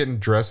where she's getting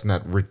dressed and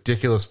that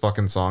ridiculous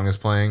fucking song is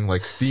playing?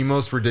 Like the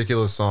most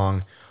ridiculous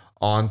song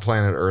on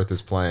planet Earth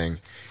is playing.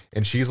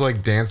 And she's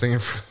like dancing in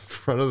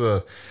front of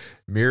the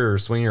mirror,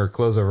 swinging her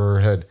clothes over her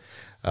head.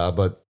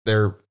 But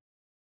they're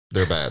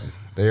bad.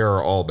 They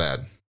are all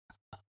bad.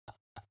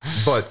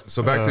 But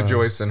so back to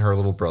Joyce and her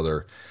little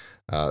brother.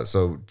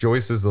 So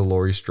Joyce is the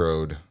Laurie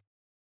Strode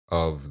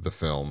of the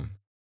film.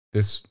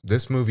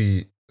 This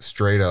movie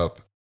straight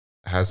up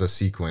has a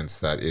sequence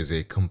that is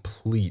a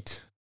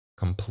complete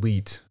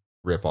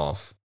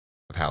ripoff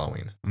of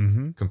Halloween.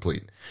 Mm-hmm.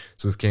 Complete.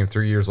 So this came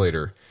 3 years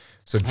later.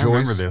 So Joyce, I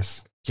remember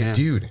this. Yeah,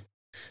 dude.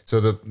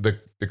 So the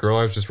girl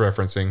I was just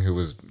referencing, who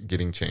was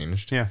getting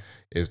changed,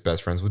 is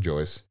best friends with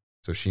Joyce.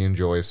 So she and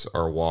Joyce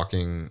are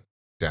walking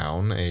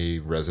down a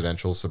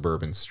residential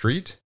suburban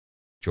street.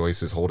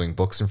 Joyce is holding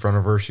books in front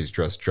of her. She's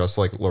dressed just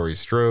like Laurie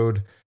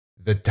Strode.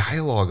 The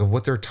dialogue of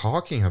what they're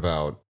talking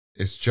about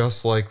is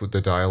just like with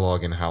the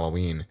dialogue in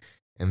Halloween.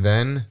 And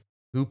then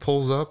who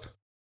pulls up?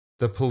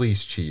 The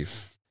police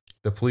chief.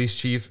 The police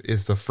chief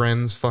is the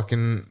friend's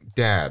fucking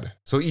dad.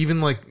 So even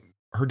like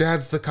her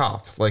dad's the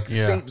cop. Like,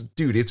 same,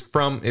 dude,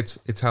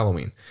 it's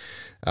Halloween.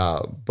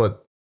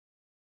 But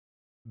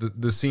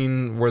the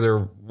scene where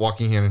they're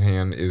walking hand in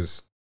hand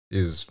is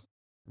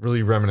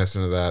really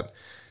reminiscent of that.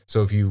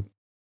 So if you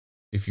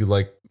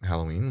like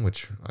Halloween,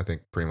 which I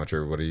think pretty much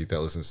everybody that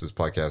listens to this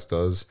podcast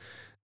does,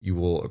 you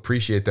will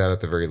appreciate that at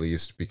the very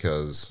least,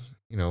 because,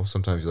 you know,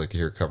 sometimes you like to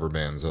hear cover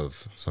bands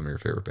of some of your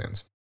favorite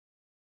bands.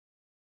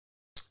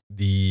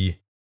 The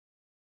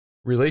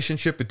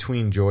relationship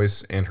between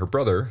Joyce and her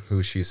brother,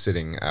 who she's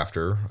sitting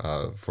after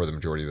for the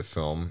majority of the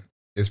film,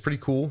 is pretty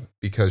cool,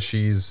 because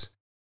she's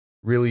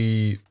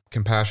really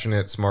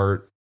compassionate,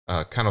 smart,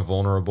 kind of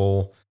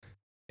vulnerable,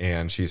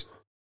 and she's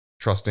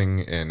trusting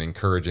and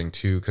encouraging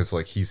too, because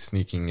like he's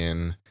sneaking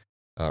in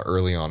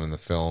early on in the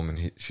film,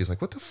 and she's like,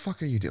 "What the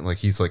fuck are you doing?" Like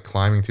he's like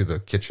climbing through the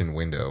kitchen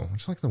window,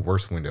 which is like the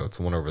worst window. It's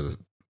the one over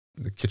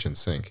the kitchen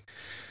sink,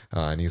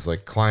 and he's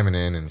like climbing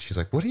in, and she's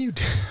like, "What are you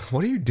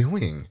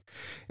doing?"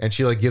 And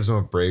she like gives him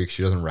a break.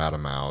 She doesn't rat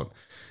him out,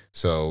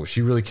 so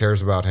she really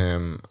cares about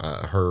him.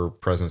 Her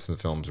presence in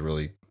the film is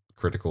really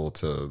critical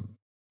to,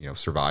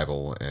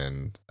 survival.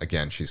 And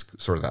again, she's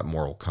sort of that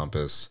moral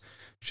compass.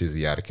 She's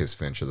the Atticus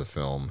Finch of the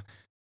film.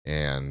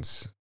 And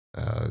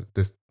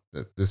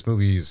this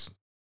movie's,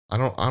 I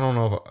don't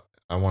know if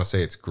I want to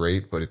say it's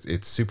great, but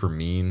it's super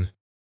mean.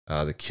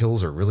 The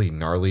kills are really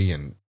gnarly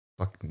and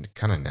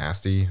kind of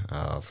nasty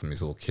from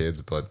these little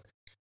kids, but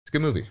it's a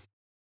good movie.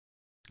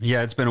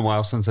 Yeah, it's been a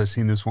while since I've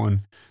seen this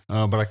one,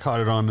 but I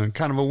caught it on a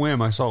kind of a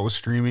whim. I saw it was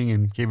streaming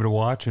and gave it a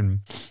watch, and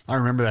I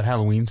remember that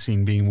Halloween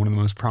scene being one of the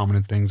most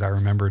prominent things I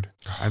remembered.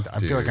 I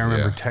feel like I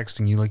remember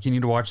texting you, like, you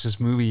need to watch this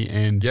movie,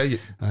 and you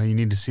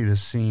need to see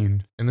this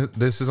scene. And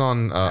this is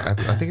on, I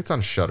think it's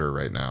on Shudder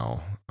right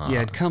now.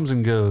 Yeah, it comes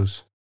and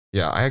goes.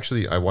 Yeah,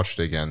 I watched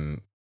it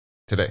again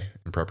today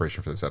in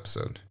preparation for this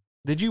episode.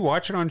 Did you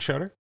watch it on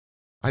Shudder?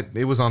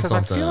 It was on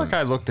something. I feel like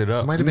I looked it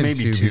up. It might have been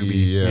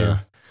Tubi. Yeah.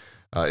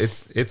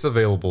 It's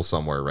available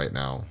somewhere right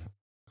now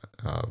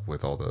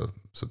with all the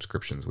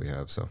subscriptions we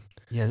have. So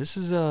yeah, this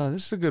is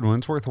a good one.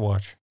 It's worth a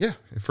watch. Yeah,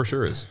 it for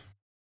sure is.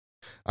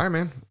 All right,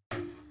 man.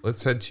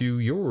 Let's head to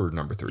your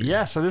number 3.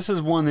 Yeah, so this is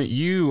one that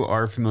you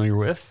are familiar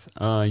with.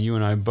 You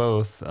and I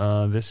both.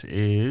 This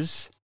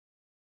is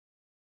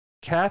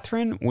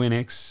Catherine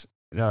Winnick's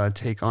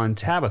take on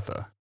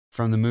Tabitha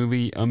from the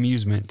movie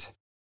Amusement.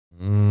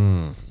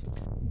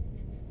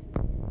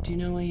 Do you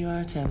know where you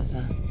are,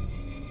 Tabitha?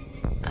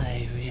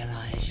 I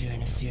realize you're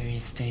in a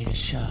serious state of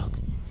shock.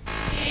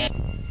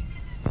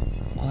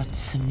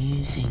 What's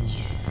amusing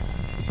you?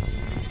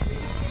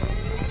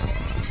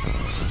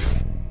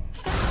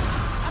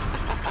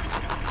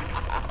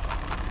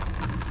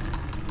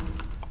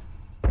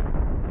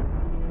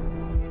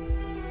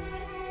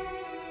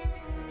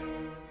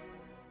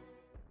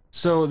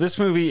 So this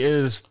movie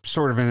is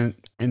sort of an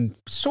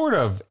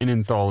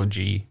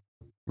anthology.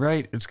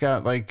 Right, it's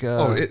got like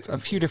a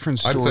few different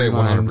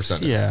storylines. I'd say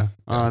 100%.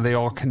 Yeah, they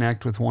all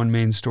connect with one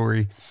main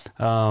story.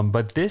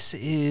 But this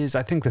is,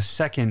 I think, the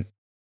second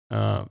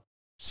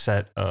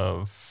set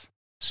of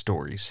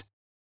stories.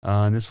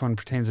 And this one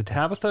pertains to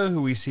Tabitha,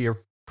 who we see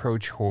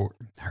approach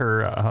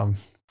her aunt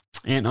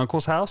and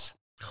uncle's house.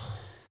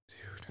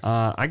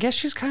 I guess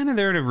she's kind of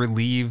there to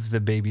relieve the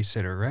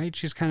babysitter, right?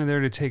 She's kind of there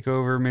to take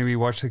over, maybe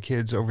watch the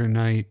kids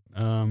overnight.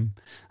 I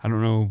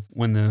don't know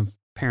when the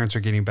parents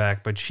are getting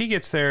back, but she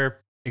gets there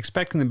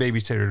expecting the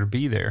babysitter to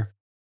be there.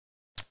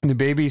 The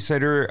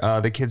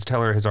babysitter, the kids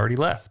tell her, has already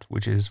left,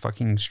 which is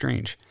fucking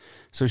strange.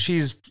 So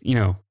she's,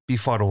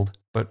 befuddled,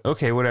 but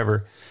okay,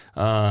 whatever.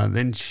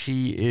 Then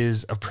she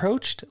is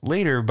approached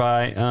later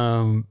by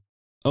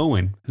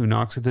Owen, who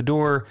knocks at the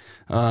door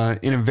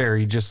in a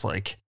very just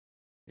like,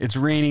 it's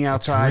raining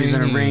outside. He's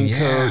in a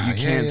raincoat. You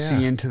can't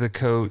see into the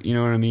coat. You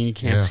know what I mean? You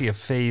can't see a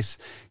face.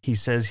 He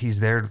says he's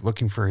there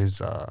looking for his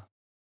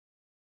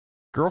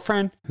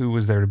girlfriend who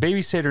was there to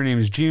babysit. Her name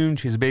is June.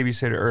 She's a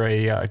babysitter or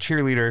a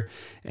cheerleader.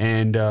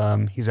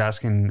 And he's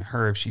asking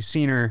her if she's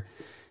seen her.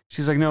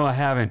 She's like, no, I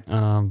haven't.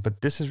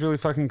 But this is really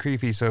fucking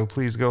creepy. So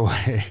please go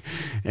away.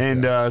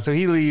 And so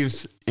he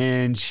leaves,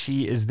 and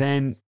she is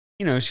then,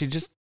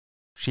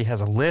 she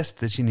has a list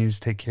that she needs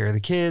to take care of the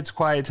kids.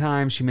 Quiet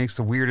time. She makes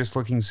the weirdest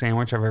looking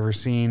sandwich I've ever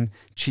seen.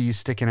 Cheese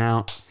sticking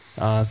out.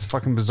 It's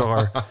fucking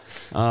bizarre.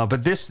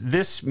 But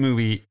this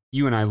movie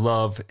you and I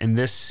love, and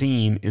this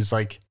scene is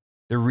like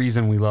the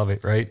reason we love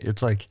it, right?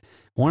 It's like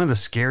one of the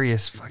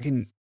scariest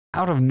fucking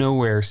out of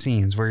nowhere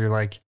scenes where you're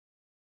like,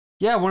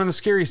 yeah, one of the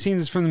scariest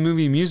scenes is from the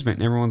movie Amusement.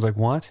 And everyone's like,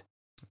 what?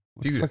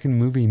 Dude, fucking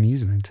movie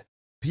Amusement.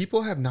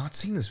 People have not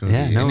seen this movie.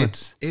 Yeah, no,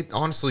 it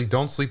honestly,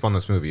 don't sleep on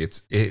this movie.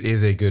 It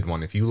is a good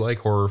one. If you like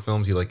horror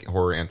films, you like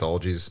horror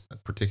anthologies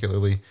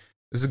particularly,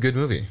 this is a good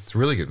movie. It's a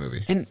really good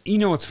movie. And you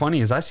know what's funny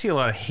is I see a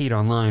lot of hate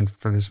online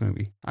for this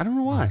movie. I don't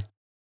know why.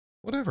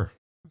 Whatever.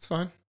 It's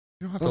fine.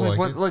 You don't have to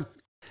like it. Look,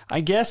 I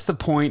guess the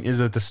point is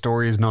that the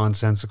story is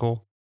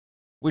nonsensical,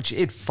 which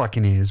it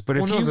fucking is. But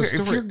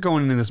if you're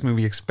going into this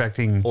movie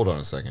expecting... Hold on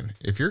a second.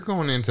 If you're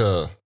going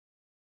into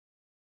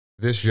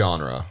this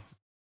genre,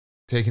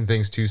 taking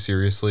things too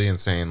seriously and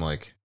saying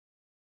like,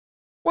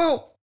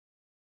 well,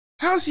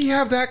 how's he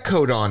have that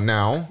coat on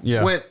now?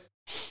 Yeah.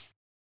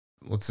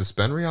 Let's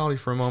suspend reality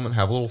for a moment,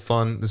 have a little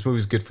fun. This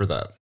movie's good for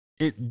that.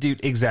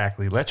 Dude,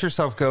 exactly. Let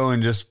yourself go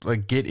and just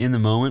like get in the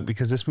moment,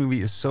 because this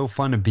movie is so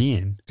fun to be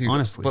in. Dude,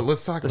 honestly. But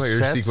let's talk about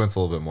your sequence a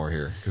little bit more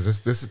here,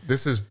 because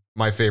this is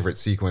my favorite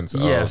sequence.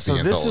 Yeah. Of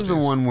the this is the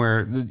one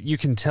where you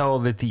can tell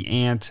that the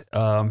aunt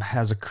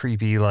has a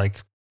creepy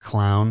like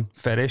clown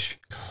fetish.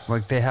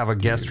 Like they have a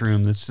guest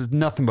room that's just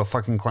nothing but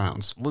fucking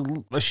clowns.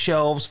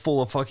 Shelves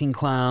full of fucking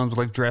clowns with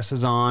like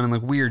dresses on and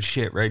like weird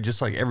shit, right?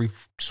 Just like every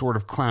sort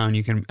of clown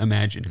you can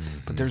imagine. Mm-hmm.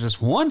 But there's this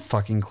one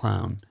fucking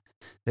clown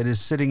that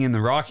is sitting in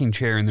the rocking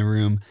chair in the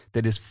room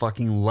that is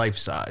fucking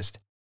life-sized.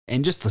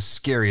 And just the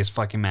scariest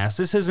fucking mask.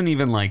 This isn't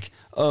even like,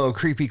 oh,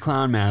 creepy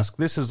clown mask.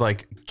 This is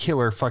like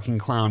killer fucking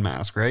clown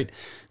mask, right?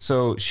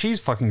 So she's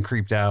fucking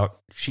creeped out.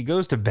 she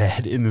goes to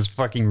bed in this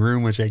fucking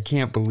room, which I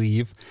can't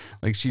believe.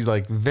 Like, she's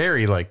like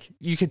very like,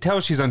 you could tell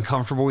she's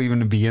uncomfortable even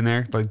to be in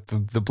there. Like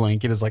the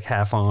blanket is like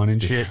half on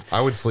and shit.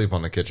 I would sleep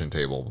on the kitchen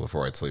table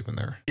before I'd sleep in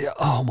there. Yeah.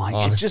 Oh my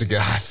God. Honest to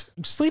God.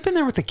 Sleep in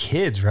there with the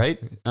kids, right?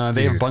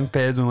 They have bunk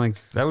beds, and like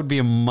that would be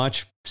a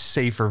much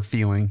safer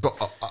feeling.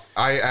 But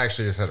I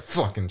actually just had a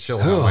fucking chill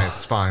down my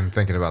spine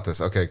thinking about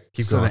this. Okay,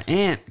 keep going. So the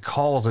aunt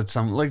calls at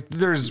some, like,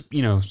 there's,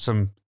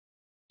 some.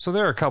 So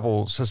there are a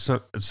couple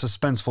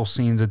suspenseful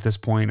scenes at this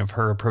point of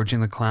her approaching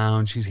the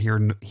clown. She's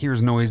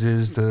hears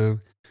noises. The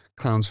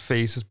clown's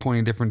face is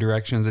pointing different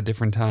directions at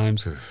different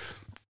times.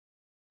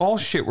 All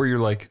shit where you're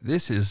like,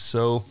 this is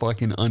so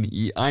fucking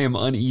I am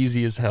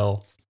uneasy as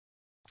hell.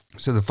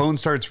 So the phone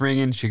starts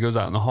ringing. She goes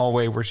out in the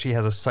hallway where she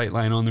has a sight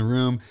line on the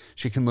room.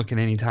 She can look at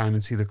any time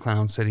and see the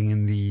clown sitting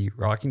in the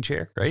rocking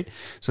chair, right?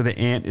 So the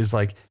aunt is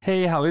like,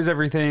 hey, how is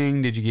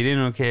everything? Did you get in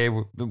okay?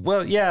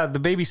 Well, yeah, the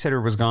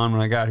babysitter was gone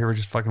when I got here, which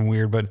is fucking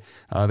weird, but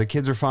the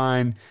kids are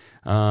fine.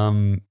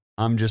 I'm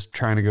just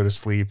trying to go to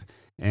sleep.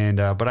 And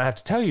but I have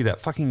to tell you, that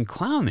fucking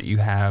clown that you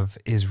have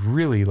is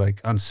really like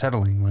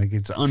unsettling. Like,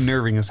 it's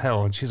unnerving as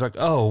hell. And she's like,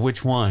 oh,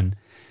 which one?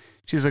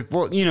 She's like,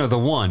 well,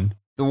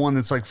 the one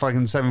that's like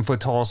fucking 7 foot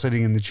tall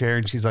sitting in the chair.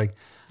 And she's like,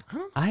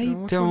 I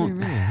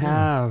don't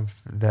have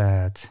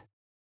that.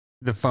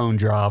 The phone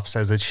drops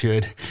as it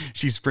should.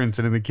 She sprints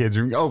into the kids'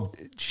 room. Oh,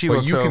 she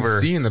looks over. But you can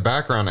see in the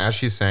background as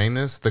she's saying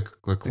this, the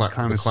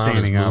clown is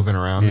moving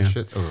around and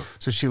shit. Ugh.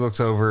 So she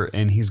looks over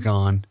and he's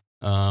gone.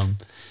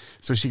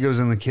 So she goes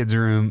in the kids'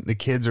 room. The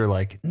kids are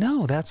like,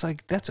 no, that's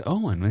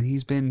Owen.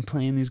 He's been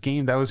playing these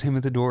games. That was him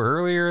at the door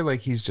earlier. Like,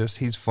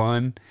 he's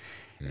fun.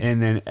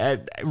 And then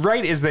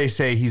right as they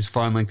say he's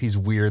fun, like these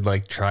weird,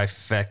 like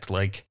trifecta,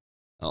 like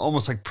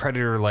almost like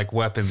Predator, like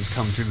weapons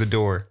come through the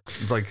door.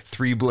 It's like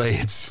 3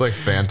 blades. It's like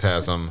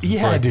Phantasm.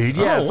 Yeah, like, dude.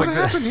 Yeah. It's what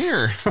happened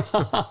here?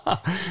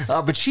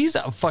 But she's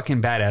a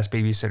fucking badass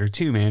babysitter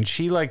too, man.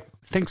 She like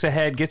thinks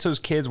ahead, gets those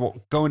kids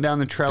going down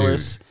the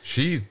trellis. Dude,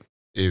 she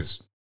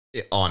is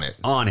on it.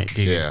 On it,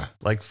 dude. Yeah.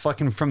 Like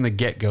fucking from the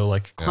get-go,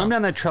 like climb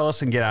down that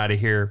trellis and get out of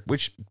here,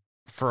 which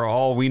for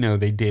all we know,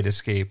 they did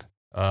escape.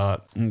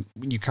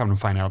 You come to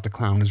find out the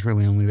clown is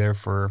really only there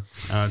for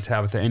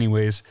Tabitha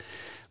anyways.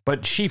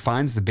 But she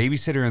finds the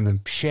babysitter in the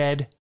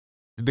shed.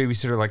 The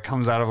babysitter like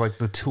comes out of like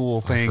the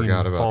tool thing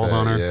and falls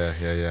on her.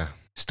 Yeah.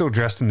 Still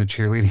dressed in the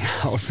cheerleading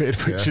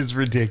outfit, which is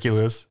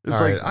ridiculous. It's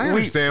all like, right, I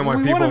understand why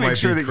people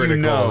might be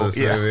critical of this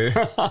movie.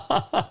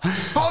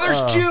 Oh,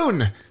 there's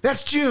June.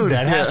 That's June.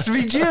 That has to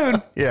be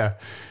June. Yeah.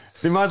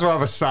 They might as well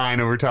have a sign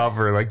over top of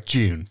her like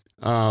June.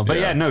 But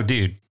yeah, no,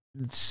 dude.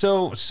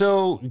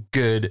 So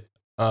good.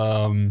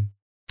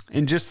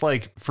 And just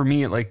like, for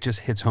me, it like just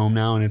hits home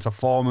now, and it's a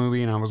fall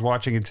movie, and I was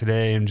watching it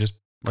today, and just,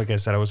 like I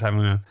said, I was having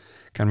a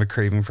kind of a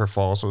craving for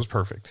fall, so it was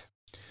perfect.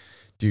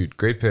 Dude,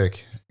 great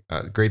pick.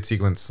 Great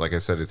sequence. Like I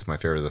said, it's my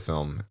favorite of the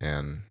film.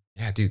 And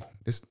yeah, dude,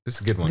 this is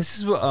a good one. This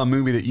is a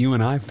movie that you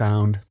and I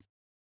found.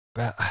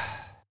 I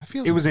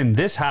feel it was in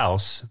this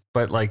house,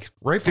 but like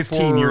right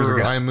 15 years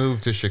ago. I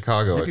moved to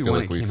Chicago. Maybe I feel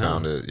like we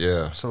found it.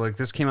 Yeah. So like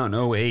this came out in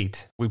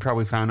 2008. We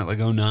probably found it like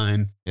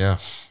 2009. Yeah.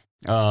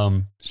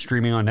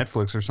 Streaming on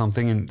Netflix or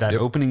something. And that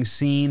opening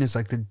scene is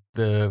like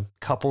the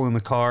couple in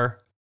the car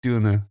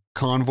doing the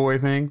convoy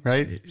thing,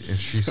 right? And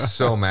she's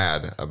so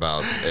mad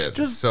about it.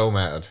 Just so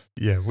mad.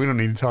 Yeah, we don't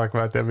need to talk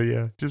about that, but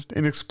yeah, just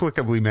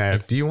inexplicably mad.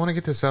 Like, do you want to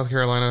get to South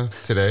Carolina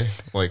today?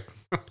 Like,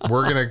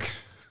 we're gonna.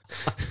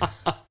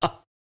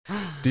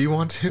 Do you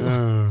want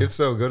to? If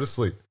so, go to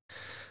sleep.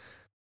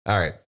 All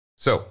right,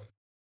 so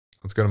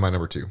let's go to my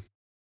number 2.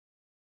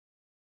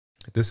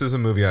 This is a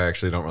movie I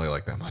actually don't really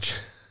like that much.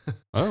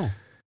 Oh.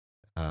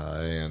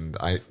 And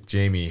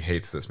Jamie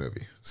hates this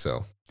movie,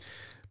 so.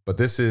 But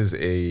this is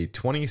a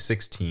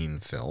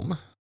 2016 film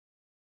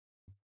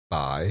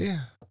by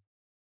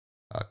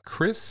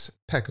Chris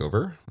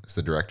Peckover, is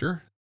the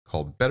director,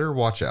 called Better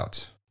Watch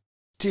Out.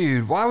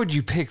 Dude, why would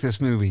you pick this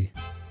movie?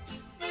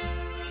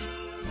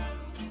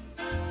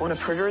 Want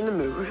to put her in the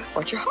mood?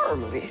 Watch a horror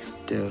movie.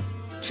 Dude,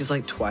 she's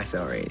like twice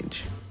our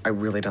age. I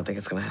really don't think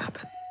it's gonna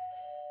happen.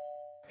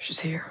 She's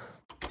here.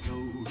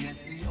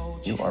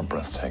 You are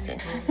breathtaking.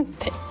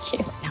 Thank you.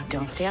 Now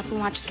don't stay up and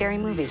watch scary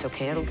movies,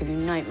 okay? It'll give you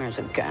nightmares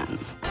again.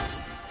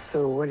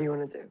 So what do you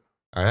want to do?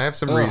 All right, I have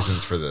some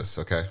reasons for this,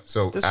 okay?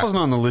 So this wasn't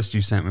on the list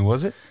you sent me,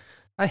 was it?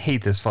 I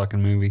hate this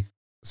fucking movie.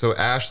 So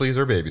Ashley's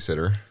our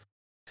babysitter,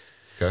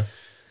 okay?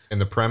 And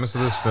the premise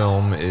of this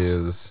film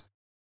is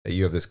that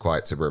you have this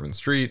quiet suburban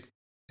street.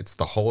 It's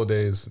the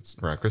holidays. It's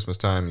around Christmas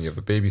time. You have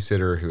a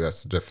babysitter who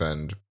has to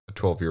defend a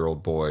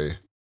 12-year-old boy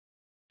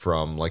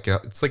from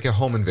it's like a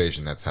home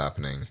invasion that's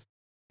happening.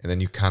 And then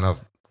you kind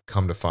of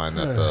come to find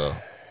that the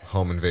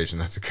home invasion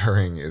that's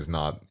occurring is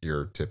not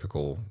your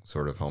typical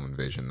sort of home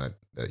invasion that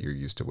you're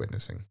used to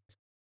witnessing.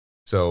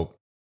 So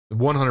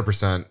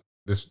 100%,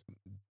 this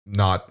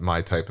not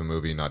my type of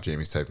movie, not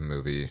Jamie's type of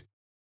movie.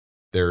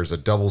 There's a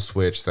double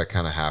switch that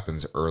kind of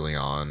happens early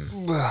on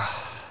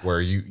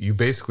where you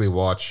basically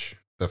watch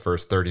the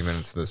first 30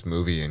 minutes of this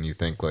movie and you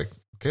think like,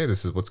 okay,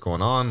 this is what's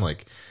going on.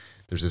 Like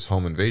there's this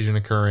home invasion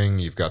occurring.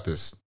 You've got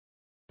this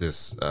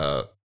this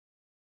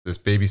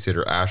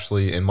babysitter,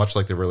 Ashley, and much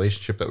like the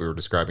relationship that we were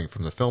describing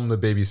from the film The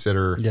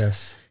Babysitter,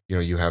 yes, you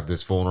know, you have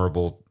this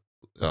vulnerable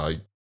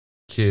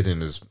kid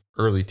in his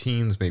early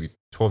teens, maybe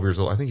 12 years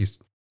old. I think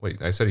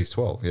I said he's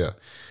 12. Yeah.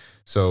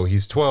 So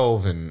he's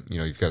 12 and, you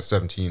know, you've got a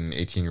 17,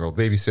 18-year-old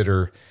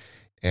babysitter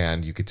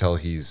and you could tell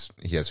he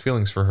has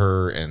feelings for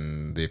her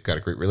and they've got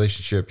a great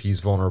relationship. He's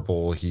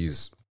vulnerable. He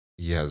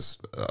has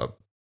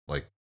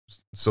like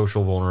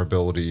social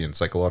vulnerability and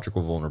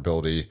psychological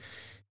vulnerability.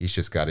 He's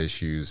just got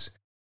issues.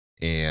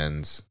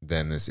 And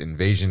then this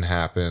invasion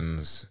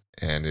happens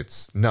and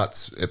it's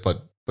nuts.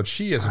 But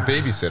she, as a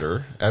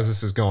babysitter, as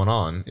this is going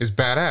on, is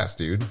badass,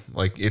 dude.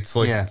 Like it's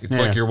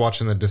like you're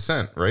watching The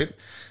Descent, right?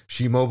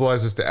 She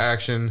mobilizes to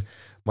action,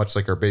 much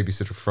like our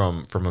babysitter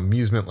from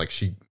Amusement. Like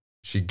she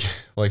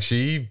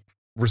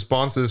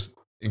responds to this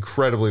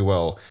incredibly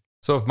well.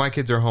 So if my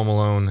kids are home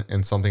alone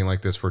and something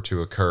like this were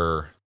to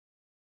occur,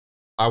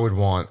 I would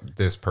want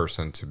this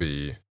person to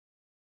be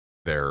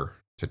there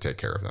to take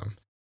care of them.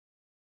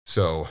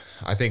 So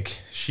I think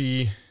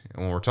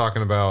when we're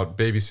talking about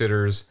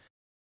babysitters,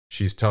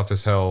 she's tough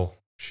as hell.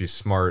 She's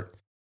smart.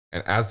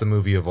 And as the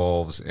movie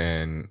evolves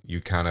and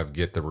you kind of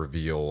get the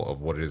reveal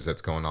of what it is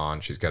that's going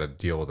on, she's got to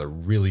deal with a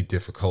really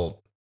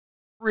difficult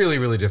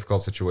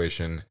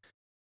situation.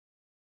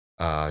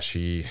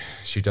 She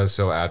does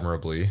so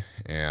admirably.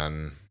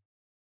 And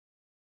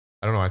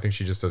I don't know, I think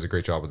she just does a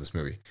great job with this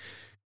movie.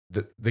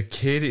 The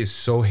kid is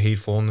so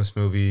hateful in this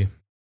movie.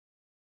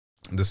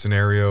 The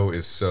scenario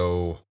is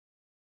so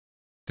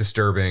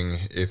disturbing.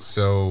 It's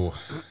so,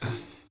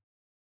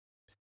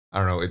 I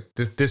don't know.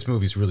 This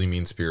movie's really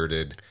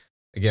mean-spirited.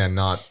 Again,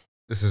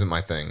 this isn't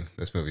my thing.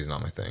 This movie's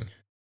not my thing.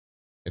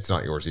 It's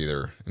not yours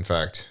either. In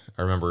fact,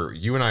 I remember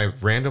you and I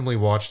randomly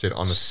watched it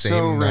on the same night.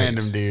 So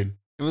random, dude.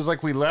 It was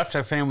like we left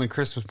a family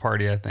Christmas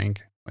party, I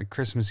think, like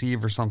Christmas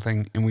Eve or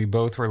something, and we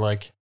both were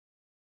like,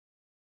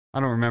 I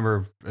don't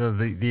remember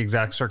the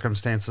exact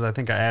circumstances. I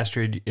think I asked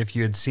you if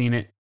you had seen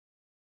it.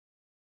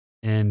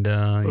 And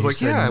I was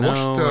like, yeah, I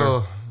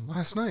watched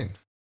last night.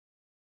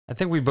 I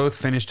think we both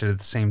finished it at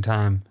the same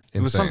time. Insane.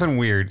 It was something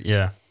weird,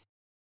 yeah.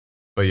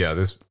 But yeah,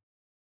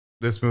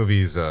 this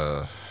movie's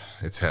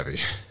it's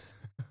heavy.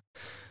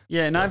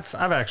 Yeah, and I've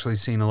actually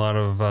seen a lot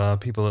of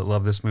people that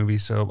love this movie,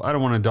 so I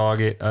don't want to dog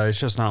it. It's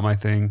just not my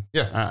thing.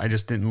 Yeah, I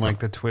just didn't like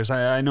the twist.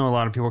 I know a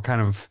lot of people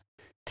kind of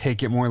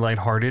take it more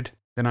lighthearted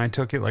than I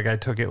took it. Like I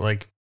took it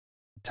like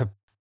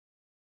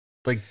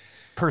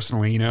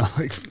personally, you know,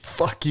 like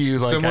fuck you.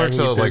 Like similar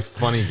to like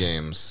Funny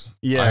Games.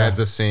 Yeah, I had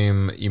the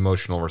same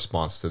emotional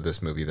response to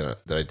this movie that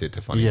I did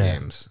to Funny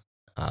Games,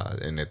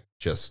 and it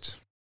just,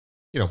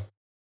 you know,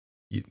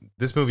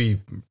 this movie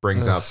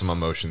brings out some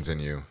emotions in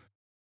you,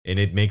 and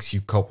it makes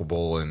you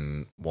culpable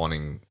and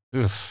wanting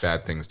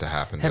bad things to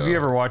happen. Have you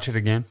ever watched it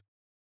again?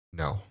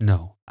 No.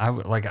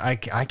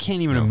 I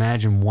can't even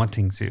imagine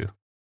wanting to.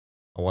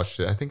 I watched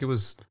it. I think it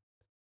was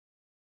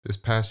this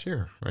past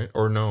year, right?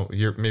 Or no,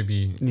 year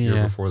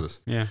before this.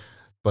 Yeah.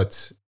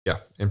 But yeah,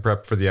 in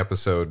prep for the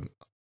episode,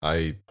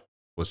 I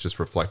was just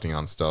reflecting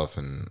on stuff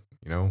and,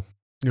 you know.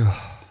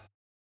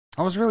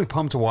 I was really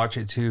pumped to watch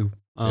it too,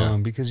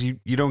 because you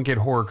don't get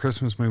horror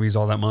Christmas movies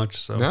all that much.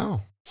 So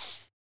no.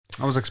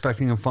 I was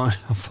expecting a fun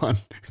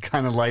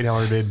kind of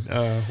lighthearted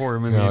horror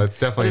movie. No, it's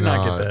definitely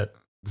not get that.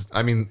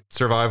 I mean,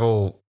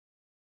 survival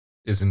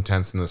is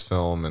intense in this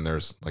film, and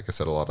there's, like I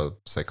said, a lot of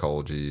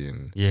psychology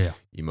and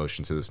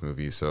emotion to this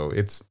movie. So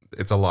it's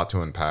a lot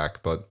to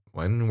unpack. But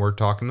when we're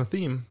talking the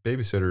theme,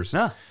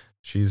 babysitters,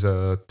 she's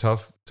a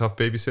tough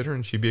babysitter,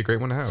 and she'd be a great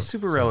one to have.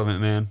 Super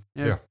relevant, man.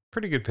 Yeah,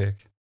 pretty good pick,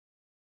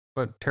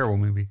 but terrible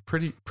movie.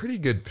 Pretty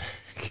good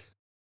pick.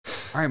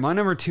 All right, my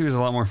number 2 is a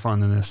lot more fun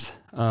than this,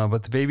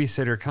 but the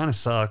babysitter kind of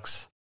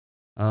sucks.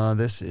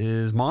 This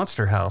is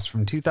Monster House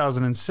from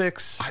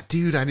 2006.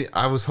 Dude,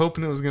 I was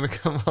hoping it was going to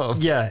come up.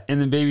 Yeah,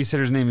 and the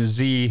babysitter's name is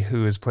Z,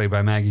 who is played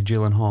by Maggie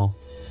Gyllenhaal.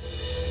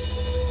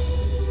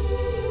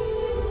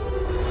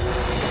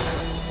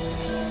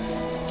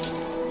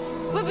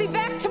 We'll be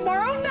back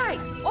tomorrow night.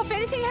 Well, if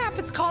anything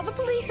happens, call the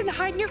police and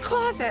hide in your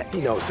closet.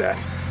 He knows that.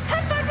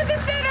 Have fun with the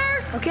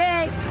sitter.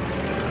 Okay.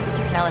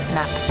 Now listen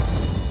up.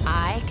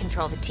 I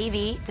control the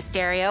TV, the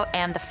stereo,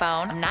 and the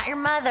phone. I'm not your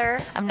mother.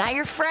 I'm not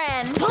your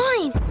friend.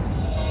 Fine.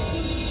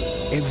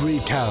 Every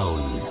town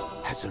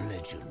has a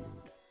legend.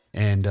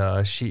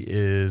 And she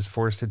is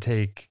forced to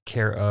take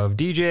care of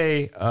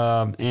DJ.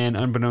 And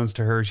unbeknownst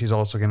to her, she's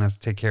also going to have to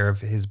take care of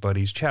his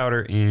buddies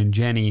Chowder and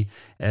Jenny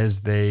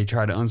as they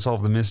try to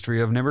unsolve the mystery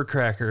of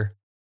Nibbercracker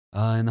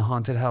in the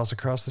haunted house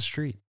across the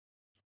street.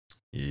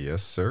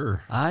 Yes,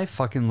 sir. I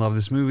fucking love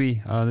this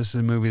movie. This is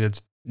a movie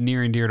that's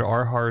near and dear to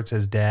our hearts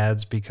as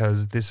dads,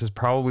 because this is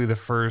probably the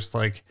first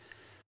like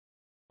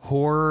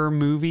horror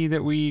movie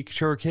that we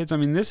show our kids. I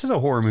mean, this is a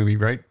horror movie,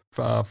 right?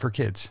 For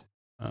kids.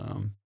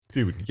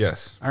 Dude,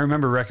 yes. I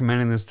remember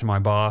recommending this to my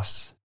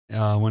boss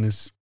when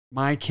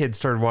my kid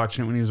started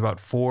watching it when he was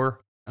about 4.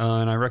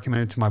 And I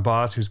recommended it to my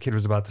boss, whose kid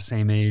was about the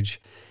same age.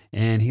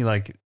 And he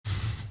like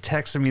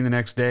texted me the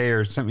next day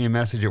or sent me a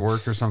message at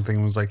work or something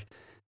and was like,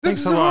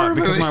 Thanks a lot,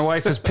 because my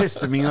wife was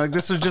pissed at me. Like,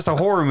 this was just a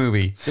horror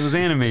movie. It was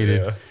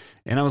animated. Yeah.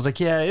 And I was like,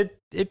 yeah,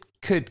 it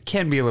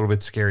can be a little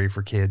bit scary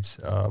for kids,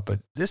 but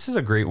this is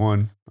a great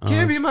one.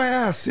 Can't be my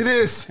ass. It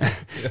is.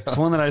 It's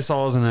one that I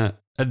saw as an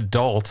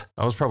adult.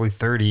 I was probably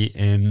 30,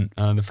 and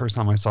the first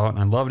time I saw it, and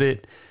I loved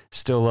it.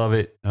 Still love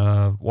it.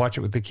 Watch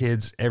it with the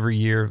kids every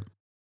year.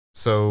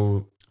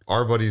 So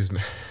our buddies,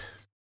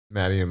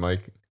 Maddie and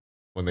Mike,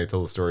 when they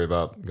told the story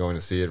about going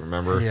to see it,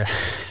 remember? Yeah.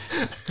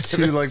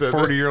 Two like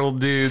 40-year-old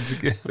dudes.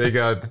 They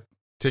got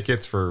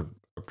tickets for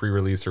a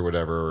pre-release or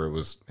whatever, or it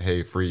was,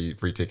 hey, free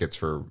tickets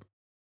for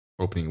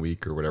opening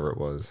week or whatever it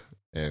was.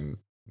 And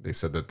they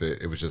said that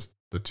it was just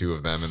the two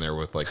of them, and they're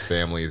with like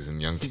families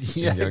and young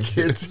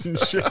kids and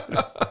shit.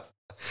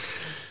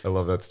 I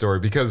love that story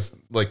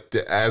because, like,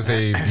 as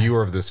a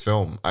viewer of this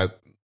film,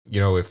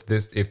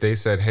 if they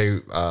said, hey,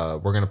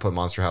 we're gonna put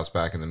Monster House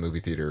back in the movie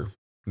theater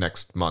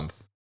next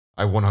month,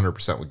 I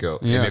 100% would go.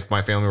 Yeah. And if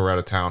my family were out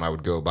of town, I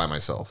would go by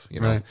myself.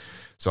 Right.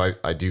 So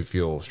I do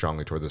feel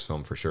strongly toward this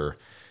film for sure.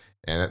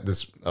 And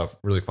this a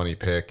really funny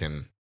pick.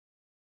 And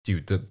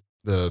dude,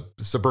 the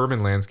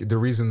suburban landscape, the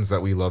reasons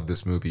that we love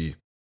this movie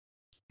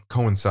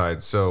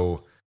coincide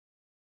so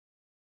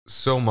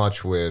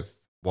much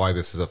with why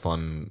this is a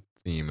fun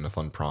theme and a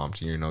fun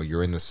prompt. You know,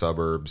 you're in the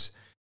suburbs,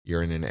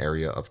 you're in an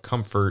area of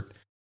comfort,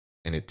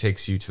 and it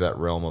takes you to that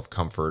realm of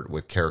comfort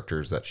with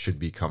characters that should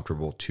be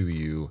comfortable to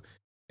you,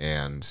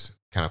 and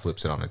kind of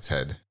flips it on its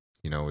head.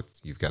 You know,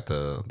 you've got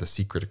the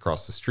secret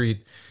across the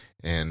street,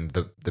 and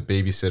the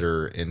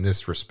babysitter in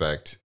this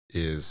respect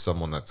is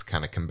someone that's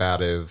kind of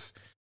combative,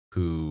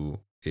 who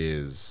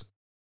is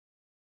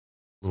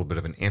a little bit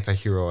of an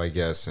anti-hero, I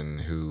guess, and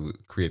who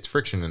creates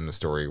friction in the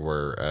story,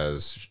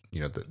 whereas,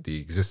 you know, the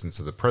existence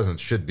of the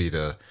presence should be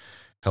to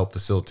help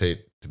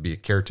facilitate, to be a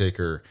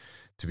caretaker,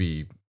 to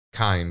be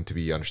kind, to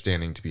be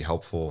understanding, to be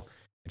helpful.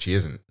 And she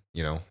isn't,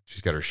 you know.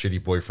 She's got her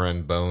shitty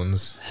boyfriend,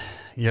 Bones.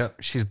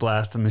 Yep, she's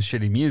blasting the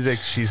shitty music.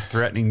 She's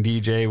threatening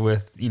DJ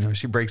with, you know,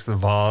 she breaks the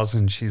vase,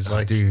 and she's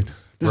like, dude,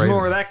 there's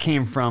more where that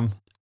came from.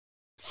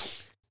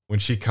 When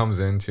she comes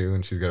in, too,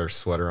 and she's got her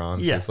sweater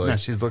on, she's like...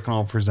 she's looking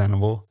all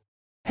presentable.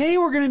 Hey,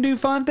 we're going to do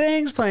fun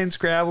things, playing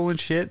Scrabble and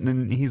shit. And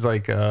then he's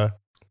like, their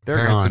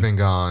parents have been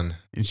gone.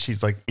 And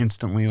she's like,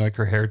 instantly, like,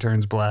 her hair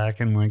turns black,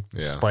 and like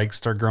spikes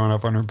start growing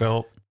up on her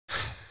belt.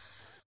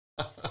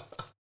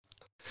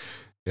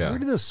 Yeah. Where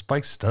do those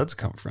spike studs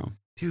come from?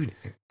 Dude,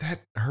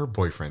 her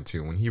boyfriend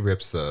too, when he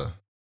rips the...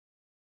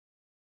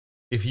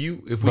 If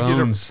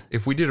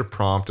we did a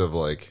prompt of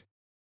like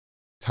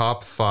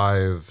top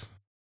 5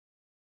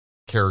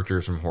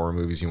 characters from horror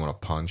movies you want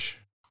to punch,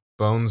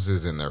 Bones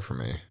is in there for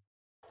me.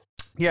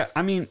 Yeah,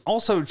 I mean,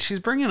 also, she's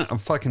bringing a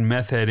fucking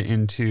meth head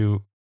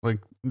into, like,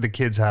 the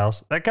kid's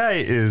house. That guy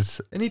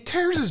is... And he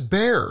tears his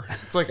bear.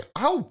 It's like,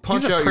 I'll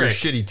punch out your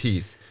shitty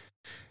teeth.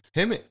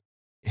 Him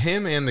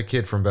and the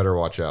kid from Better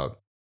Watch Out.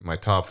 My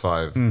top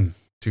 5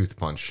 tooth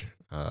punch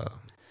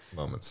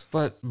moments.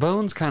 But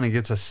Bones kind of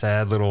gets a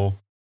sad little...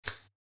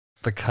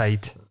 The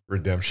kite.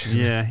 Redemption.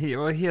 Yeah, he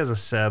has a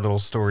sad little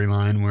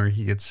storyline where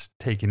he gets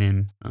taken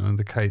in.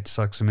 The kite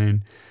sucks him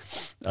in.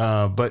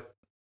 But...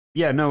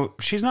 Yeah, no,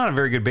 she's not a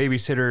very good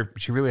babysitter.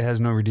 She really has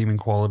no redeeming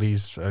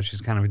qualities. She's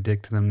kind of a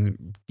dick to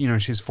them. You know,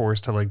 she's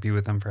forced to like be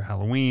with them for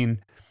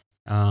Halloween.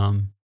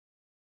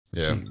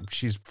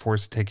 She's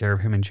forced to take care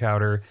of him and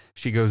Chowder.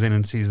 She goes in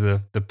and sees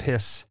the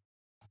piss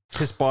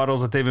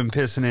bottles that they've been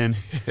pissing in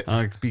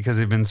because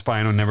they've been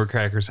spying on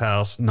Nevercracker's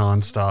house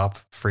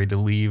nonstop, afraid to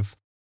leave.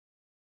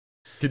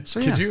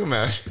 Could you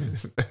imagine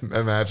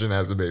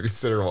as a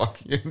babysitter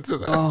walking into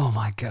that? Oh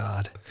my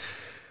God.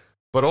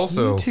 But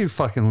also, you two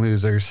fucking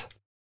losers.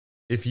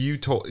 If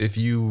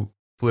you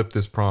flipped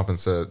this prompt and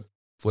said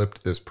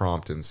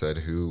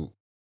who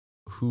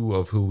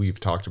we've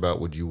talked about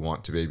would you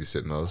want to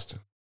babysit most,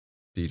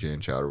 DJ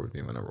and Chowder would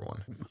be my number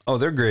 1. Oh,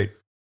 they're great.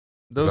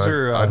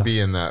 I'd be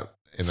in that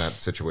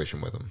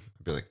situation with them.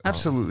 I'd be like,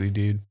 absolutely,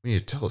 dude. We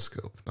need a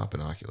telescope, not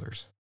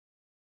binoculars.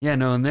 Yeah,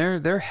 no, and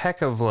they're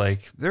heck of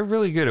they're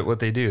really good at what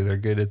they do. They're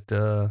good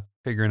at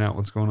figuring out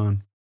what's going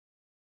on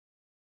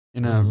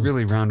in a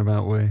really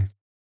roundabout way.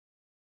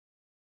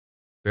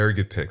 Very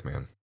good pick,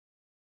 man.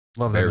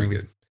 Love that. Very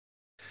good.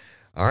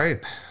 All right.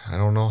 I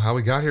don't know how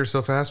we got here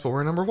so fast, but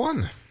we're number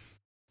 1.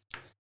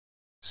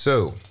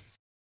 So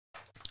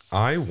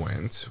I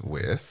went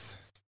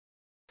with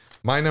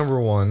my number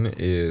 1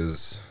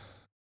 is,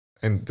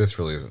 and this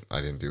really isn't, I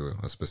didn't do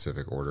a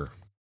specific order.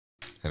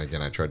 And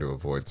again, I tried to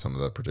avoid some of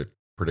the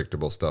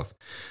predictable stuff.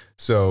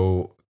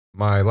 So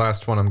my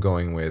last one I'm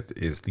going with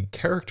is the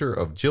character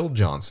of Jill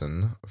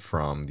Johnson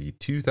from the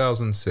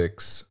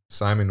 2006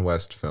 Simon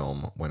West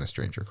film, When a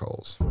Stranger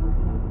Calls.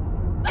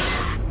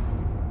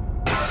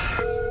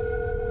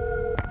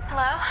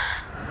 Hello?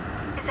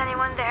 Is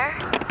anyone there?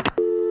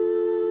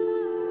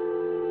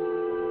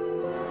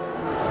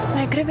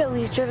 I could have at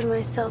least driven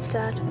myself,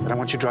 Dad. I don't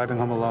want you driving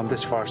home alone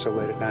this far so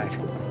late at night.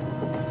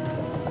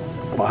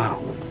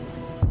 Wow.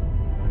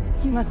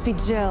 You must be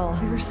Jill.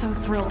 We were so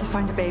thrilled to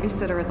find a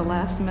babysitter at the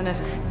last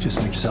minute. Just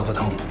make yourself at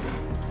home.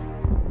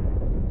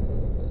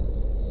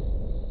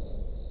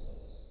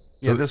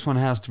 Yeah, this one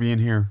has to be in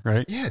here,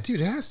 right? Yeah,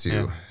 dude, it has to.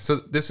 Yeah. So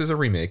this is a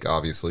remake,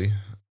 obviously,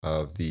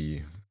 of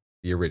the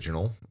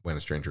original When a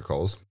Stranger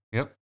Calls.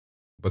 Yep.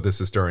 But this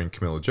is starring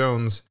Camilla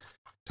Jones,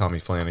 Tommy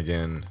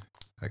Flanagan,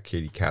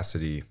 Katie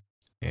Cassidy,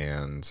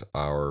 and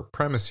our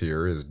premise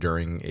here is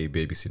during a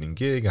babysitting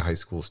gig, a high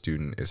school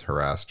student is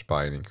harassed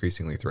by an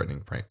increasingly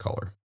threatening prank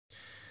caller.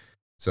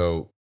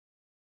 So,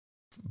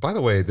 by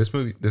the way, this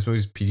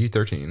movie's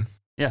PG-13.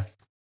 Yeah.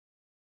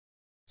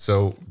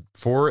 So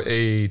for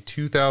a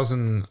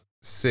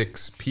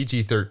 2006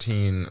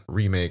 PG-13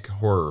 remake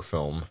horror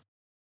film,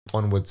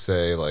 one would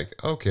say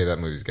like, okay, that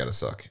movie's got to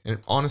suck. And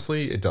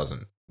honestly, it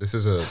doesn't. This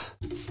is a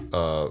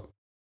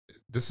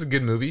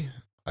good movie.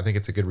 I think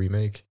it's a good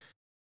remake.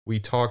 We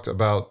talked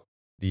about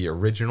the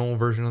original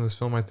version of this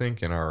film, I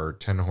think, in our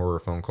 10 horror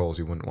phone calls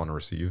you wouldn't want to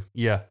receive.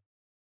 Yeah.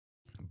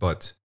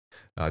 But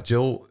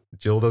Jill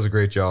does a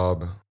great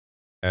job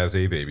as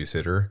a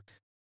babysitter.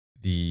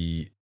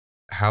 The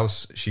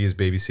house she is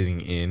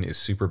babysitting in is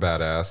super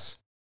badass.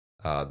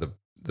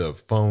 The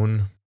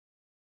phone,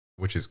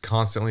 which is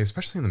constantly,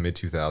 especially in the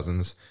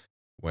mid-2000s,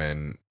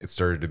 when it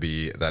started to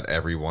be that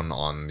everyone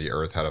on the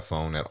earth had a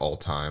phone at all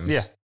times.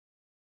 Yeah.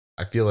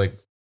 I feel like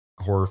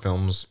horror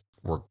films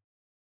were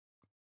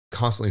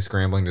constantly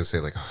scrambling to say,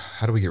 like,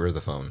 how do we get rid of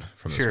the phone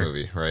from this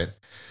movie, right?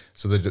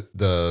 So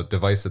the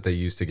device that they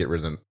used to get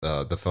rid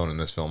of the phone in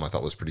this film, I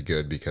thought was pretty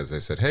good, because they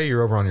said, hey,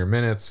 you're over on your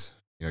minutes,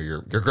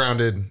 you're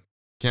grounded,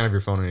 can't have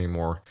your phone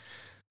anymore.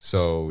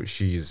 So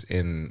she's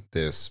in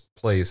this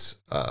place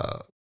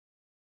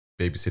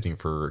babysitting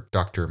for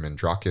Dr.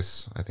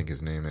 Mandrakis, I think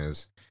his name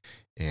is,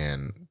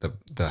 and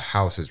the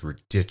house is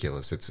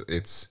ridiculous.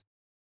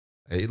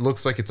 It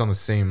looks like it's on the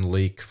same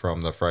lake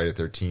from the Friday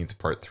the 13th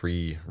Part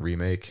 3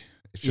 remake.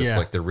 It's just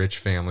like the rich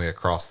family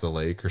across the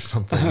lake or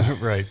something.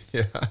 Right.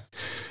 Yeah.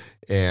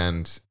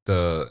 And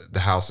the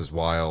house is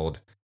wild.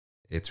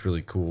 It's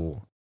really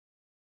cool.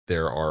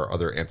 There are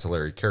other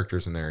ancillary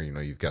characters in there.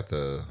 You've got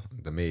the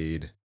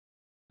maid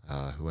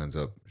who ends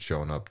up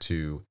showing up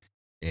too,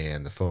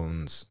 and the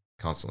phone's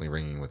constantly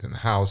ringing within the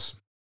house.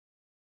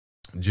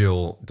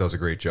 Jill does a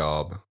great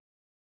job,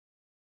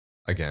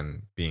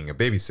 again, being a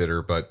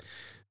babysitter. But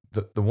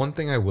the one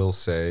thing I will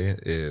say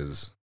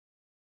is,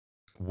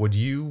 would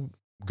you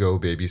go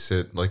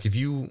babysit? Like, if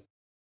you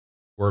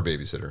were a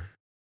babysitter,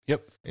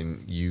 yep,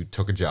 and you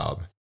took a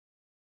job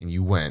and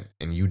you went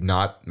and you'd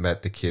not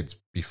met the kids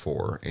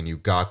before and you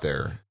got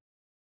there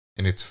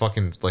and it's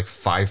fucking like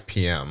 5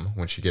 p.m.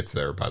 when she gets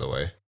there, by the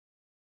way.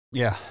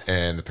 Yeah.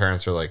 And the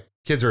parents are like,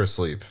 kids are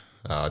asleep.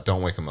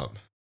 Don't wake them up.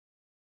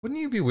 Wouldn't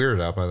you be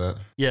weirded out by that?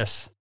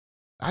 Yes.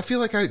 I feel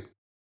like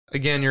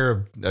again,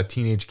 you're a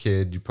teenage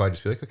kid. You'd probably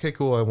just be like, okay,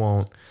 cool, I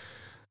won't.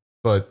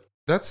 But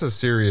that's a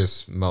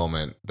serious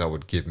moment that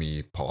would give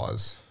me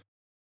pause.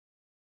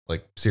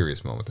 Like,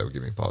 serious moment that would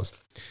give me pause.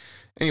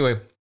 Anyway,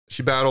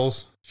 she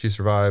battles. She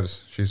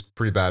survives. She's a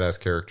pretty badass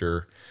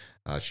character.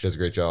 She does a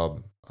great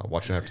job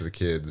watching after the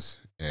kids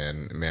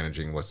and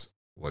managing what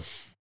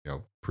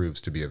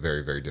proves to be a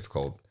very, very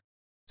difficult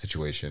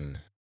situation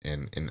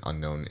in an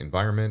unknown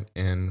environment.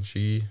 And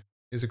she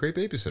is a great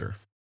babysitter.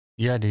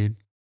 Yeah, dude.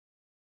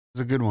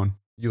 It's a good one.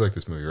 You like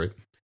this movie, right?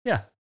 Yeah.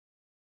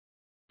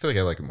 I feel like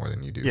I like it more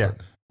than you do. Yeah,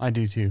 but I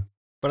do too.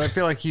 But I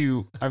feel like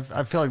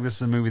I feel like this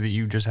is a movie that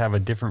you just have a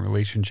different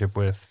relationship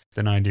with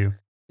than I do.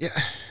 Yeah.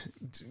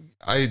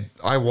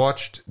 I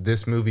watched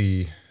this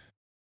movie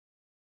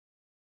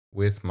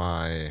with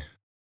my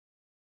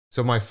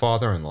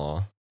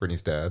father-in-law,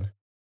 Brittany's dad,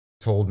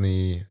 told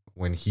me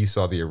when he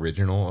saw the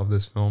original of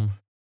this film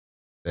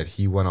that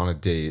he went on a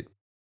date,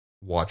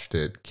 watched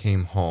it,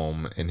 came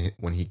home, and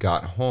when he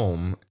got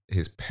home,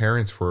 his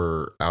parents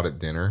were out at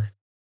dinner,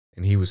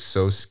 and he was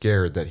so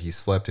scared that he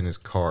slept in his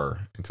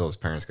car until his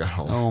parents got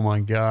home. Oh my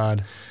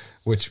God.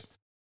 Which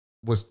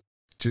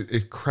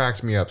it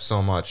cracked me up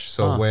so much.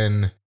 So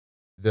when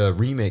the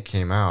remake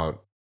came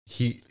out,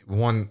 he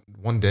one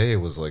day it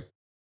was like,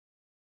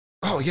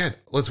 oh yeah,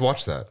 let's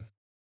watch that.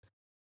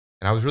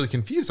 And I was really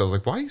confused. I was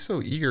like, why are you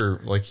so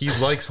eager? Like, he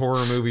likes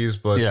horror movies,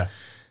 but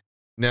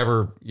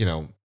never,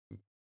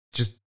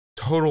 just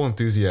total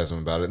enthusiasm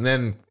about it. And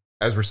then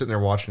as we're sitting there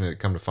watching it,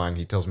 come to find,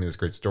 he tells me this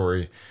great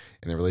story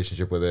and the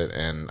relationship with it.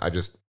 And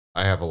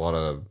I have a lot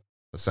of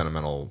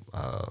sentimental,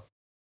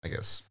 I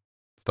guess,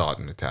 thought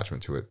and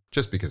attachment to it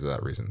just because of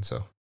that reason.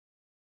 So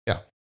yeah,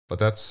 but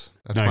that's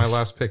nice. My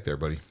last pick there,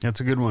 buddy.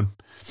 That's a good one.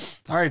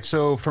 All right.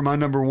 So for my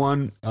number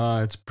one,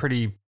 it's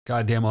pretty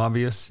goddamn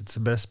obvious. It's the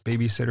best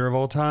babysitter of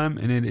all time,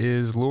 and it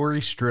is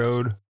Laurie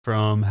Strode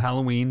from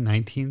Halloween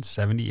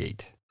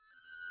 1978.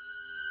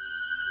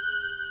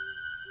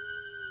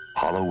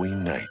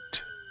 Halloween night.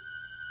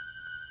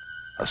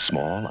 A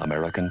small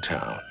American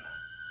town.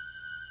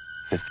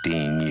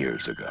 15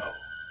 years ago.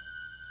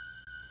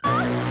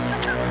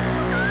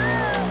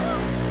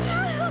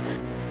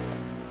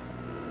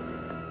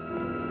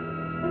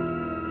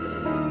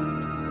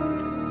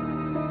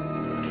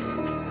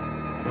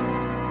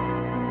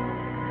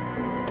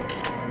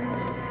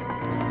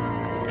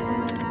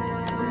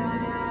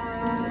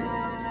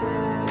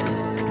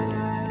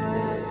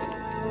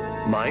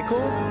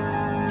 Michael?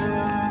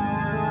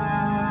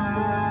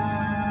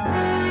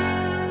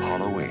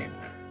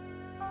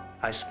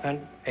 I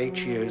spent 8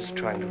 years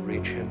trying to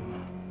reach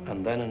him,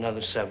 and then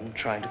another 7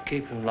 trying to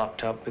keep him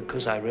locked up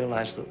because I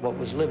realized that what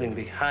was living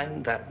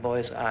behind that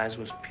boy's eyes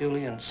was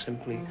purely and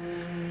simply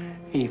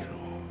evil.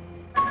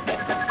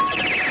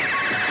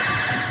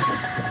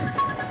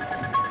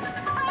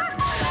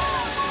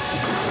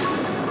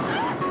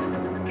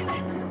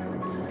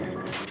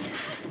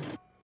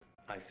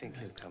 I think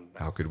he'll come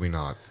back. How could we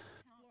not?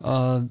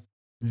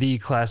 The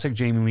classic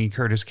Jamie Lee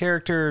Curtis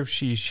character.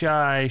 She's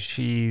shy,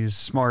 she's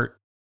smart,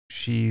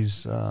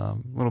 she's a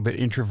little bit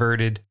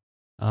introverted,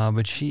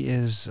 but she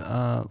is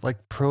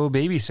like pro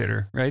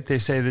babysitter, right? They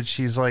say that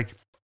she's like,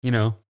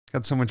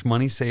 got so much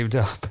money saved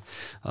up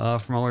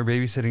from all her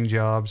babysitting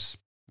jobs.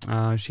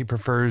 She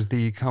prefers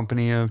the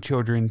company of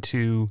children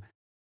to,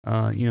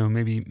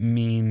 maybe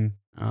mean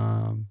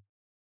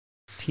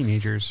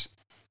teenagers.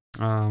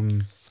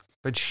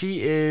 But she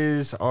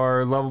is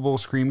our lovable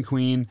scream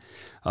queen,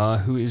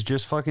 who is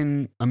just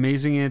fucking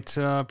amazing at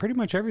pretty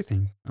much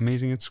everything.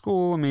 Amazing at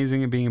school,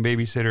 amazing at being a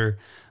babysitter,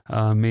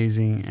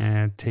 amazing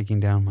at taking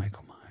down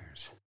Michael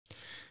Myers.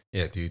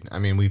 Yeah, dude. I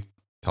mean, we've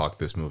talked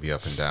this movie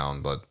up and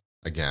down, but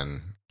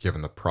again,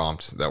 given the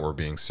prompt that we're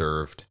being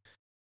served,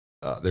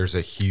 there's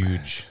a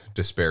huge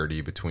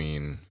disparity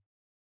between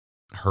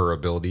her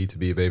ability to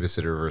be a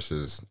babysitter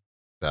versus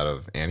that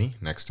of Annie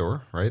next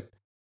door, right?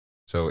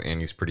 So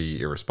Annie's pretty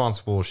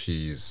irresponsible.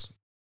 She's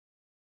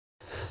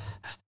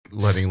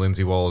letting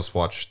Lindsay Wallace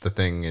watch The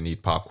Thing and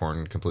eat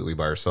popcorn completely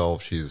by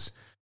herself. She's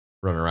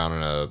running around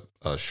in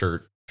a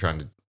shirt, trying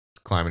to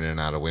climb in and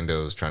out of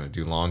windows, trying to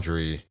do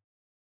laundry.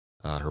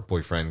 Her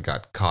boyfriend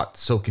got caught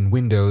soaking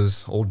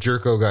windows. Old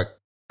Jerko got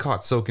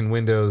caught soaking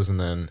windows, and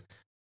then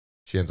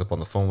she ends up on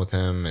the phone with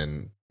him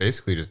and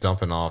basically just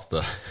dumping off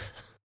the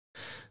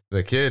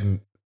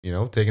kid,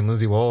 taking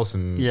Lindsay Wallace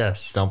and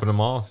dumping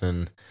him off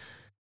and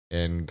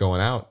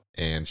going out.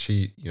 And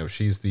she,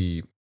 she's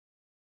the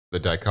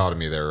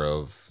dichotomy there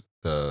of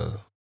the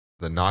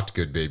not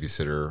good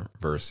babysitter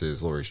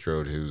versus Laurie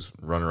Strode, who's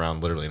run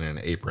around literally in an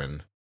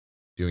apron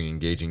doing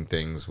engaging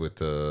things with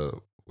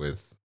Tommy.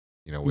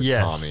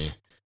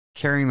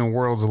 Carrying the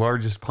world's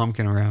largest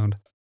pumpkin around.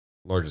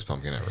 Largest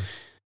pumpkin ever.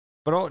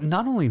 But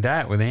not only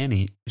that, with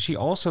Annie, she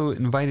also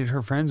invited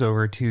her friends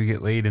over to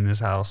get laid in this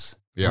house.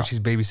 Yeah. While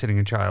she's babysitting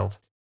a child.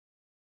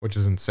 Which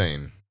is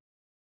insane.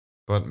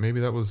 But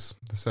maybe that was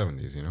the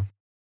 70s,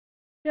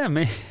 Yeah,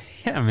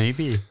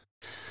 maybe.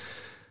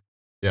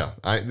 Yeah,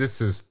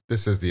 this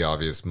is the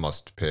obvious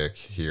must pick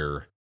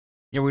here.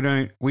 Yeah,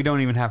 we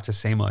don't even have to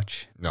say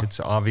much. No. It's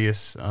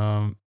obvious.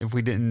 If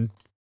we didn't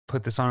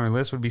put this on our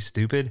list, would be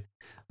stupid.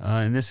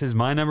 And this is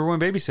my number one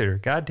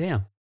babysitter. God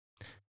damn.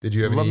 Did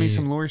you have Love me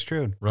some Laurie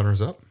Strode.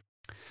 Runners up?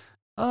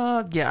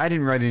 Yeah, I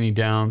didn't write any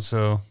down,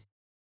 so.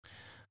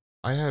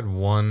 I had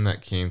one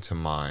that came to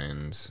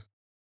mind,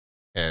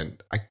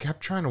 and I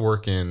kept trying to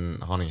work in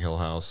Haunting Hill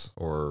House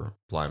or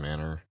Bly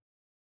Manor.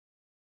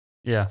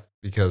 Yeah.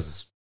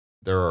 Because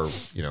there are,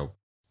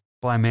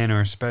 Bly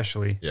Manor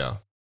especially. Yeah.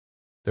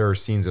 There are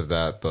scenes of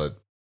that, but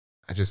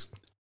I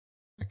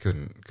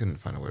couldn't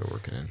find a way to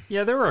work it in.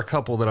 Yeah, there were a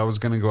couple that I was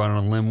going to go out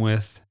on a limb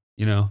with,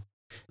 And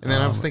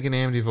then I was thinking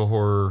Amityville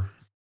Horror.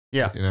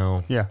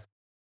 Yeah. Yeah.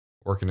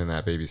 Working in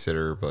that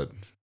babysitter, but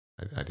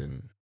I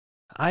didn't.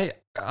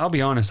 I'll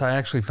be honest, I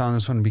actually found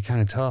this one to be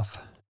kind of tough.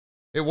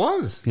 It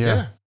was.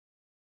 Yeah.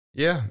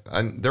 Yeah.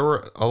 And there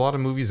were a lot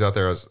of movies out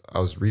there I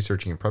was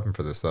researching and prepping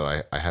for this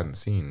that I hadn't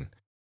seen.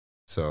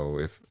 So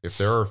if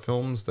there are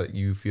films that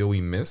you feel we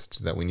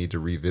missed that we need to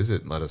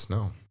revisit, let us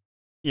know.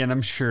 Yeah, and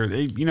I'm sure,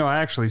 I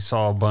actually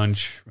saw a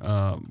bunch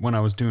when I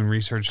was doing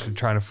research to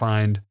try to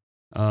find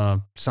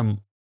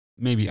some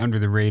maybe under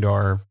the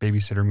radar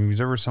babysitter movies.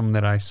 There were some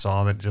that I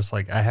saw that just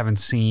like I haven't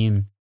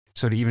seen,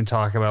 so to even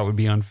talk about would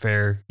be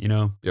unfair,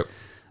 Yep.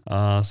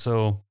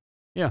 So,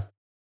 yeah,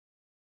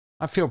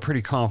 I feel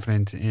pretty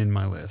confident in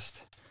my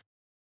list.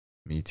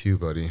 Me too,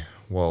 buddy.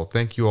 Well,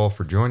 thank you all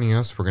for joining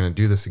us. We're going to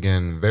do this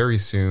again very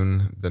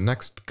soon. The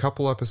next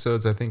couple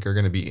episodes, I think, are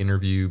going to be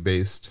interview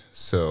based.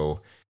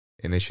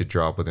 And they should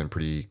drop within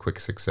pretty quick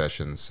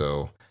succession.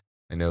 So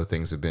I know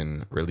things have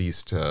been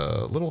released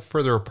a little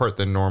further apart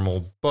than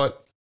normal,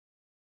 but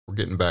we're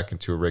getting back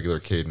into a regular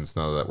cadence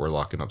now that we're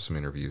locking up some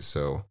interviews.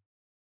 So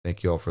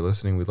thank you all for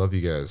listening. We love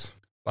you guys.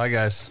 Bye,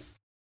 guys.